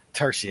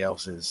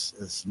Tercios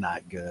is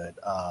not good.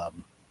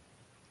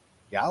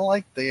 Yeah, I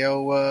like the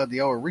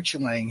old Richie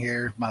Lang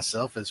here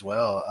myself as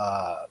well.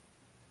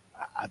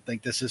 I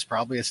think this is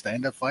probably a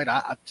stand-up fight.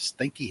 I just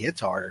think he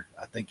hits harder.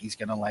 I think he's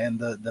going to land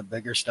the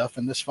bigger stuff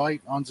in this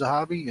fight on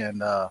Zahabi.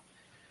 And, I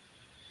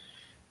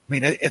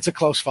mean, it's a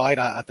close fight.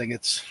 I think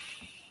it's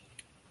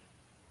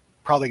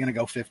probably going to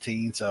go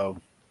 15, so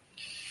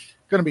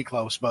going to be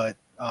close. But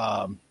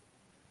I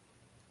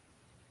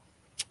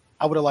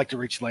would have liked to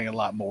reach Lang a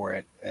lot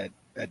more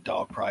at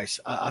dog price.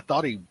 I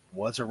thought he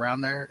was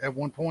around there at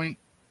one point,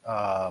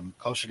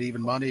 closer to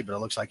even money, but it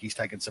looks like he's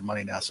taking some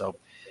money now. So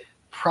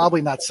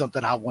probably not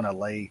something I want to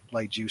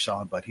lay juice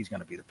on, but he's going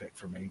to be the pick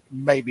for me.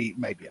 Maybe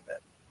a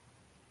bit.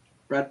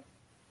 Brad?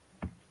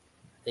 I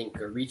think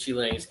Richie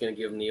Lang is going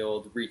to give him the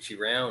old Richie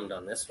round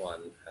on this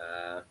one.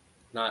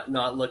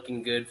 Not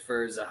looking good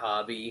for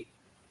Zahabi.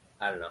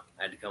 I don't know.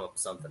 I had to come up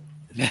with something.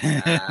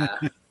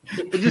 It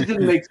just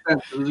didn't make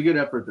sense. It was a good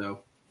effort, though.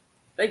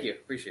 Thank you.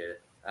 Appreciate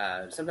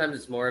it. Sometimes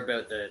it's more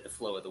about the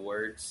flow of the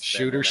words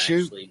shoot than or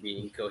shoot, actually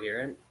being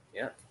coherent.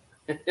 Yeah.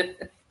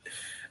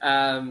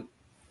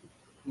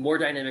 More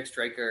dynamic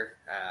striker.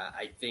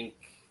 I think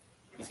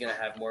he's going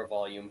to have more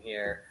volume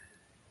here.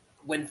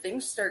 When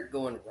things start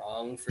going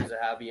wrong for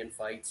Zahabi in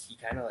fights, he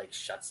kind of like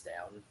shuts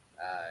down.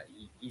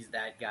 He's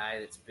that guy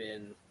that's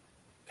been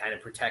kind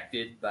of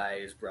protected by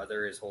his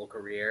brother his whole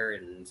career,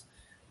 and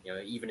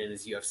even in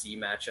his UFC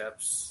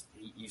matchups,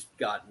 he's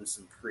gotten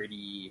some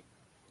pretty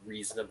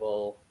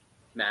reasonable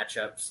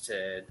matchups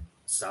to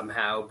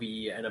somehow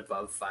be an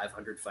above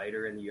 500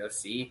 fighter in the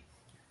UFC.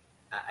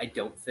 I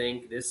don't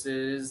think this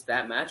is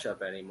that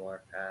matchup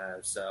anymore.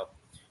 So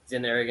he's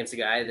in there against a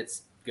guy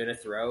that's going to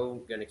throw,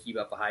 going to keep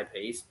up a high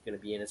pace, going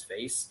to be in his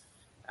face.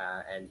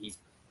 And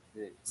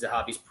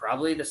Zahabi's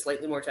probably the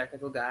slightly more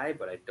technical guy,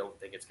 but I don't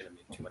think it's going to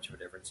make too much of a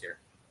difference here.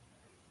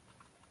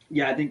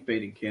 Yeah, I think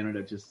fading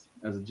Canada just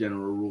as a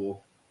general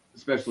rule,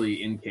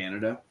 especially in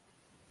Canada,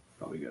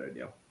 probably a good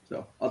idea.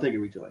 So I'll take a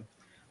retail line.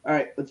 All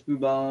right, let's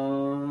move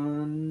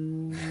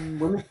on.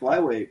 Women's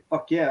flyweight.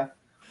 Fuck yeah.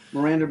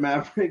 Miranda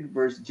Maverick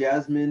versus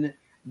Jasmine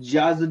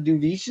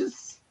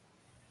Jazaduvicius.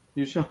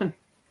 You, Sean?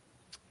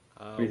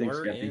 What do you think,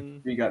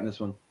 Skeppy? Who you got in this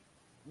one?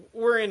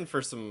 We're in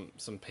for some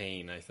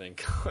pain, I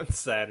think, on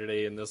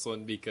Saturday in this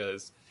one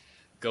because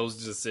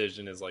Go's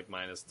decision is like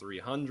minus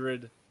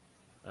 300.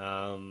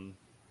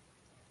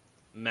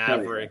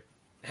 Maverick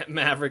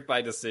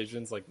by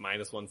decisions like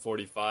minus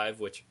 145,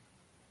 which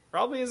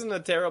probably isn't a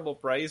terrible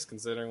price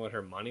considering what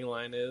her money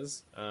line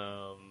is.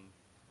 I'm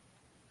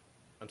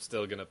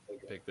still gonna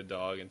pick the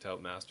dog and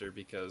Tout Master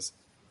because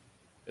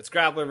it's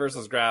grappler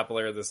versus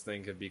grappler. This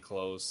thing could be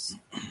close.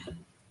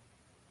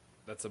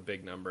 That's a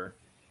big number.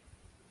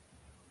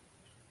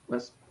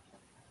 Wes?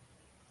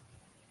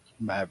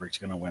 Maverick's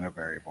gonna win a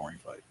very boring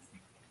fight.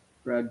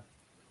 Brad?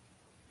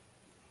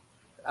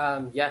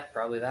 Yeah,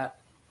 probably that.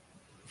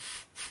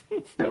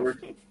 That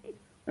works.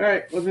 All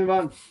right, let's move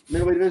on.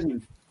 Middleweight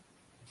division.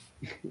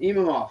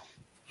 Imamov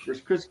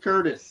versus Chris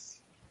Curtis.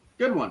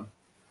 Good one.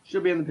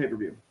 Should be in the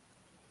pay-per-view.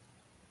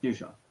 You,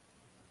 Sean.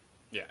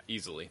 Yeah,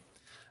 easily.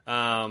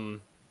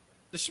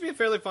 This should be a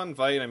fairly fun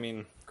fight. I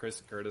mean,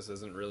 Chris Curtis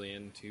isn't really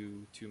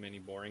into too many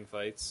boring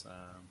fights,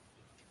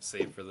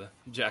 save for the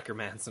Jacker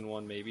Manson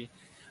one, maybe.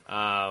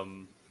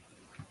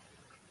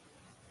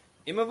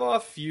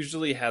 Imavov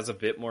usually has a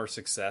bit more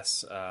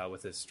success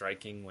with his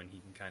striking when he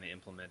can kind of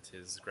implement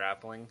his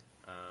grappling.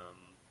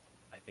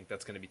 I think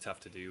that's going to be tough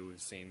to do. We've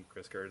seen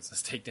Chris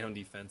Curtis' takedown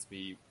defense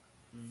be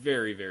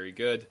very, very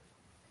good.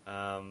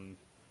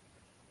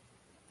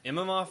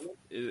 Imavov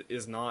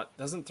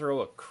doesn't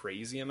throw a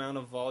crazy amount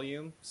of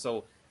volume,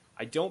 so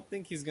I don't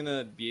think he's going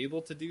to be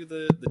able to do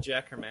the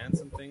Jack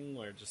Hermanson thing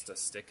where just a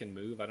stick and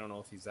move. I don't know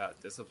if he's that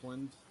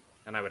disciplined,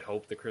 and I would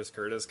hope that Chris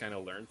Curtis kind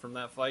of learned from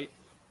that fight.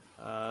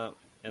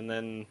 And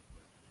then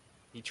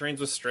he trains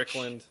with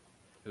Strickland,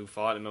 who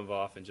fought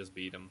Imavov and just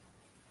beat him.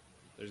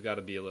 There's got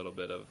to be a little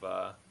bit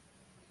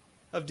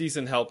of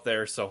decent help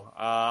there, so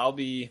I'll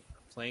be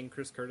playing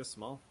Chris Curtis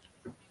small.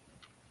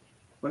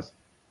 Wes?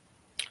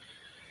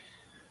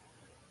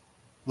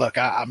 Look,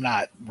 I'm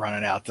not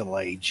running out to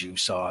lay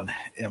juice on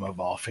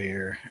Imavov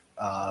here.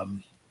 I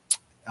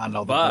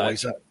know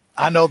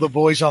the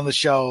boys on the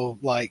show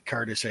like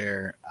Curtis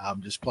here.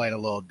 I'm just playing a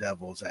little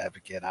devil's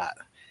advocate. I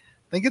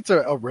think it's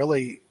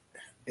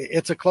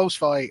it's a close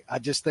fight. I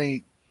just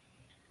think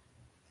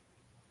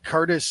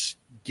Curtis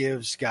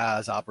gives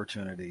guys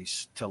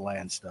opportunities to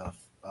land stuff.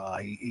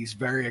 He's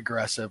very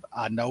aggressive.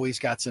 I know he's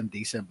got some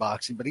decent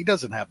boxing, but he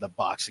doesn't have the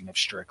boxing of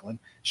Strickland.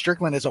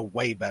 Strickland is a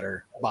way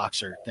better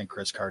boxer than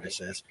Chris Curtis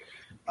is.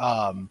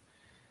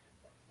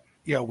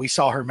 We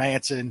saw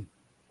Hermanson.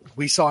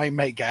 We saw him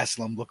make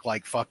Gastelum look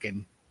like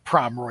fucking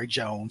prime Roy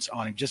Jones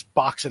on him, just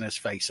boxing his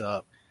face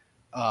up.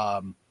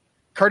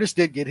 Curtis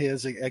did get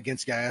his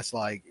against Gas,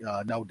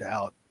 no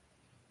doubt.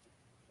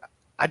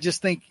 I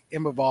just think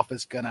Imavov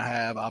is going to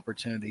have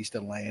opportunities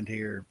to land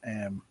here,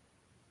 and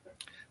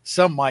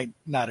some might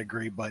not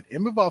agree, but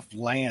Imavov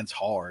lands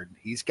hard.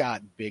 He's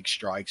got big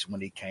strikes when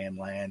he can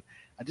land.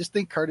 I just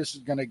think Curtis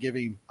is going to give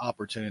him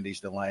opportunities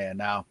to land.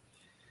 Now,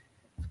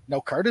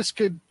 Curtis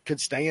could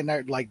stay in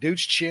there. Like,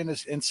 dude's chin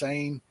is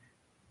insane.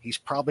 He's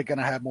probably going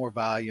to have more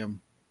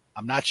volume.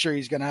 I'm not sure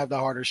he's going to have the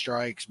harder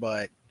strikes,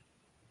 but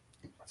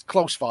it's a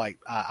close fight.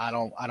 I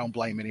don't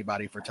blame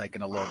anybody for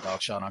taking a little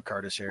dog shot on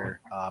Curtis here.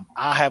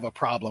 I have a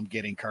problem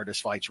getting Curtis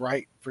fights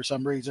right for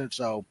some reason,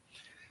 so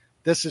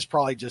this is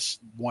probably just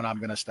one I'm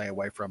going to stay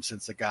away from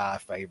since the guy I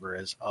favor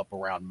is up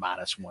around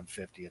minus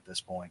 150 at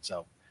this point.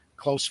 So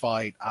close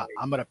fight.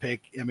 I'm going to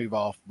pick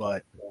Imavov,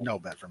 but no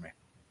bet for me.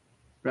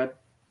 Brad?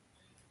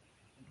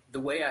 The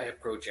way I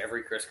approach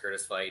every Chris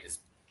Curtis fight is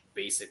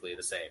basically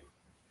the same.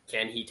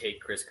 Can he take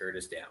Chris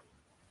Curtis down?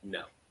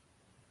 No.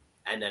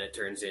 And then it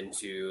turns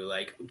into,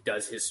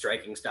 does his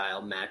striking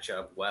style match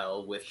up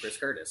well with Chris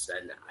Curtis?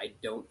 And I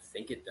don't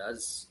think it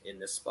does in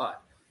this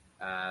spot.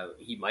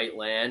 He might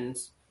land,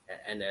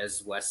 and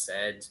as Wes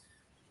said,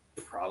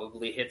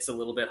 probably hits a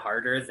little bit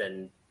harder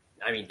than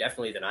I'm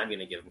going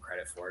to give him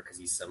credit for because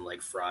he's some,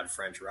 fraud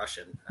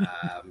French-Russian.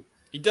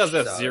 He does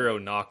have 0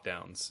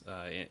 knockdowns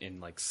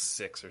in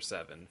 6 or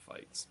 7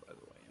 fights, by the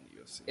way, in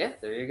the UFC. Yeah,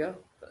 there you go.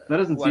 That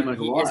doesn't seem like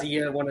a lot. Is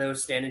he one of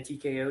those standing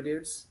TKO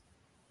dudes?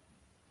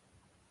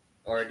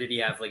 Or did he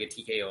have a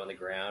TKO on the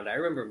ground? I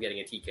remember him getting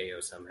a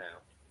TKO somehow.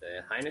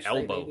 The Heinisch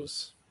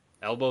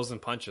elbows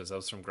and punches. That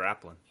was from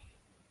grappling.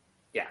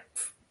 Yeah,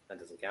 that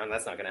doesn't count.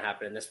 That's not going to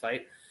happen in this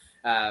fight.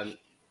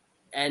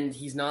 And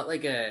he's not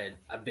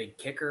a big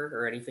kicker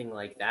or anything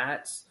like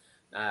that.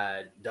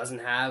 Doesn't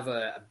have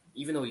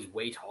even though he's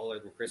way taller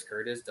than Chris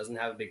Curtis, doesn't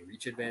have a big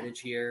reach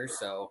advantage here.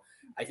 So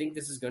I think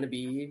this is going to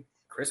be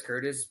Chris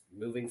Curtis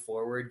moving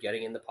forward,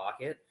 getting in the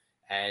pocket,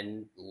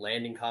 and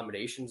landing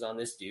combinations on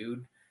this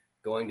dude,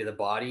 going to the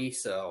body.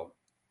 So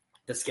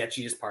the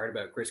sketchiest part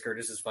about Chris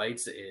Curtis's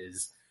fights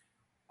is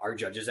our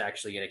judges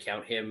actually going to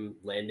count him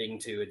landing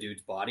to a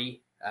dude's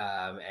body,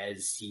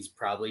 as he's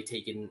probably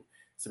taken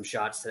some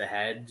shots to the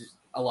head,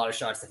 a lot of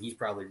shots that he's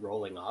probably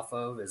rolling off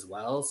of as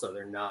well. So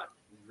they're not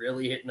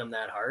really hitting him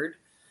that hard.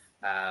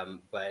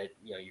 But,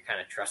 you're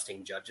kind of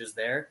trusting judges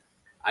there.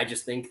 I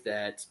just think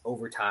that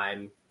over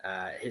time,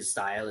 his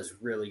style is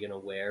really going to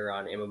wear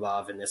on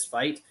Imavov in this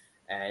fight.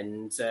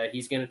 And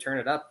he's going to turn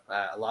it up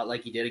a lot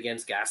like he did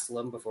against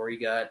Gastelum before he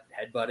got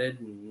headbutted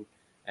and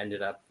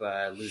ended up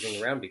losing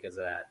the round because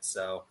of that.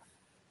 So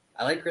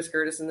I like Chris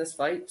Curtis in this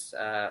fight.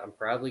 I'm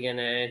definitely going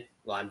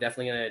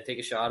to take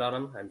a shot on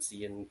him. I'm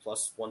seeing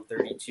plus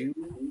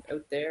 132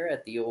 out there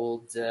at the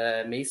old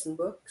Mason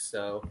book.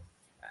 So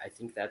I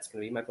think that's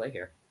going to be my play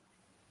here.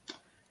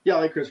 Yeah,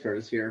 I like Chris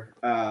Curtis here.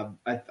 I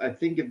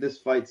think if this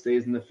fight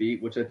stays in the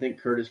feet, which I think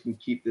Curtis can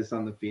keep this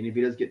on the feet. If he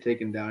does get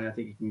taken down, I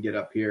think he can get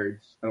up here.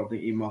 I don't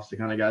think Imavov's the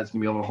kind of guy that's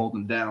going to be able to hold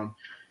him down.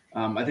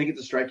 I think it's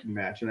a striking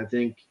match, and I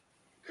think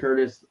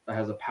Curtis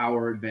has a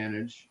power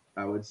advantage,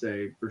 I would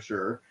say, for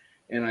sure.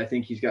 And I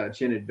think he's got a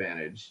chin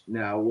advantage.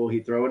 Now, will he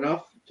throw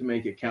enough to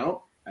make it count?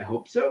 I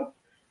hope so.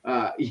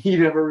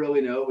 You never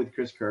really know with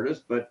Chris Curtis,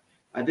 but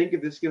I think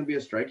if this is going to be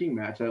a striking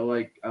match, I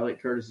like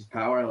Curtis's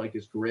power. I like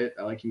his grit.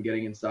 I like him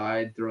getting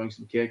inside, throwing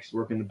some kicks,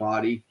 working the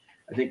body.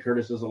 I think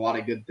Curtis does a lot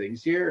of good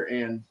things here.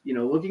 And,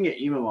 looking at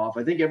Imavov,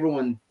 I think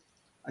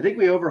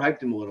we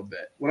overhyped him a little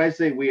bit. When I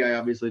say we, I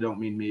obviously don't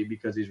mean me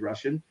because he's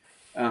Russian.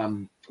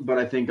 But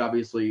I think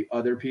obviously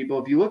other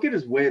people, if you look at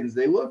his wins,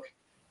 they look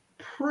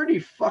pretty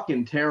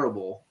fucking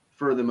terrible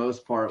for the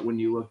most part when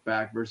you look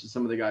back versus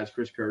some of the guys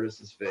Chris Curtis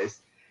has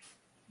faced.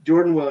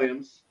 Jordan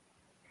Williams.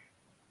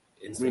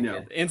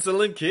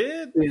 Insolent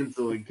kid.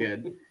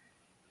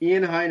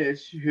 Ian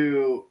Heinisch,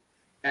 who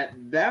at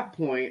that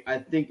point I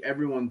think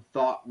everyone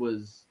thought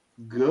was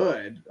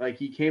good. Like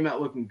he came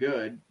out looking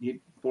good.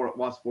 He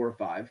lost 4 or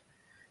 5.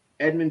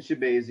 Edmund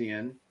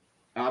Shabazian.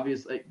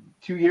 Obviously,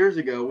 2 years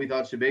ago everyone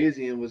thought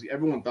Shabazian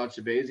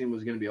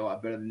was going to be a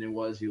lot better than he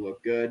was. He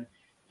looked good.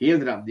 He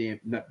ended up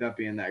not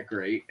being that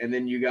great. And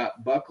then you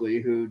got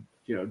Buckley, who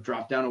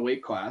dropped down a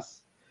weight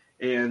class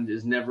and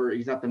he's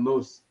not the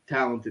most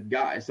talented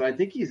guy. So I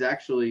think he's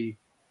actually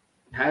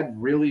had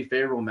really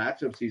favorable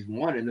matchups he's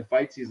won, and the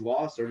fights he's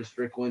lost are to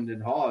Strickland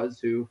and Hawes,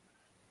 who,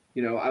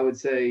 I would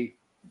say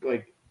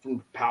like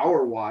from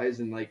power wise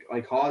and like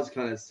Hawes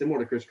kind of similar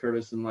to Chris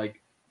Curtis and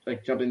like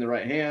jumping the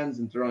right hands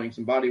and throwing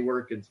some body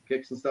work and some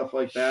kicks and stuff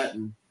like that.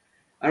 And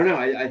I don't know.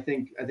 I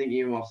think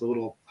Imavov's a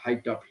little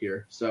hyped up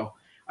here. So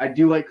I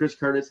do like Chris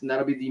Curtis, and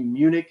that'll be the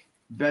Munich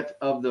bet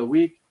of the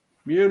week.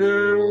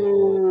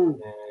 Munich.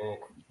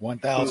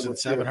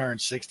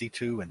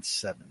 1,762 and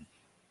 7.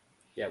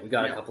 Yeah, we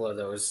got a couple of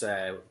those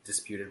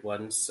disputed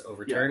ones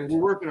overturned. Yeah,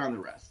 we're working on the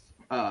rest.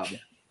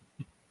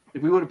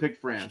 If we would have picked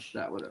France,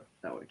 that would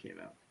have came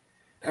out.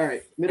 All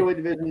right, middleweight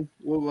division.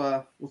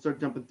 We'll start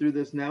jumping through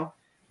this now.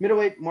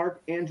 Middleweight,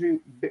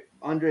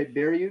 Andre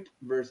Berriut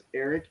versus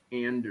Eric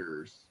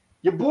Anders.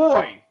 Your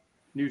boy,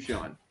 New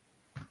Sean.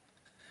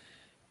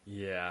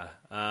 Yeah.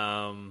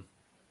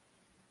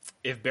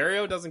 If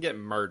Barrio doesn't get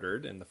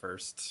murdered in the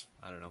first,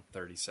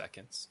 30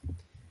 seconds,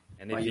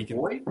 and if he can,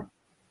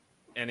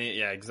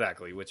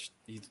 exactly, which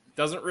he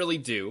doesn't really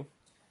do,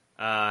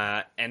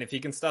 and if he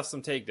can stuff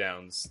some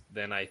takedowns,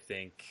 then I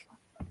think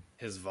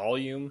his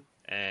volume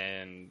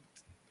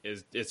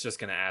it's just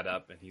going to add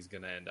up, and he's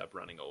going to end up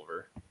running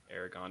over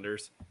Eric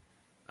Anders.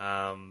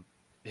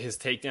 His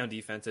takedown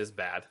defense is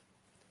bad.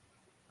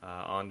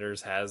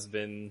 Anders has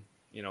been,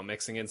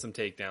 mixing in some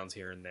takedowns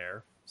here and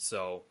there,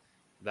 so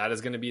that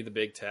is going to be the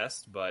big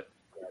test, but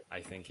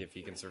I think if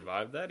he can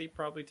survive that, he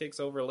probably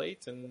takes over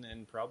late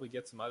and probably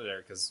gets him out of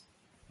there, because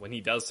when he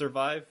does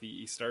survive,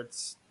 he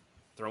starts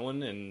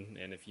throwing,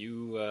 and if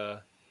you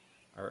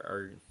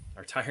are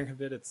tiring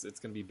of it, it's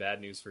going to be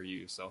bad news for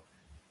you. So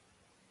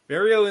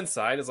Barrio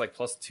inside is like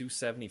plus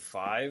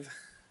 275.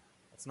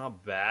 That's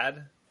not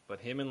bad, but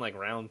him in like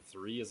round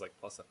 3 is like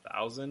plus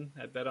 1,000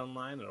 at Bet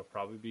Online. It'll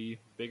probably be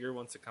bigger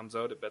once it comes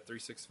out at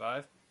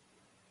Bet365.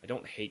 I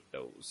don't hate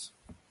those.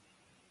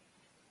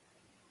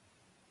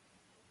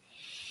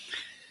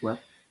 Well,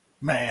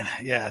 man,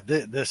 yeah,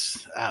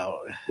 this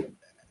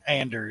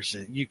Anders,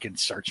 you can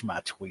search my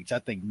tweets. I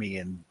think me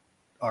and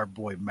our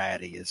boy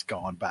Matty has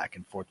gone back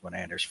and forth with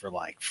Anders for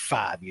like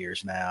 5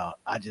 years now.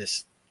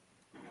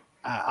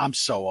 I'm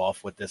so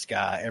off with this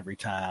guy every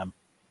time.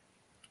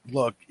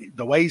 Look,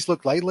 the way he's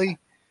looked lately,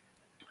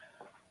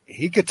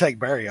 he could take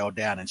Barrio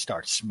down and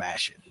start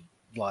smashing.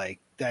 Like,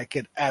 that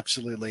could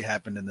absolutely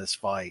happen in this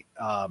fight.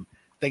 I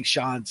think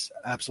Sean's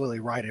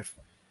absolutely right. If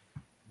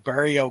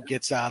Barrio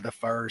gets out of the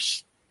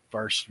first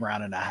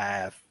round and a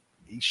half,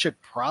 he should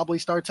probably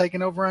start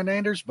taking over on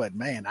Anders. But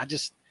man, I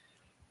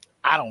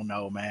don't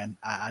know, man.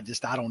 I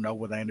don't know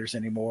with Anders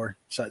anymore.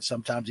 So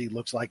sometimes he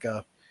looks like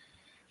a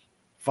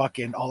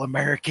fucking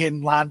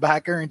All-American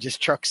linebacker and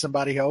just trucks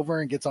somebody over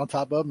and gets on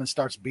top of him and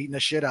starts beating the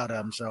shit out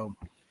of him. So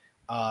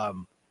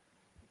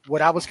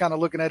what I was kind of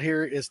looking at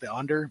here is the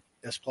under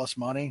is plus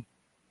money.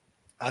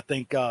 I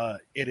think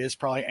it is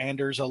probably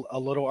Anders a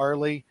little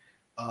early,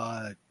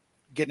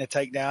 getting a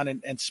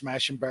takedown and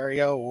smashing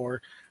Barrio,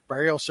 or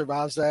Barrio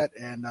survives that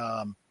and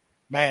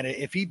man,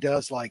 if he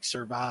does like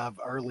survive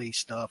early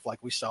stuff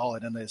like we saw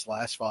it in his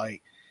last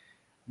fight,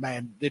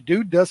 man, the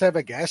dude does have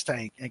a gas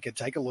tank and can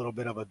take a little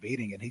bit of a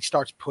beating, and he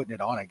starts putting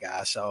it on a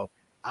guy. So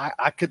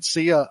I could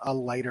see a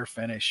later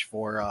finish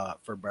for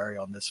Barry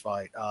on this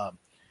fight.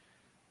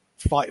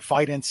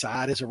 Fight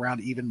inside is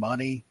around even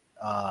money.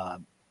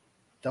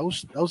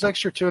 Those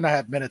extra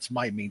 2.5 minutes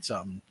might mean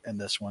something in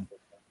this one.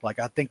 Like,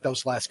 I think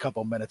those last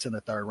couple minutes in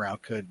the third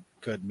round could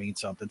mean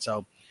something.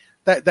 So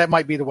that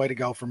might be the way to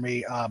go for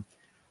me.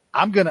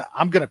 I'm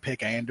gonna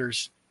pick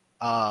Anders.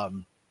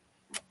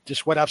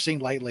 Just what I've seen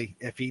lately,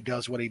 if he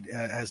does what he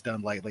has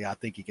done lately, I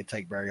think he could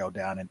take Barrio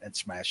down and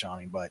smash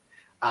on him. But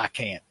I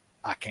can't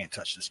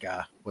touch this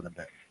guy with a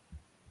bet.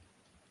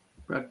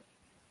 Brad?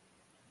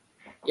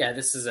 Yeah,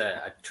 this is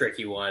a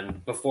tricky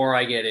one. Before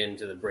I get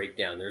into the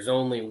breakdown, there's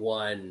only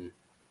one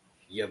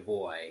ya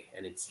boy,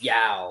 and it's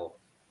Yao,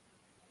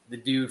 the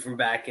dude from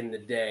back in the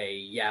day.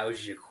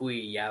 Yao's your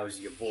queen, Yao's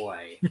your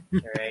boy.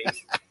 All right?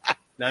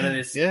 None of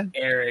this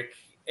Eric,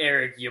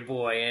 your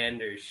boy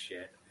Anders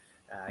shit.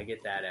 I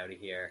get that out of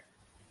here.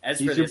 As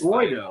he's for this your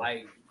boy, fight,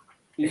 though.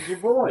 He's your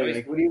boy.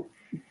 Like, what do you?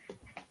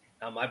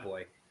 Not my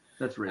boy.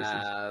 That's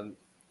racist.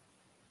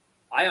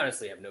 I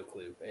honestly have no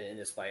clue in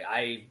this fight.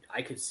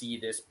 I could see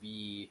this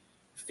be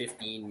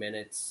 15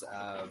 minutes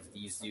of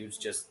these dudes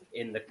just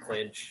in the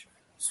clinch,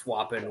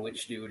 swapping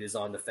which dude is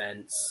on the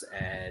fence,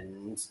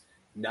 and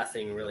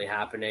nothing really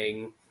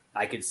happening.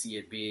 I could see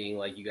it being,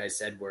 like you guys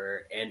said,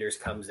 where Anders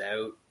comes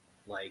out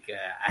like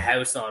a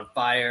house on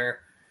fire,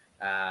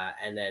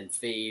 and then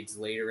fades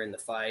later in the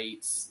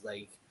fights.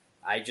 Like,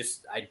 I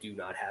do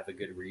not have a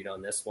good read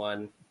on this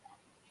one.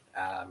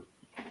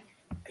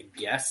 I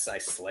guess I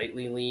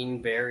slightly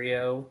lean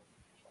Barrio,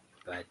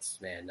 but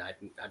man,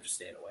 I'm just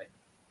staying away.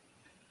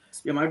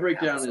 Yeah, my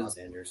breakdown's almost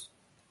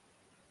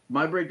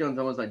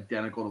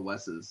identical to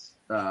Wes's.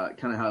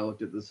 Kind of how I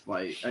looked at this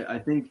fight. I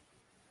think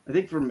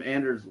from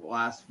Anders'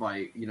 last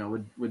fight,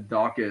 with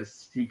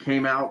Dawkins, he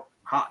came out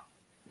hot.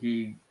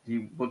 He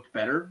looked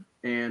better,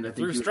 and I think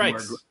threw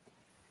strikes.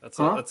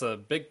 That's a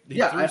big.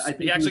 He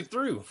actually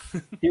threw.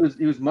 he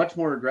was much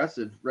more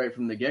aggressive right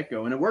from the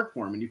get-go, and it worked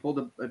for him. And he pulled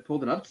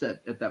an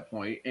upset at that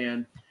point.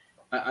 And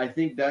I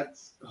think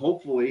that's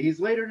hopefully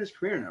he's later in his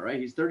career now, right?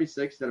 He's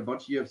 36, had a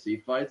bunch of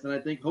UFC fights, and I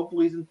think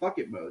hopefully he's in fuck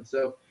it mode.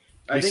 So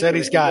he said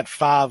he's got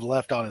 5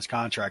 left on his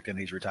contract, and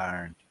he's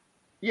retiring.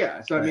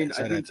 Yeah, so I mean,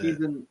 I think he's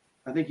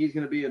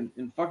going to be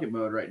in fuck it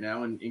mode right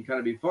now and kind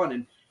of be fun.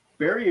 And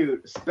Barry,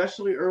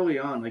 especially early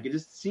on, like, it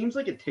just seems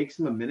like it takes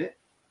him a minute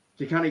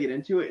to kind of get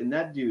into it, and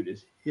that dude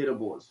is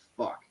hittable as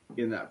fuck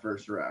in that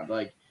first round.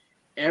 Like,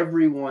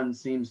 everyone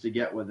seems to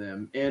get with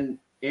him, and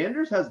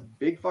Anders has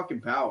big fucking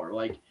power.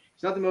 Like,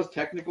 he's not the most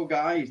technical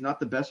guy, he's not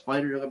the best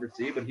fighter you'll ever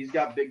see, but he's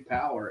got big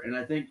power. And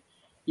I think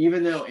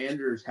even though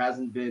Anders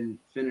hasn't been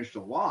finished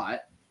a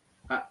lot,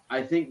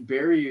 I think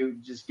Barry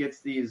just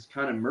gets these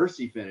kind of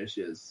mercy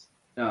finishes,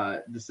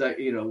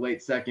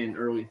 late second,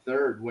 early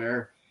third,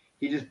 where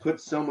he just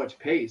puts so much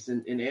pace,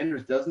 and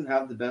Anders doesn't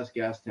have the best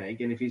gas tank.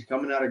 And if he's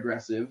coming out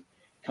aggressive,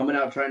 coming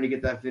out trying to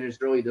get that finish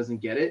early, doesn't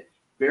get it.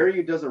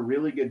 Barry does a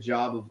really good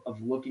job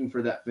of looking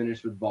for that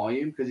finish with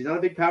volume, because he's not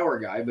a big power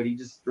guy, but he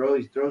just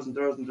throws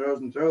until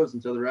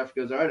the ref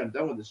goes, all right, I'm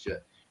done with this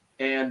shit.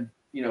 And,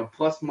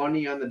 plus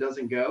money on the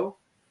doesn't go,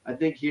 I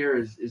think here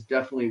is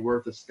definitely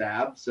worth a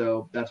stab.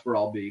 So that's where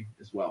I'll be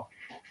as well.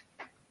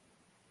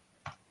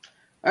 All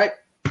right.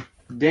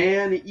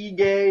 Dan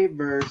Ige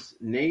versus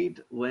Nate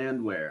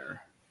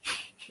Landwehr.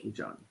 Hey,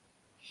 John.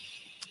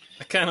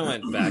 I kind of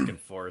went back and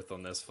forth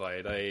on this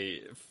fight.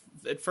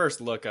 At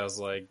first look, I was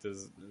like,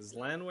 does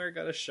Landwehr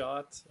got a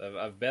shot?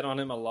 I've bet on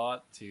him a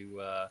lot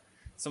to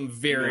some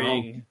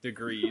varying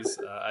degrees.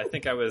 I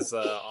think I was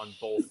on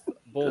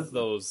both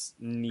those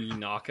knee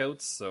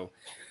knockouts, so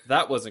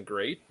that wasn't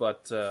great,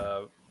 but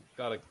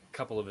got a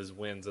couple of his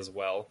wins as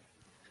well.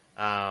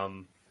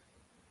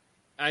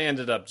 I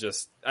ended up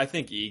I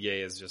think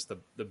Ige is just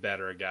the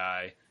better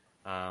guy,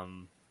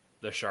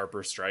 the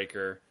sharper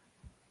striker.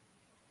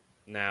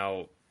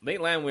 Now,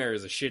 Nate Landwehr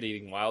is a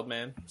shit-eating wild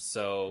man,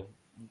 so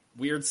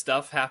weird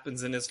stuff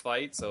happens in his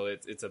fight, so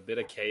it's a bit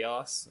of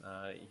chaos.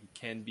 He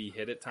can be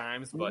hit at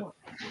times, but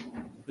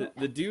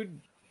the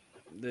dude,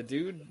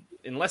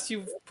 unless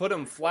you put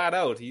him flat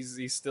out,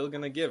 he's still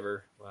gonna give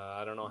her.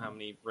 I don't know how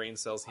many brain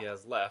cells he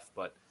has left,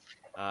 but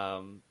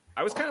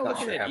I was kind of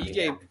looking at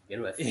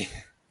Ige.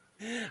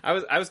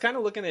 I was kind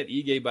of looking at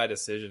Ige by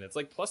decision. It's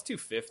like plus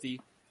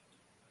 250.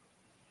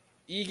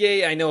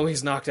 Ige, I know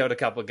he's knocked out a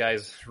couple of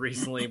guys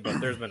recently, but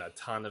there's been a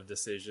ton of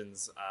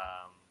decisions.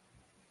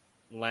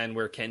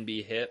 Landwehr can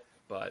be hit,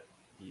 but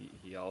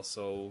he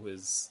also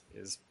is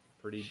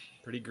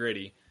pretty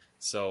gritty.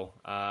 So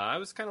I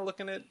was kind of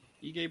looking at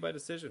Ige by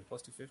decision,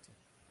 plus 250.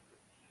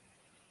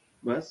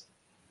 Wes?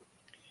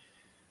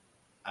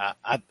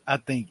 I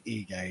think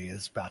Ige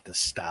is about to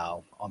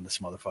style on this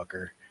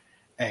motherfucker,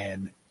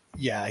 and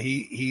yeah,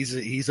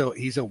 he's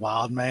a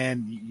wild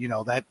man.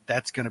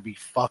 That's going to be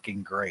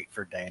fucking great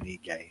for Dan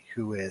Ige,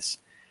 who is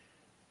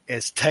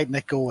as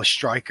technical a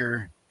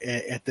striker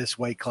at this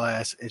weight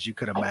class as you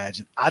could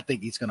imagine. I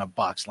think he's going to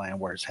box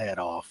Landwehr's head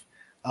off.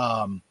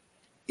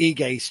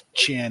 Ige's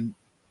chin,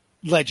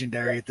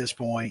 legendary at this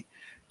point.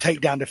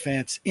 Takedown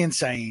defense,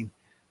 insane.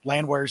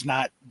 Landwehr's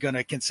not going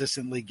to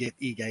consistently get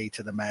Ige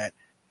to the mat.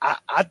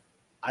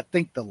 I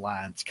think the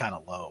line's kind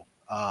of low.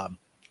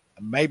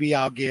 Maybe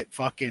I'll get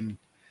fucking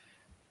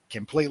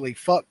completely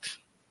fucked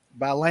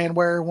by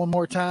Landwehr one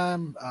more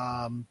time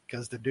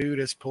because the dude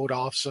has pulled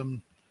off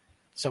some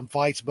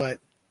fights, but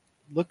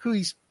look who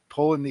he's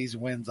pulling these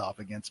wins off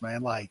against,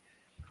 man. Like,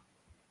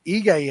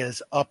 Ige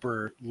is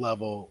upper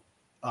level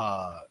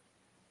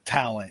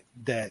talent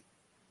that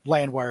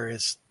Landwehr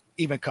has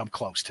even come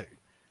close to.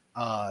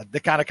 The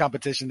kind of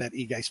competition that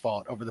Ige's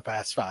fought over the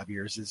past 5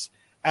 years is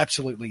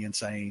absolutely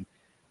insane.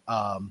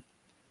 I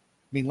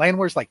mean,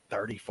 Landwehr's like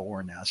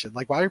 34 now. Shit,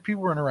 like, why are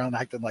people running around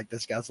acting like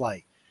this guy's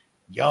like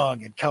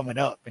young and coming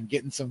up and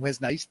getting some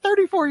wins? Now he's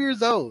 34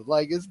 years old.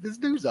 Like, this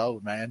dude's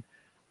old, man.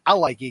 I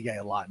like Ige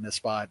a lot in this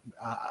spot.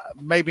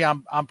 Maybe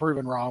I'm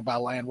proven wrong by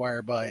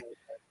Landwehr, but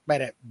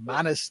man, at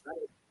minus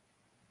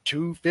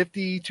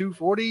 250,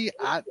 240,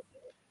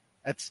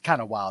 that's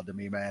kind of wild to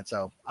me, man.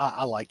 So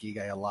I like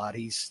Ige a lot.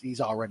 He's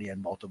already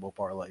in multiple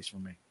parlays for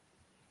me.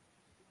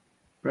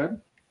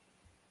 Brad?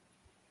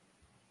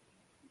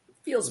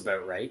 Feels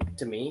about right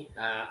to me.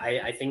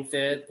 I think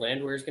that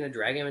Landwehr is going to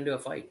drag him into a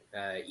fight.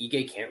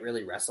 Ige can't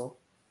really wrestle.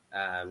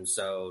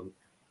 So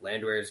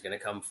Landwehr is going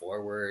to come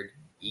forward.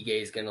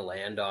 Ige is going to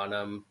land on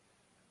him.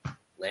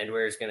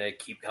 Landwehr is going to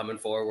keep coming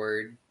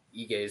forward.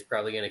 Ige is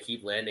probably going to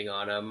keep landing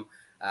on him.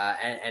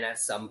 And at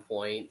some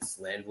point,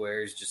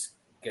 Landwehr is just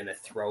going to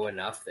throw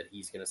enough that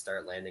he's going to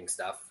start landing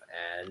stuff.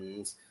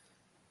 And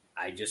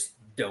I just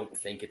don't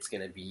think it's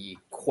going to be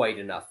quite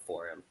enough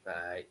for him.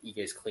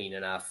 Ige's clean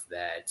enough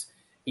that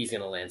he's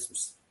going to land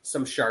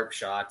some sharp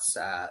shots.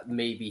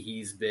 Maybe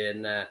he's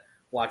been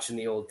watching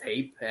the old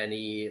tape and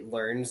he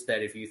learns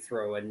that if you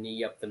throw a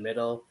knee up the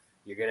middle,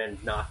 you're going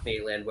to knock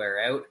Nate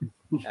Landwehr out.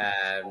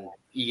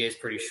 Ige's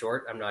pretty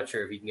short. I'm not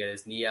sure if he can get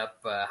his knee up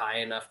high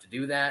enough to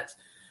do that.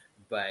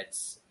 But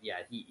yeah,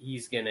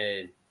 he's going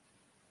to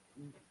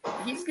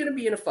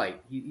be in a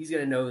fight. He's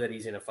going to know that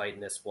he's in a fight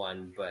in this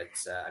one, but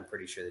I'm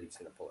pretty sure that he's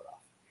going to pull it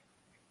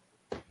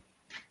off.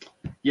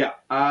 Yeah,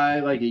 I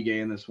like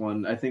Ige in this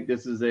one. I think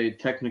this is a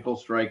technical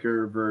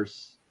striker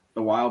versus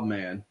the Wild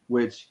Man,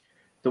 which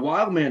the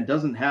Wild Man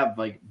doesn't have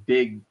like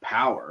big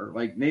power.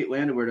 Like Nate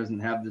Landwehr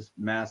doesn't have this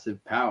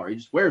massive power. He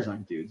just wears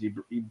on dudes.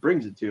 He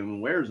brings it to him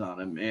and wears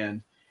on him.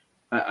 And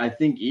I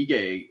think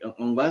Ige,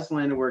 unless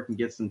Landwehr can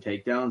get some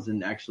takedowns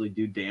and actually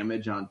do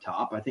damage on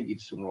top, I think he's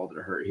just going to roll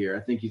to hurt here. I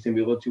think he's going to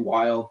be a little too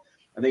wild.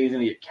 I think he's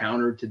going to get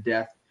countered to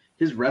death.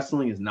 His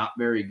wrestling is not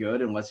very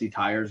good unless he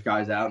tires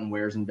guys out and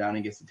wears them down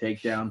and gets the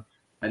takedown.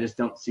 I just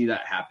don't see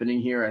that happening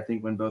here. I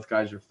think when both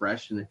guys are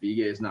fresh and if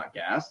Ige is not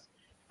gassed,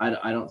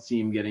 I don't see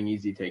him getting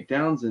easy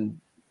takedowns. And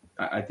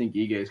I think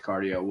Ige's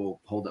cardio will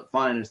hold up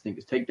fine. I just think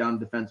his takedown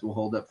defense will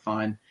hold up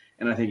fine.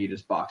 And I think he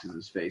just boxes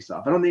his face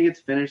off. I don't think it's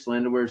finished.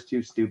 Landwehr is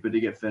too stupid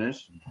to get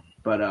finished.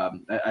 But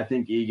I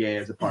think Ige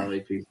as a parlay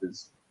piece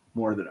is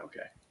more than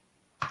okay.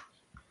 All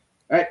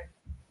right.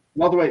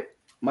 Welterweight,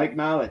 Mike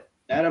Mallet,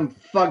 Adam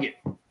Fugit.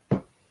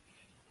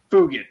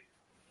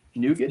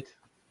 Nougat.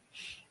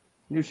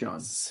 New Sean.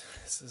 This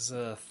is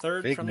a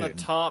third Big from Newton.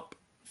 the top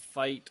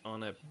fight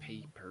on a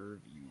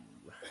pay-per-view.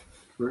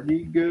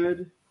 Pretty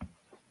good.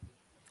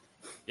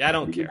 Yeah, I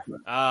don't Pretty care.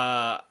 good.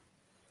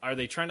 Are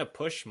they trying to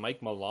push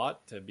Mike Malott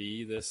to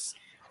be this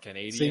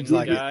Canadian Seems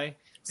like guy? It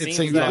Seems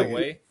seems that like it.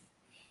 way.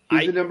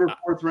 He's the number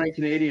 4th ranked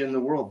Canadian in the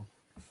world.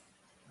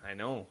 I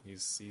know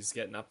he's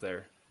getting up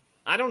there.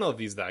 I don't know if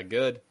he's that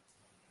good.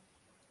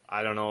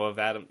 I don't know if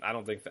Adam. I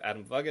don't think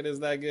Adam Fugit is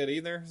that good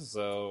either.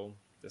 So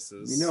this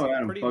is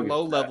Adam pretty Fugit's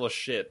low level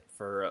shit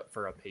for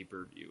a pay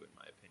per view, in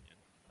my opinion.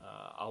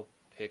 I'll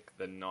pick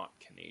the not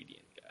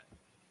Canadian guy.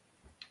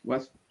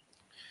 Wes?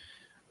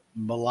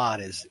 Malott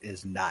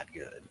is not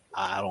good.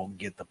 I don't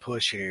get the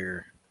push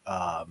here.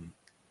 I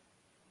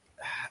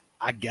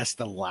guess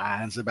the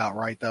line's about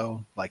right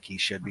though. Like he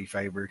should be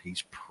favored.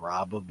 He's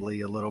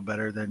probably a little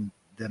better than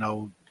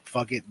old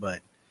Fuckit,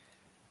 but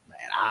man,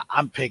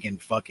 I'm picking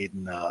Fuckit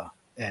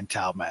and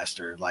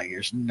Talmaster. Like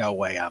there's no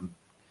way I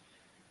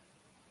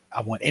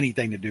want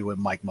anything to do with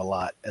Mike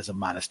Malott as a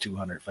minus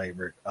 200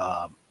 favorite.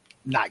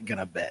 Not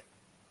gonna bet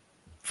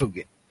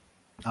Fugit.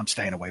 I'm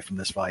staying away from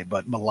this fight,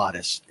 but Malott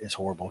is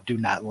horrible. Do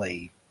not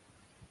lay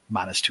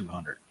minus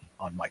 200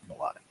 on Mike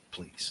Malott,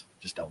 please.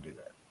 Just don't do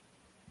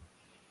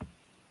that.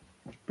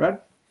 Brad?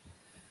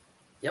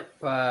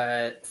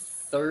 Yep.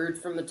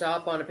 Third from the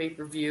top on a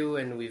pay-per-view,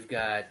 and we've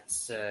got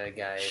a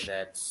guy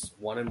that's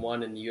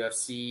 1-1 in the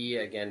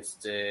UFC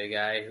against a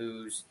guy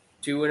who's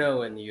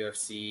 2-0 in the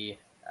UFC.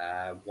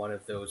 One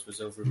of those was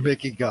over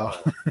Mickey Gall.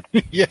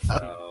 Yeah.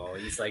 So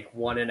he's like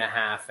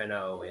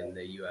 1.5-0 in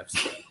the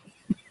UFC.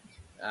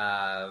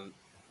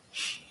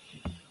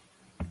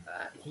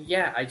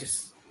 Yeah, I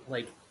just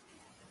like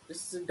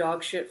this is a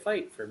dog shit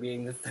fight for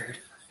being the third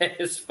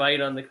highest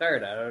fight on the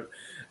card.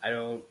 I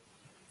don't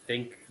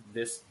think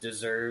this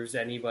deserves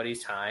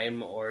anybody's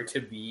time or to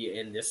be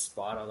in this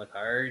spot on the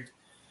card.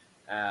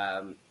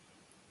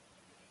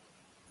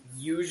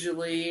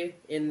 Usually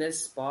in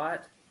this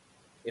spot,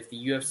 if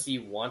the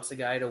UFC wants a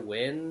guy to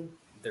win,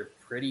 they're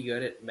pretty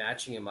good at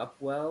matching him up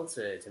well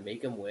to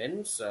make him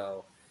win.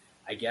 So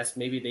I guess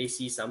maybe they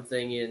see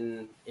something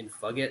in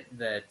Fugget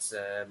that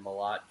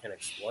Malott can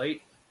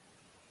exploit.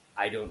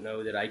 I don't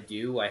know that I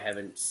do. I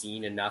haven't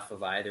seen enough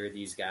of either of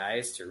these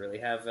guys to really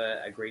have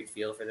a great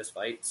feel for this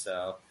fight.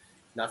 So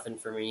nothing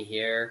for me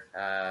here.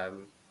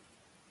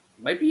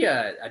 Might be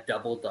a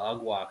double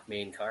dog walk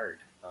main card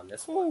on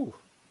this one.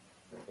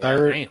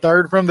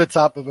 Third from the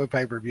top of a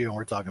pay-per-view, and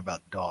we're talking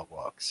about dog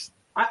walks.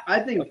 I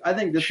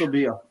think this will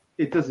be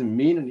it doesn't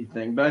mean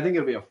anything, but I think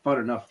it'll be a fun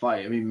enough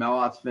fight. I mean,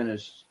 Malott's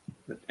finished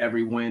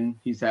every win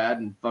he's had,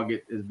 and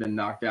Fugget has been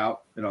knocked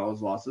out in all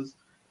his losses.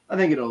 I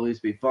think it'll at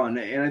least be fun.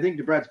 And I think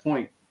to Brad's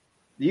point,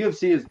 the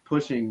UFC is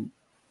pushing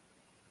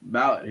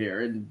Malott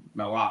here, and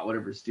Malott,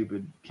 whatever his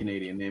stupid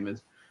Canadian name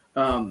is.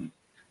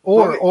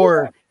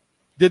 Or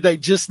did they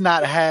just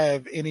not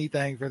have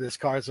anything for this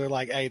card? So they're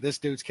like, hey, this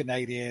dude's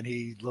Canadian.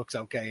 He looks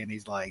okay. And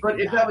he's like, but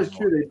if that was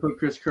true, they put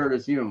Chris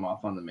Curtis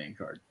Umamoff on the main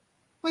card.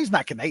 Well, he's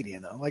not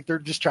Canadian, though. Like, they're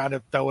just trying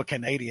to throw a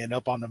Canadian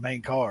up on the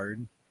main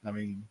card. I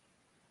mean,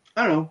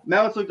 I don't know.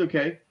 Mallett's looked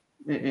okay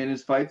in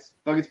his fights.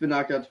 Fugget's been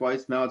knocked out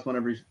twice. Mallett's won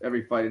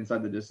every fight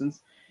inside the distance.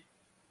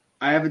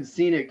 I haven't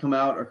seen it come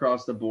out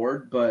across the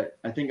board, but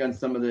I think on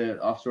some of the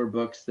offshore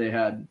books, they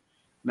had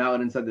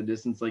Malott inside the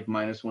distance like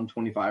minus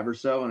 125 or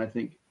so. And I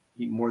think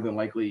he more than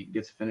likely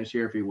gets a finish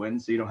here if he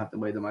wins, so you don't have to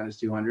weigh the minus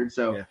 200.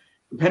 So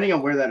depending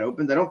on where that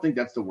opens, I don't think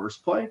that's the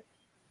worst play.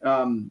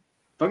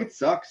 Fugget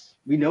sucks.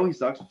 We know he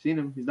sucks. We've seen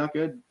him. He's not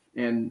good.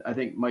 And I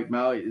think Mike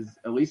Malott is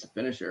at least a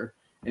finisher.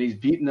 And he's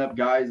beating up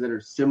guys that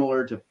are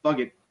similar to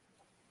Fugget.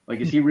 Like,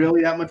 is he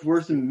really that much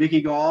worse than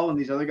Mickey Gall and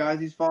these other guys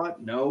he's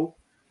fought? No.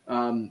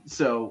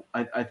 So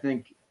I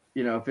think,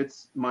 if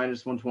it's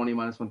minus 120,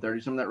 minus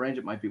 130, some of that range,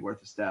 it might be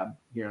worth a stab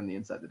here on the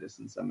inside the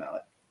distance on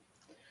Malott.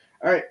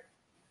 All right.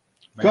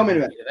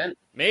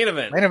 Main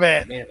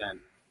event.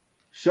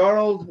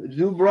 Charles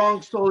Do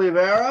Bronx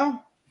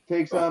Oliveira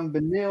takes on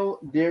Beneil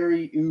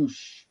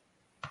Dariush.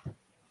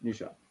 New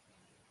shot.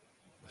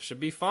 Should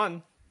be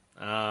fun.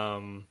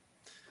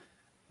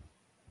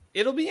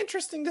 It'll be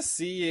interesting to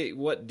see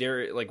what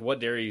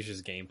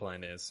Dariush's game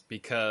plan is,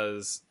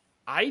 because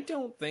I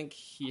don't think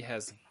he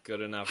has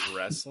good enough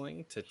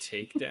wrestling to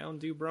take down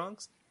Do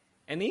Bronx.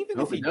 And even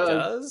if he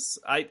does,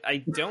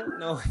 I don't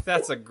know if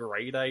that's a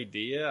great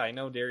idea. I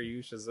know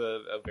Dariush is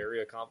a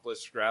very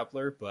accomplished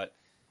grappler, but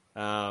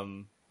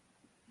the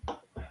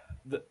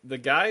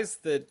guys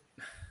that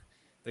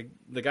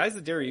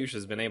Dariush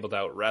has been able to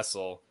out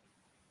wrestle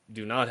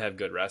do not have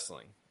good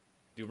wrestling.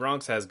 Do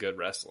Bronx has good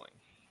wrestling.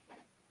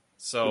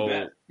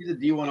 So he's a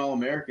D1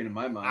 All-American in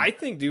my mind. I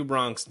think Do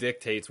Bronx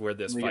dictates where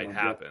this fight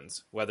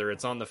happens, whether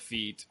it's on the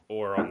feet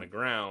or on the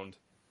ground.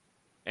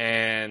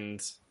 And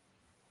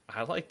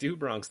I like Do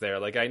Bronx there.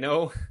 Like, I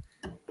know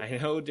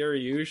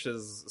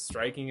Dariush's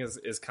striking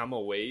is come a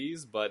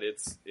ways, but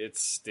it's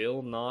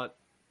still not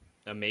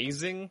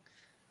amazing.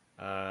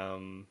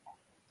 Do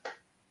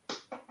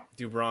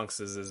Bronx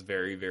is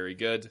very, very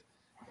good.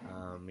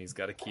 He's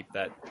got to keep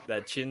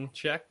that chin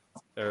checked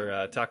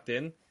or tucked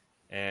in,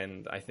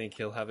 and I think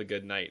he'll have a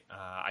good night.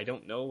 I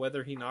don't know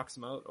whether he knocks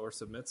him out or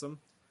submits him.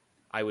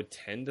 I would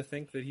tend to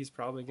think that he's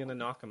probably going to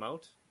knock him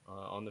out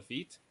on the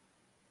feet,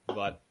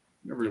 but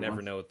you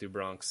never know with Do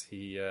Bronx.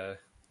 He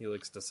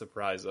likes to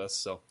surprise us.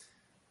 So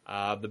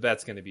the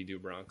bet's going to be Do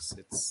Bronx.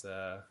 It's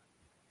going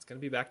to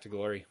be back to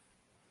glory.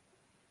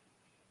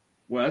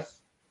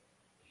 Wes?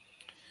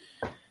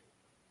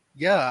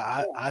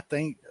 Yeah, I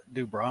think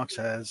Do Bronx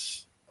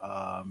has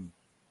an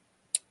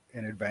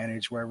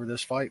advantage wherever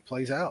this fight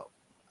plays out.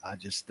 I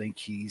just think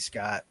he's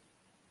got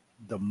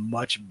the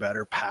much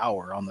better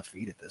power on the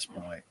feet at this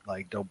point.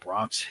 Like, Do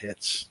Bronx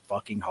hits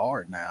fucking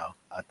hard now.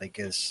 I think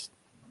his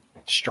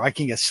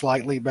striking is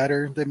slightly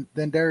better than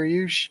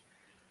Dariush.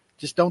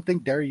 Just don't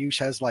think Dariush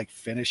has like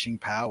finishing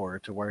power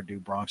to where Do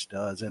Bronx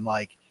does. And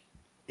like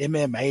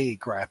MMA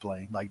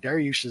grappling, like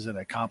Dariush is an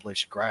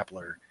accomplished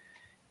grappler.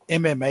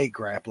 MMA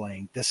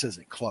grappling, this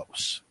isn't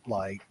close.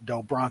 Like,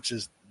 Do Bronx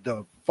is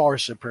the far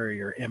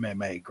superior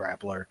MMA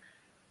grappler,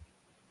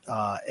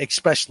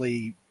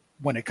 especially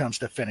when it comes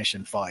to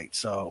finishing fights.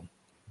 So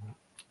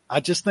I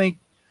just think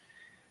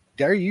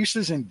Dariush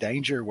is in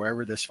danger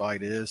wherever this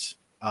fight is.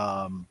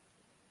 How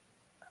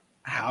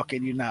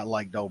can you not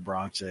like Do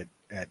Bronx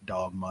at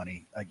dog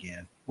money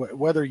again?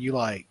 Whether you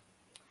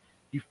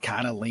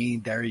kind of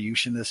lean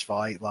Dariush in this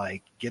fight,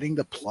 like getting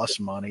the plus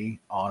money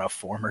on a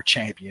former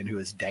champion who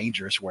is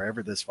dangerous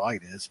wherever this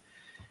fight is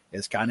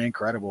kind of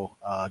incredible.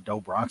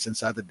 Do Bronx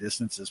inside the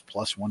distance is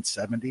plus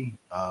 170.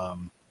 I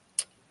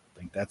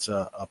think that's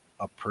a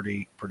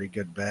pretty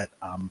good bet.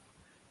 I'm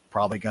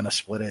probably going to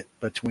split it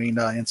between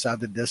inside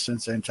the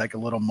distance and take a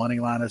little money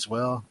line as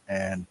well.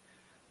 And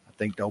I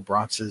think Do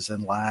Bronx is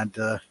in line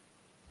to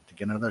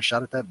get another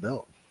shot at that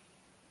belt.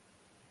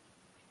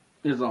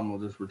 Islam will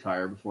just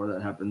retire before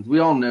that happens. We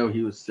all know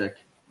he was sick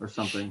or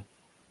something.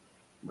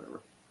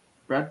 Whatever.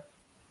 Brad?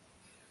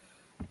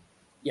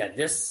 Yeah,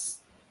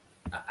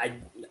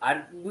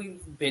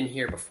 we've been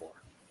here before.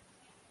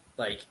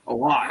 Like, a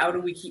lot. How do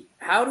we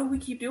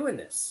keep doing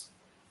this?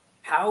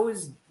 How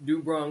is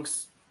Do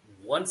Bronx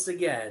once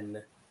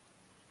again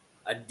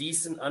a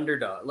decent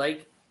underdog?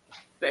 Like,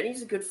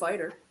 Benny's a good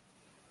fighter.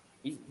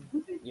 He's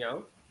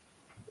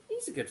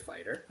a good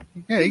fighter.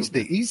 Yeah, he's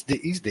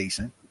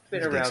decent.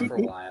 Been around for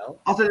a while.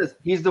 I'll say this: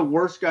 he's the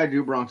worst guy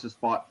Do Bronx has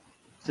fought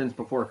since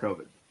before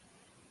COVID.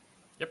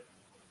 Yep.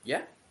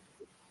 Yeah.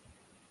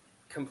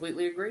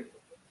 Completely agree.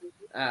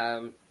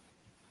 Had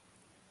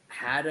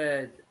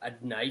a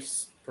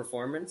nice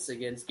performance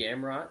against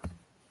Gamrot,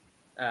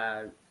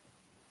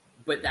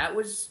 but that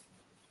was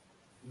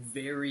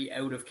very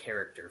out of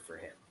character for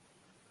him.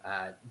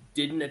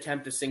 Didn't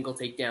attempt a single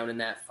takedown in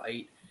that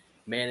fight.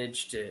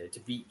 Managed to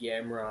beat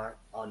Gamrot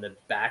on the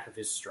back of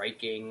his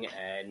striking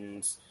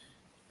and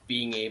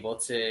being able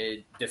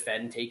to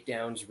defend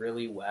takedowns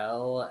really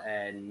well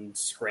and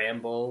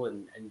scramble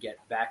and get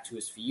back to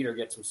his feet or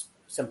get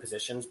some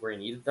positions where he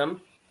needed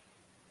them.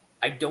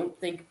 I don't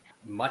think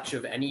much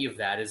of any of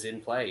that is in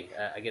play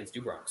against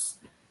Do Bronx.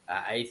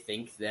 I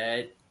think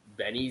that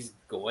Benny's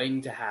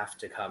going to have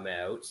to come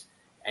out,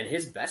 and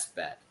his best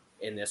bet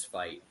in this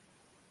fight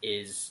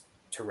is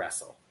to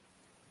wrestle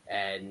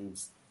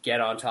and get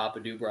on top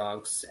of Do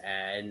Bronx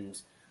and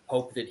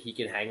hope that he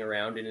can hang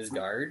around in his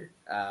guard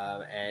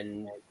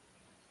and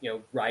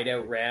ride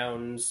out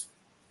rounds.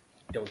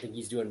 Don't think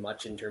he's doing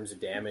much in terms of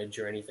damage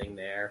or anything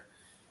there.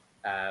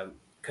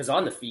 Because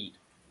on the feet,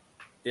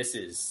 this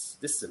is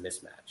a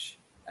mismatch.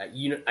 I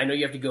know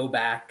you have to go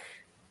back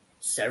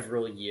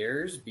several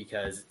years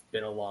because it's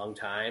been a long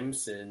time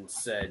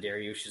since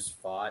Dariush has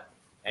fought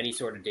any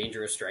sort of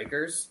dangerous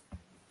strikers,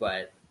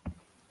 but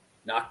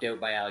knocked out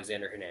by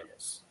Alexander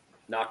Hernandez,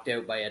 knocked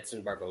out by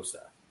Edson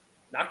Barbosa,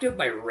 knocked out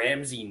by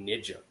Ramsey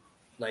Nijum.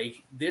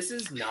 Like, this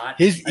is not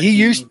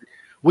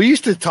we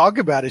used to talk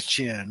about his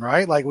chin,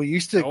 right? Like, we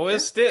used to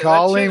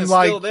call him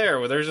like still there.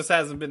 Where there just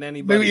hasn't been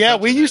anybody. Yeah,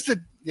 we used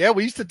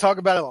to talk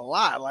about it a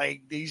lot.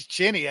 Like, he's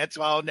chinny. That's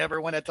why I'll never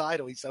win a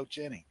title. He's so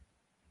chinny.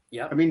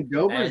 Yeah, I mean,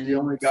 Dober's the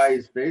only guy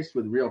he's faced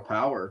with real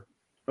power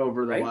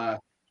over the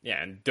last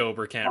and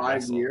Dober can't 5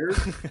 wrestle. years,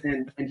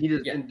 and he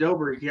just and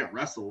Dober he can't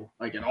wrestle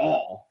like at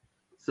all.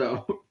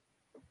 So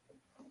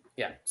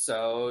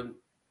so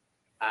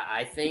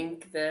I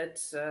think that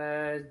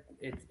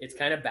it's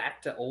kind of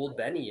back to old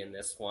Benny in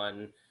this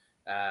one.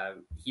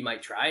 He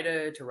might try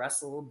to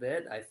wrestle a little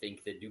bit. I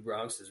think that Do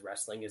Bronx's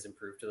wrestling has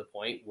improved to the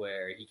point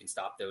where he can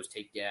stop those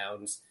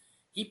takedowns.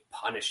 He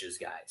punishes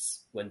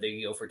guys when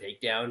they go for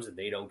takedowns and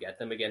they don't get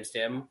them against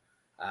him.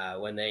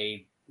 When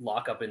they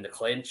lock up in the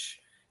clinch,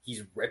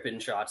 he's ripping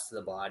shots to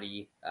the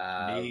body.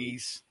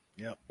 Knees.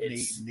 Yep.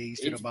 Knees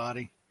to the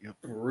body. Yep.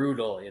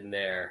 Brutal in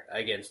there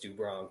against Do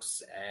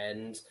Bronx.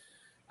 And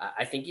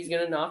I think he's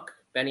going to knock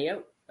Benny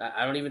out.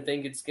 I don't even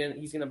think he's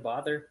going to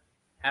bother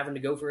having to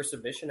go for a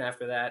submission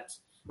after that.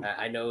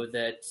 I know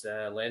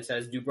that Lance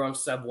has Do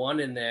Bronx sub 1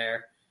 in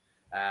there.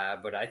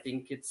 But I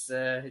think it's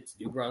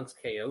Do Bronx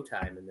KO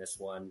time in this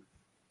one.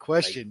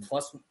 Question. Like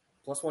plus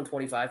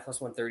 125,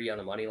 plus 130 on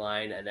the money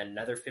line, and then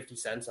another 50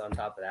 cents on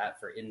top of that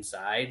for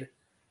inside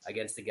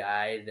against a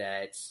guy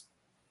that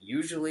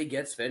usually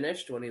gets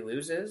finished when he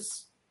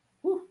loses.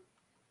 Whew.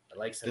 I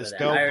like some of that.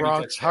 Does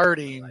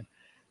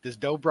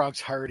Do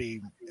Bronx hurt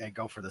him and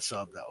go for the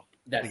sub, though?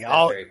 That's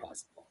very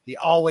possible. He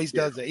always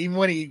does it. Even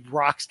when he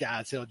rocks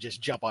guys, he'll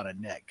just jump on a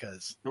neck.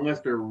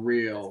 Unless they're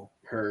real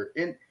hurt.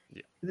 And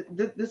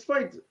this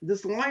fight,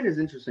 this line is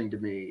interesting to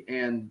me.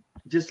 And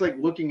just like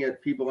looking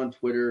at people on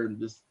Twitter and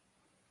just,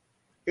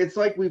 it's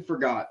like we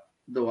forgot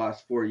the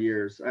last 4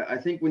 years. I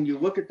think when you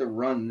look at the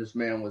run this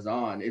man was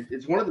on,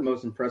 it's one of the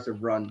most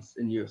impressive runs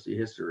in UFC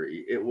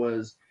history. It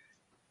was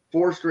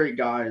 4 straight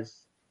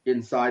guys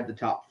inside the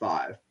top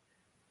 5.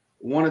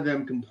 One of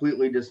them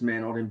completely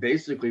dismantled and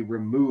basically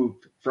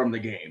removed from the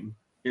game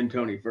in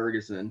Tony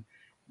Ferguson.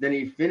 Then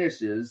he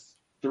finishes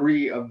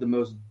 3 of the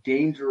most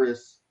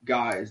dangerous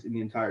guys in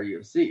the entire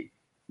UFC.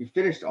 He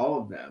finished all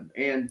of them,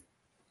 and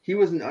he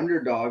was an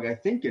underdog, I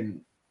think,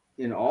 in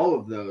all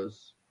of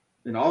those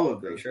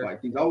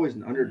fights. He's always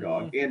an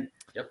underdog, and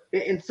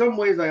in some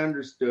ways, I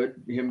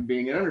understood him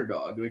being an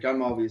underdog. Like,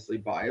 I'm obviously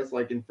biased.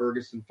 Like in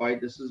Ferguson fight,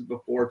 this is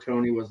before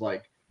Tony was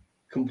like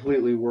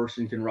completely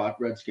Washington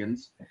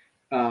Redskins.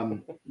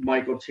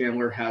 Michael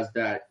Chandler has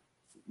that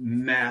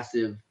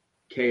massive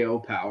KO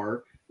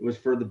power. It was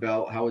for the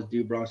belt. How is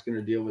Do Bronx going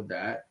to deal with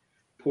that?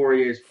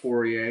 Poirier's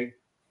Poirier.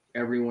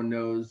 Everyone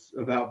knows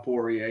about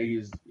Poirier.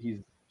 He's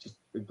just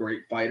a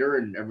great fighter,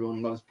 and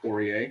everyone loves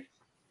Poirier.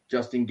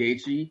 Justin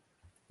Gaethje,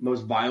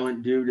 most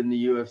violent dude in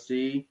the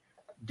UFC,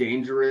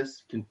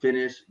 dangerous, can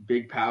finish,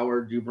 big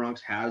power. Do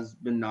Bronx has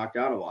been knocked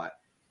out a lot.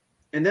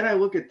 And then I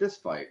look at this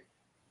fight.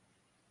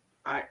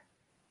 I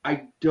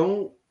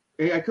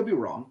could be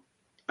wrong.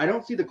 I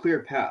don't see the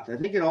clear path. I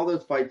think in all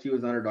those fights he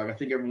was underdog. I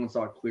think everyone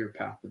saw a clear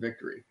path to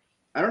victory.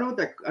 I don't know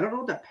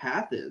what that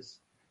path is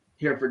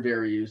here for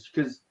Dariush,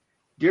 because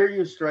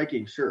Darius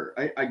striking, sure.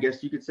 I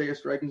guess you could say his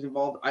striking's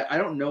involved. I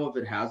don't know if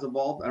it has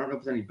evolved. I don't know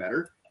if it's any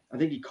better. I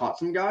think he caught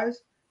some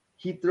guys.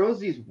 He throws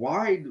these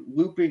wide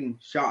looping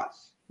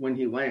shots when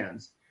he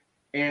lands.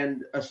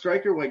 And a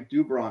striker like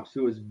Do Bronx,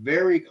 who is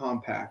very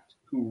compact,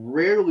 who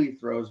rarely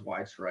throws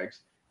wide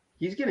strikes,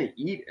 he's going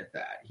to eat at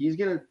that. He's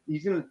going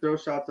to throw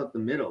shots up the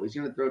middle. He's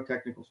going to throw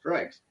technical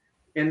strikes.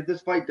 And if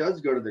this fight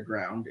does go to the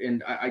ground,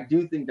 and I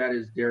do think that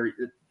is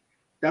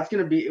that's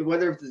going to be,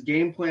 whether it's his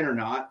game plan or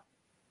not,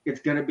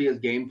 it's going to be his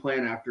game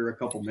plan after a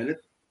couple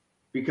minutes.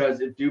 Because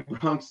if Do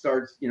Bronx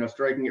starts,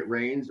 striking at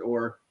range,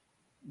 or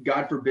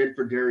God forbid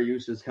for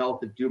Darius's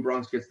health, if Do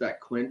Bronx gets that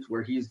clinch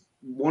where he's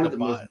one of the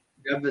most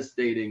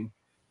devastating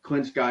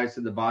clinch guys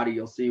to the body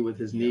you'll see with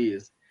his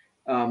knees.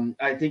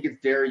 I think it's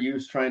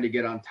Darius trying to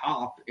get on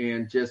top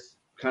and just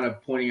kind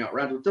of pointing out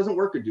rounds. It doesn't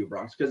work at Do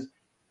Bronx because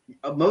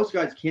most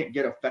guys can't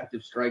get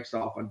effective strikes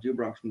off on Do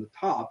Bronx from the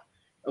top,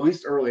 at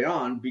least early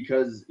on,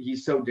 because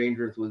he's so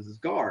dangerous with his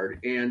guard.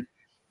 And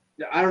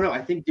I don't know.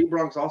 I think Do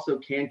Bronx also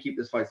can keep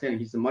this fight standing.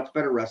 He's a much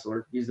better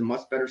wrestler. He's a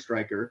much better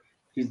striker.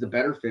 He's the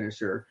better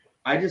finisher.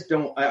 I just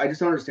don't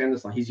understand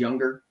this line. He's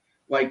younger.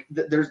 Like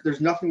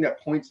there's nothing that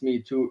points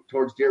me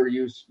towards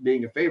Darius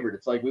being a favorite.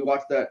 It's like we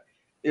watched that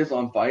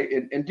Islam fight,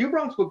 and Do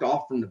Bronx looked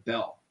off from the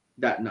bell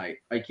that night.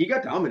 Like he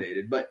got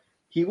dominated, but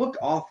he looked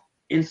off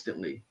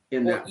instantly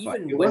in that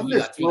fight. Even when he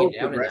got taken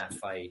down in that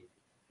fight,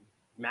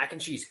 Mac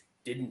and Cheese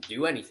didn't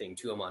do anything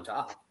to him on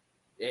top.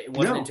 It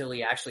wasn't until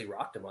he actually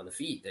rocked him on the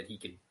feet that he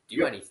could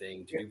do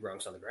anything to Do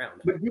Bronx on the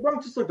ground. But Do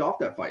Bronx just looked off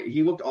that fight.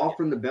 He looked off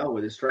from the bell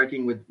with his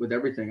striking, with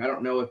everything. I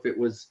don't know if it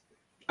was,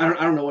 I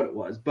don't know what it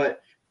was,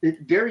 but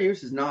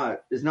Darius is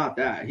not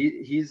that.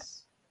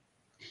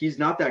 He's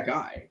not that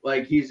guy.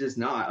 Like he's just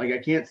not. Like I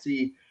can't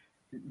see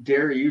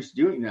Darius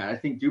doing that. I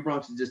think Do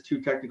Bronx is just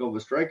too technical of a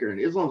striker, and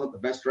Islam's not the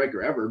best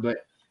striker ever,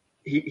 but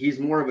he's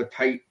more of a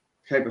tight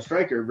type of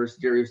striker versus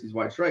Darius these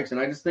wide strikes. And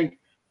I just think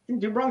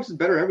Do Bronx is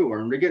better everywhere.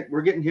 And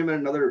we're getting him at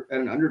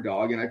an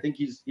underdog, and I think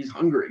he's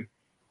hungry.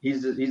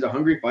 He's a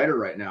hungry fighter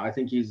right now. I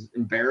think he's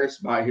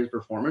embarrassed by his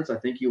performance. I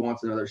think he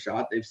wants another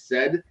shot. They've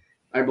said,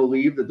 I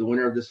believe, that the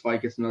winner of this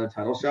fight gets another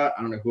title shot.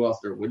 I don't know who else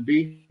there would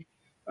be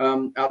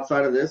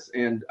outside of this,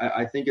 and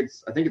I think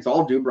it's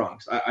all Do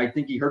Bronx. I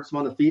think he hurts him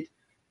on the feet.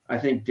 I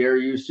think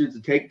Darius shoots a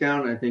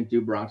takedown, and I think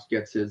Do Bronx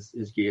gets his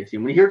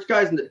guillotine. When he hurts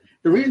guys,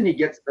 the reason he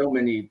gets so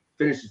many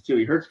finishes too,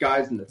 he hurts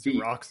guys in the feet.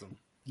 He rocks them.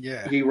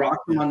 Yeah, he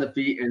rocks them on the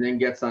feet and then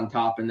gets on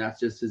top, and that's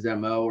just his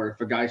MO. Or if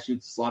a guy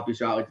shoots a sloppy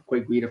shot like the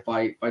Quake Guida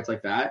fights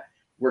like that,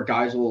 where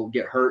guys will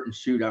get hurt and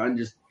shoot on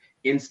just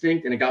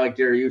instinct, and a guy like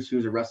Darius,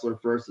 who's a wrestler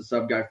first, a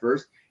sub guy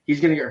first,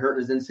 he's going to get hurt.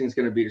 His instinct's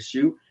going to be to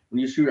shoot. When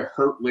you shoot a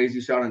hurt, lazy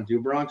shot on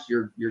Do Bronx,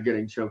 you're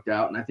getting choked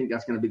out, and I think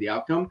that's going to be the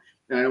outcome.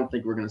 And I don't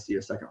think we're going to see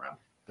a second round.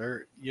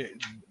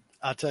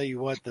 I'll tell you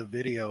what, the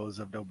videos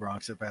of Do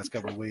Bronx the past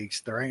couple of weeks,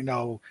 there ain't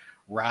no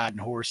riding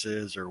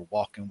horses or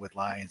walking with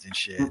lions and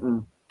shit.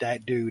 Mm-mm.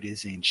 That dude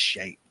is in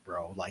shape,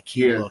 bro. Like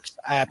he looks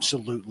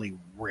absolutely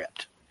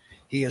ripped.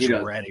 He is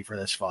ready for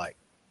this fight.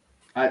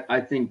 I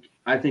think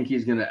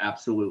he's going to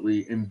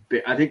absolutely.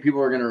 I think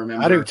people are going to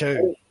remember. I do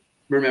too.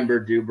 Remember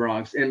Do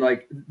Bronx, and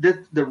like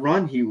the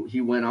run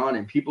he went on,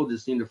 and people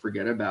just seem to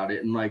forget about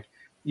it. And like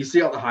you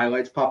see all the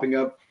highlights popping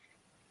up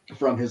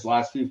from his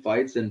last few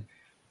fights, and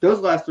those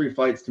last three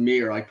fights to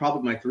me are like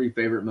probably my three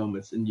favorite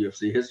moments in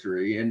UFC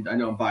history. And I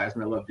know I'm biased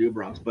and I love Do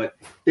Bronx, but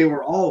they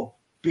were all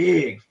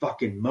big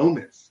fucking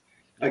moments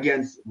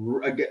against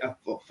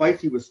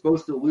fights he was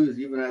supposed to lose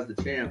even as the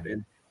champ.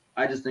 And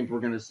I just think we're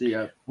going to see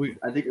I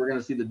think we're going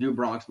to see the Do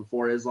Bronx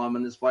before Islam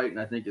in this fight, and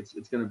I think it's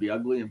going to be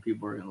ugly, and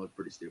people are going to look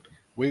pretty stupid.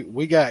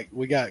 We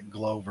got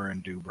Glover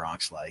and Do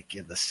Bronx like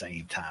in the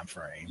same time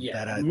frame.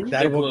 Yeah,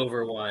 the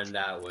Glover one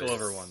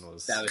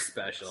was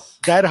special.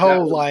 That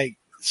whole like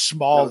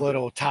small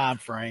little time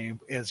frame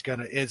is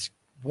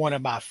one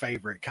of my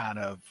favorite kind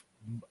of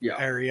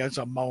areas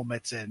of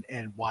moments and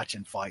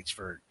watching fights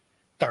for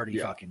 30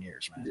 fucking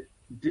years, man.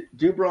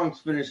 Do Bronx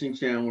finishing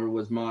Chandler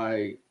was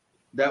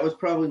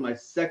probably my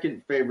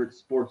second favorite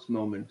sports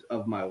moment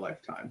of my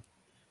lifetime.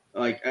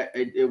 Like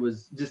it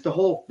was just the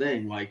whole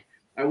thing. Like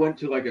I went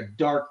to like a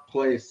dark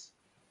place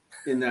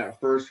in that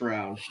first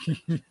round,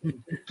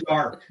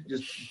 dark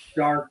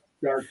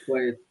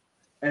place.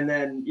 And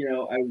then,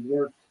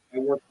 I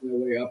worked my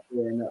way up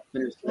there, and that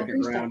finished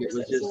second round. It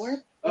was just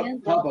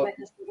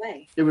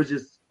it was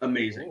just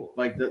amazing.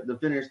 Like the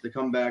finish, the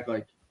comeback,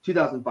 like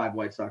 2005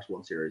 White Sox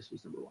World Series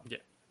was number one. Yeah.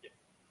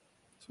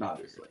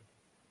 Obviously,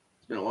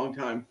 it's been a long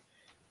time.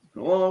 It's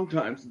been a long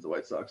time since the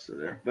White Sox are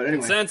there. But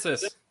anyway,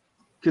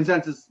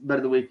 consensus bet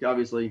of the week,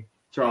 obviously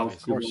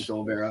Charles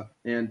Oliveira,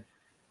 and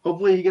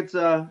hopefully he gets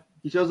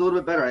he shows a little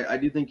bit better. I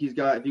do think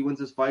if he wins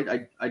this fight,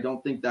 I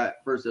don't think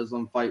that first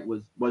Islam fight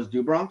was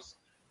Do Bronx.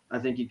 I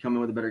think he'd come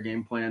in with a better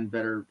game plan,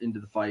 better into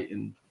the fight,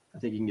 and I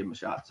think he can give him a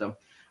shot. So,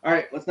 all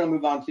right, let's now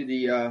move on to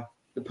the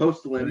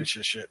post-lim. Finish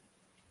this shit.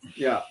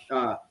 Yeah,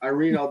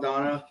 Irene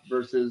Aldana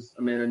versus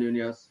Amanda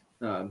Nunes.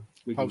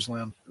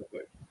 Post-lim.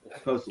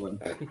 Post-lim.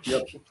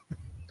 Yep.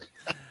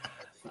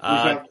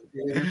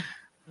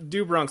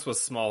 Do Bronx was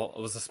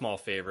a small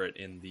favorite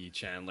in the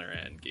Chandler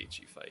and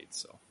Gaethje fight.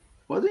 So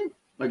was he?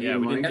 Like, yeah,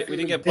 we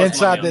didn't get plus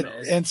inside the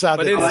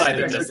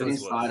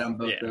distance inside on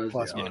both those.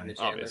 Plus in money. the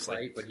Chandler Obviously.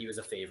 fight, but he was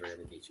a favorite in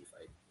the Gaethje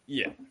fight.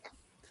 Yeah.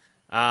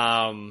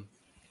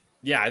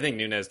 Yeah, I think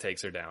Nunes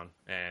takes her down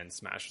and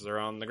smashes her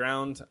on the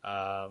ground.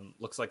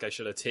 Looks like I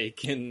should have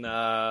taken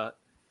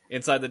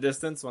inside the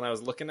distance when I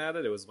was looking at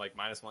it. It was like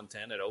minus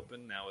 110 at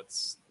open. Now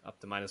it's up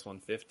to minus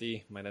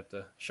 150. Might have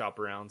to shop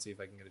around, see if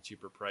I can get a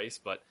cheaper price.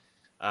 But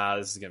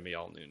this is going to be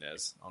all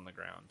Nunes on the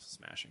ground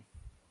smashing.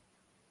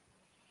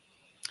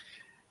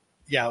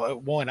 Yeah,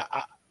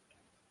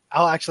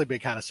 I'll actually be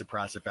kind of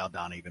surprised if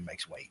Aldana even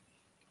makes weight.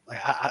 Like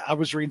I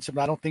was reading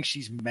something. I don't think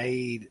she's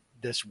made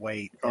this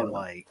weight in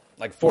like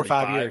 4 or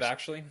 5 years.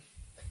 Actually.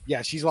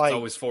 Yeah, she's like it's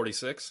always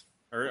 46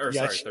 or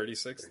yeah,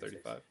 36,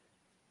 35.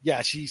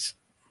 Yeah,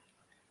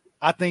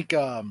 I think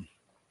I'm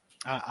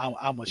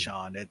with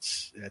Sean.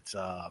 It's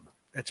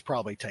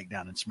probably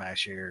takedown and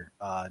smash here.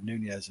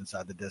 Nunes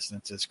inside the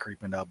distance is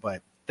creeping up,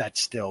 but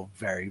that's still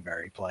very,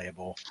 very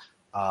playable.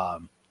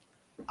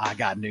 I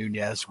got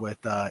Nunes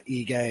with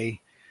Ige.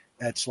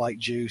 That's like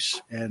juice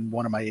in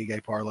one of my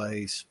Ige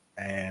parlays,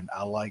 and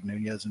I like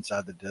Nunes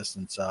inside the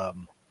distance.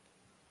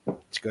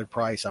 It's a good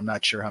price. I'm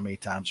not sure how many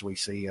times we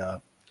see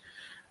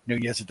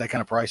Nunes at that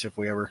kind of price if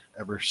we ever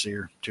see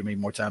her too many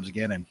more times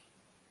again, and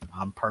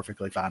I'm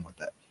perfectly fine with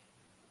that.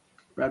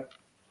 Brad?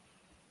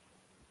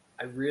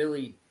 I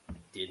really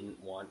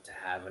didn't want to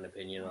have an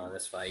opinion on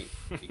this fight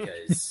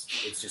because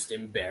it's just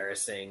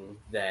embarrassing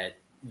that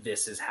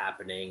this is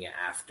happening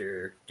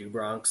after Do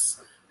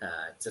Bronx.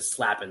 It's a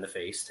slap in the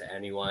face to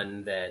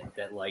anyone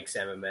that likes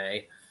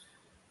MMA.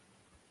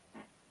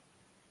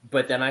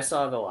 But then I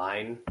saw the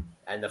line,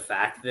 and the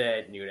fact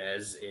that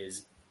Nunes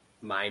is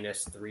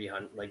minus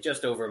 300, like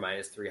just over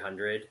minus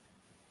 300,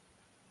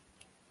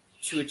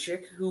 to a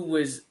chick who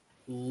was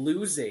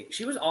losing.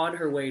 She was on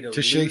her way to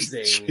losing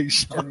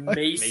to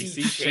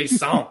Macy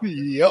Chiasson.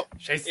 Yep.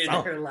 In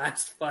her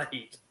last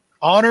fight.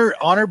 On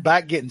her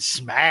back getting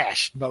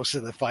smashed most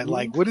of the fight.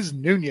 Like, what is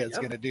Nunes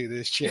going to do to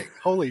this chick?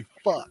 Holy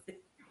fuck.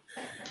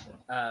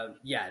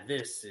 Yeah,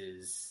 this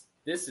is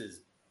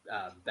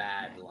a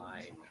bad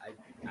line.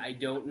 I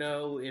don't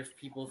know if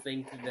people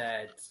think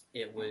that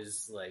it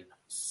was like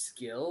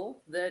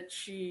skill that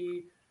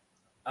she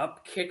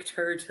up kicked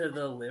her to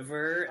the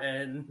liver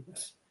and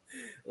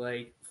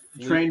like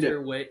trained her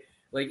it. way.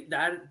 Like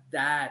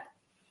that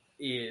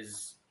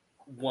is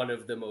one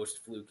of the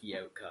most fluky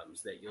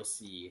outcomes that you'll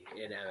see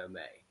in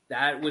MMA.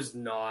 That was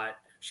not,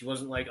 she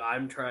wasn't like,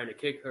 I'm trying to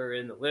kick her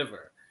in the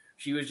liver.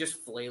 She was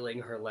just flailing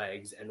her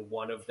legs, and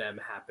one of them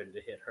happened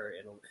to hit her.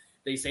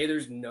 They say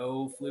there's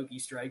no fluky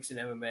strikes in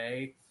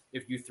MMA.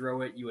 If you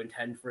throw it, you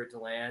intend for it to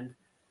land.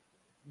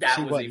 That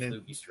was a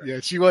fluky strike.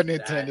 Yeah, she wasn't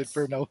intended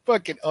for no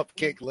fucking up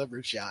kick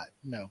liver shot.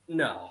 No,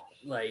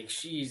 like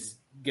she's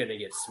gonna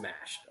get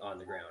smashed on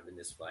the ground in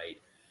this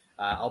fight.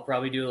 I'll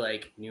probably do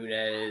like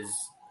Nunes,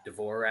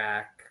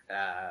 Dvorak,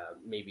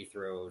 maybe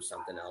throw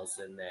something else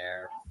in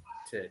there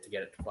to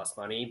get it to plus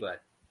money,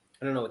 but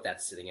I don't know what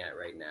that's sitting at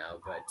right now.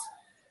 But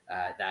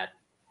that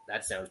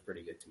sounds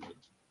pretty good to me.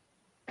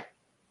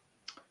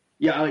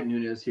 Yeah, I like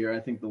Nunes here. I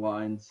think the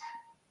line's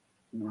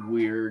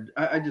weird.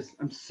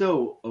 I'm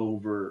so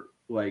over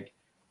like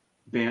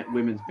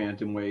women's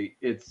bantamweight.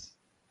 It's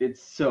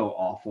so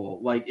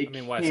awful. Like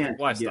why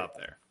stop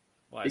there?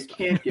 Why it stop?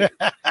 Can't get.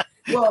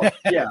 Well,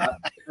 yeah.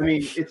 I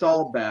mean, it's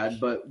all bad,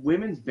 but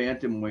women's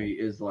bantamweight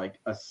is like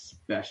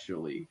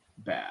especially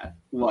bad.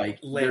 Like,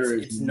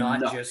 it's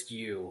not just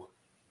you.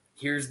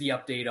 Here's the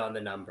update on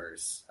the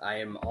numbers. I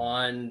am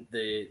on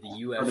the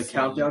UFC the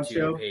countdown YouTube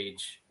show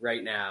page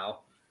right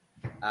now.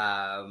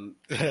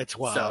 That's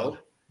wild. So,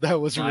 that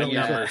was really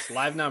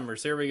live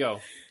numbers. Here we go.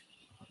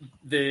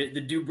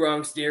 The Do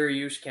Bronx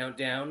Dariush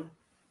countdown,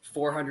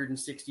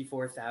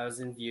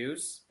 464,000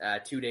 views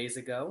 2 days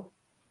ago.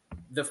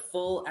 The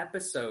full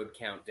episode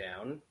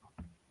countdown,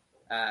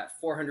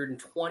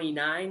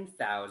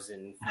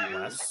 429,000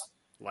 views.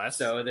 Less.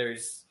 So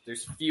there's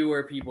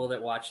fewer people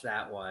that watch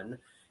that one.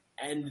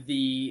 And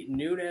the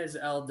Nunes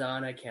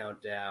Aldana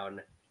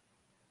countdown,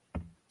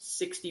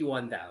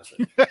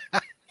 61,000.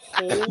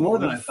 More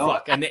than I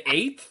thought. On the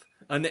 8th?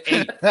 On the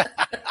 8th.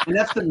 And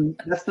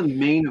that's the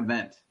main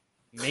event.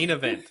 Main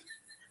event.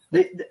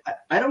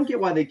 I don't get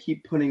why they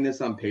keep putting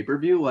this on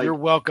pay-per-view. Like, you're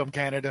welcome,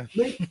 Canada.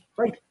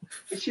 Like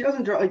she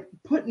doesn't draw. Like,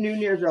 put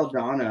Nunes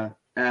Aldana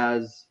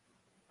as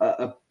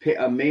a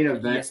main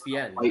event.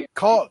 ESPN. Like,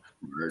 Call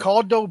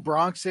Do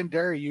Bronx and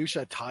Dariush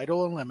a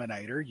title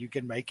eliminator. You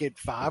can make it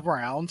 5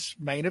 rounds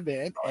main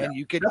event, and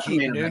you could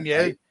keep Nunes.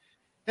 Right?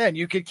 And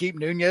you could keep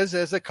Nunes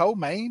as a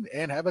co-main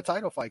and have a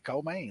title fight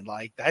co-main.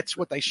 Like, that's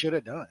what they should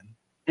have done.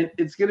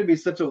 It's going to be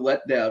such a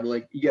letdown.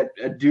 Like, you get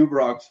a Do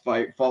Bronx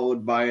fight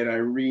followed by an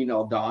Irene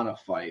Aldana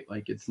fight.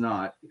 Like, it's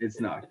not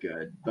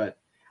good. But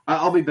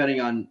I'll be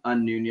betting on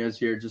Nunes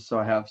here just so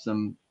I have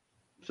some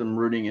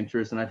rooting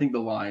interest. And I think the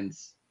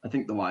line's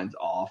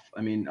off.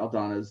 I mean,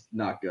 Aldana's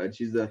not good.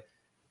 She's the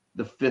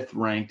 5th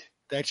ranked.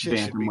 That shit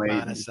should be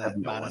minus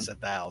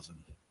 1,000.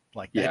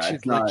 Like that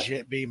should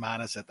legit be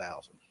minus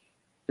 1,000.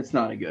 It's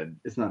not a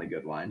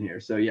good line here.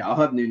 So yeah, I'll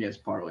have Nunes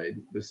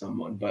parlayed with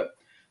someone, but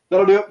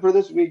that'll do it for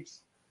this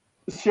week's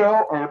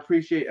show. I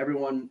appreciate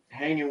everyone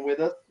hanging with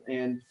us,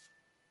 and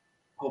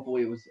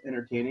hopefully it was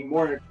entertaining,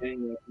 more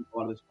entertaining than I think a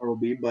lot of this part will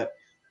be, but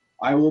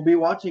I will be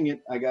watching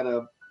it.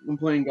 I'm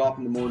playing golf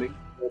in the morning.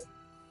 So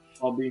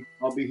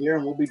I'll be here,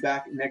 and we'll be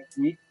back next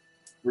week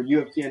for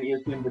UFC on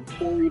ESPN with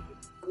Corey.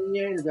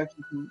 There's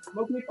actually some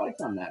smoky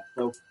fights on that.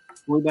 So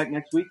we'll be back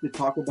next week to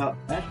talk about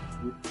that.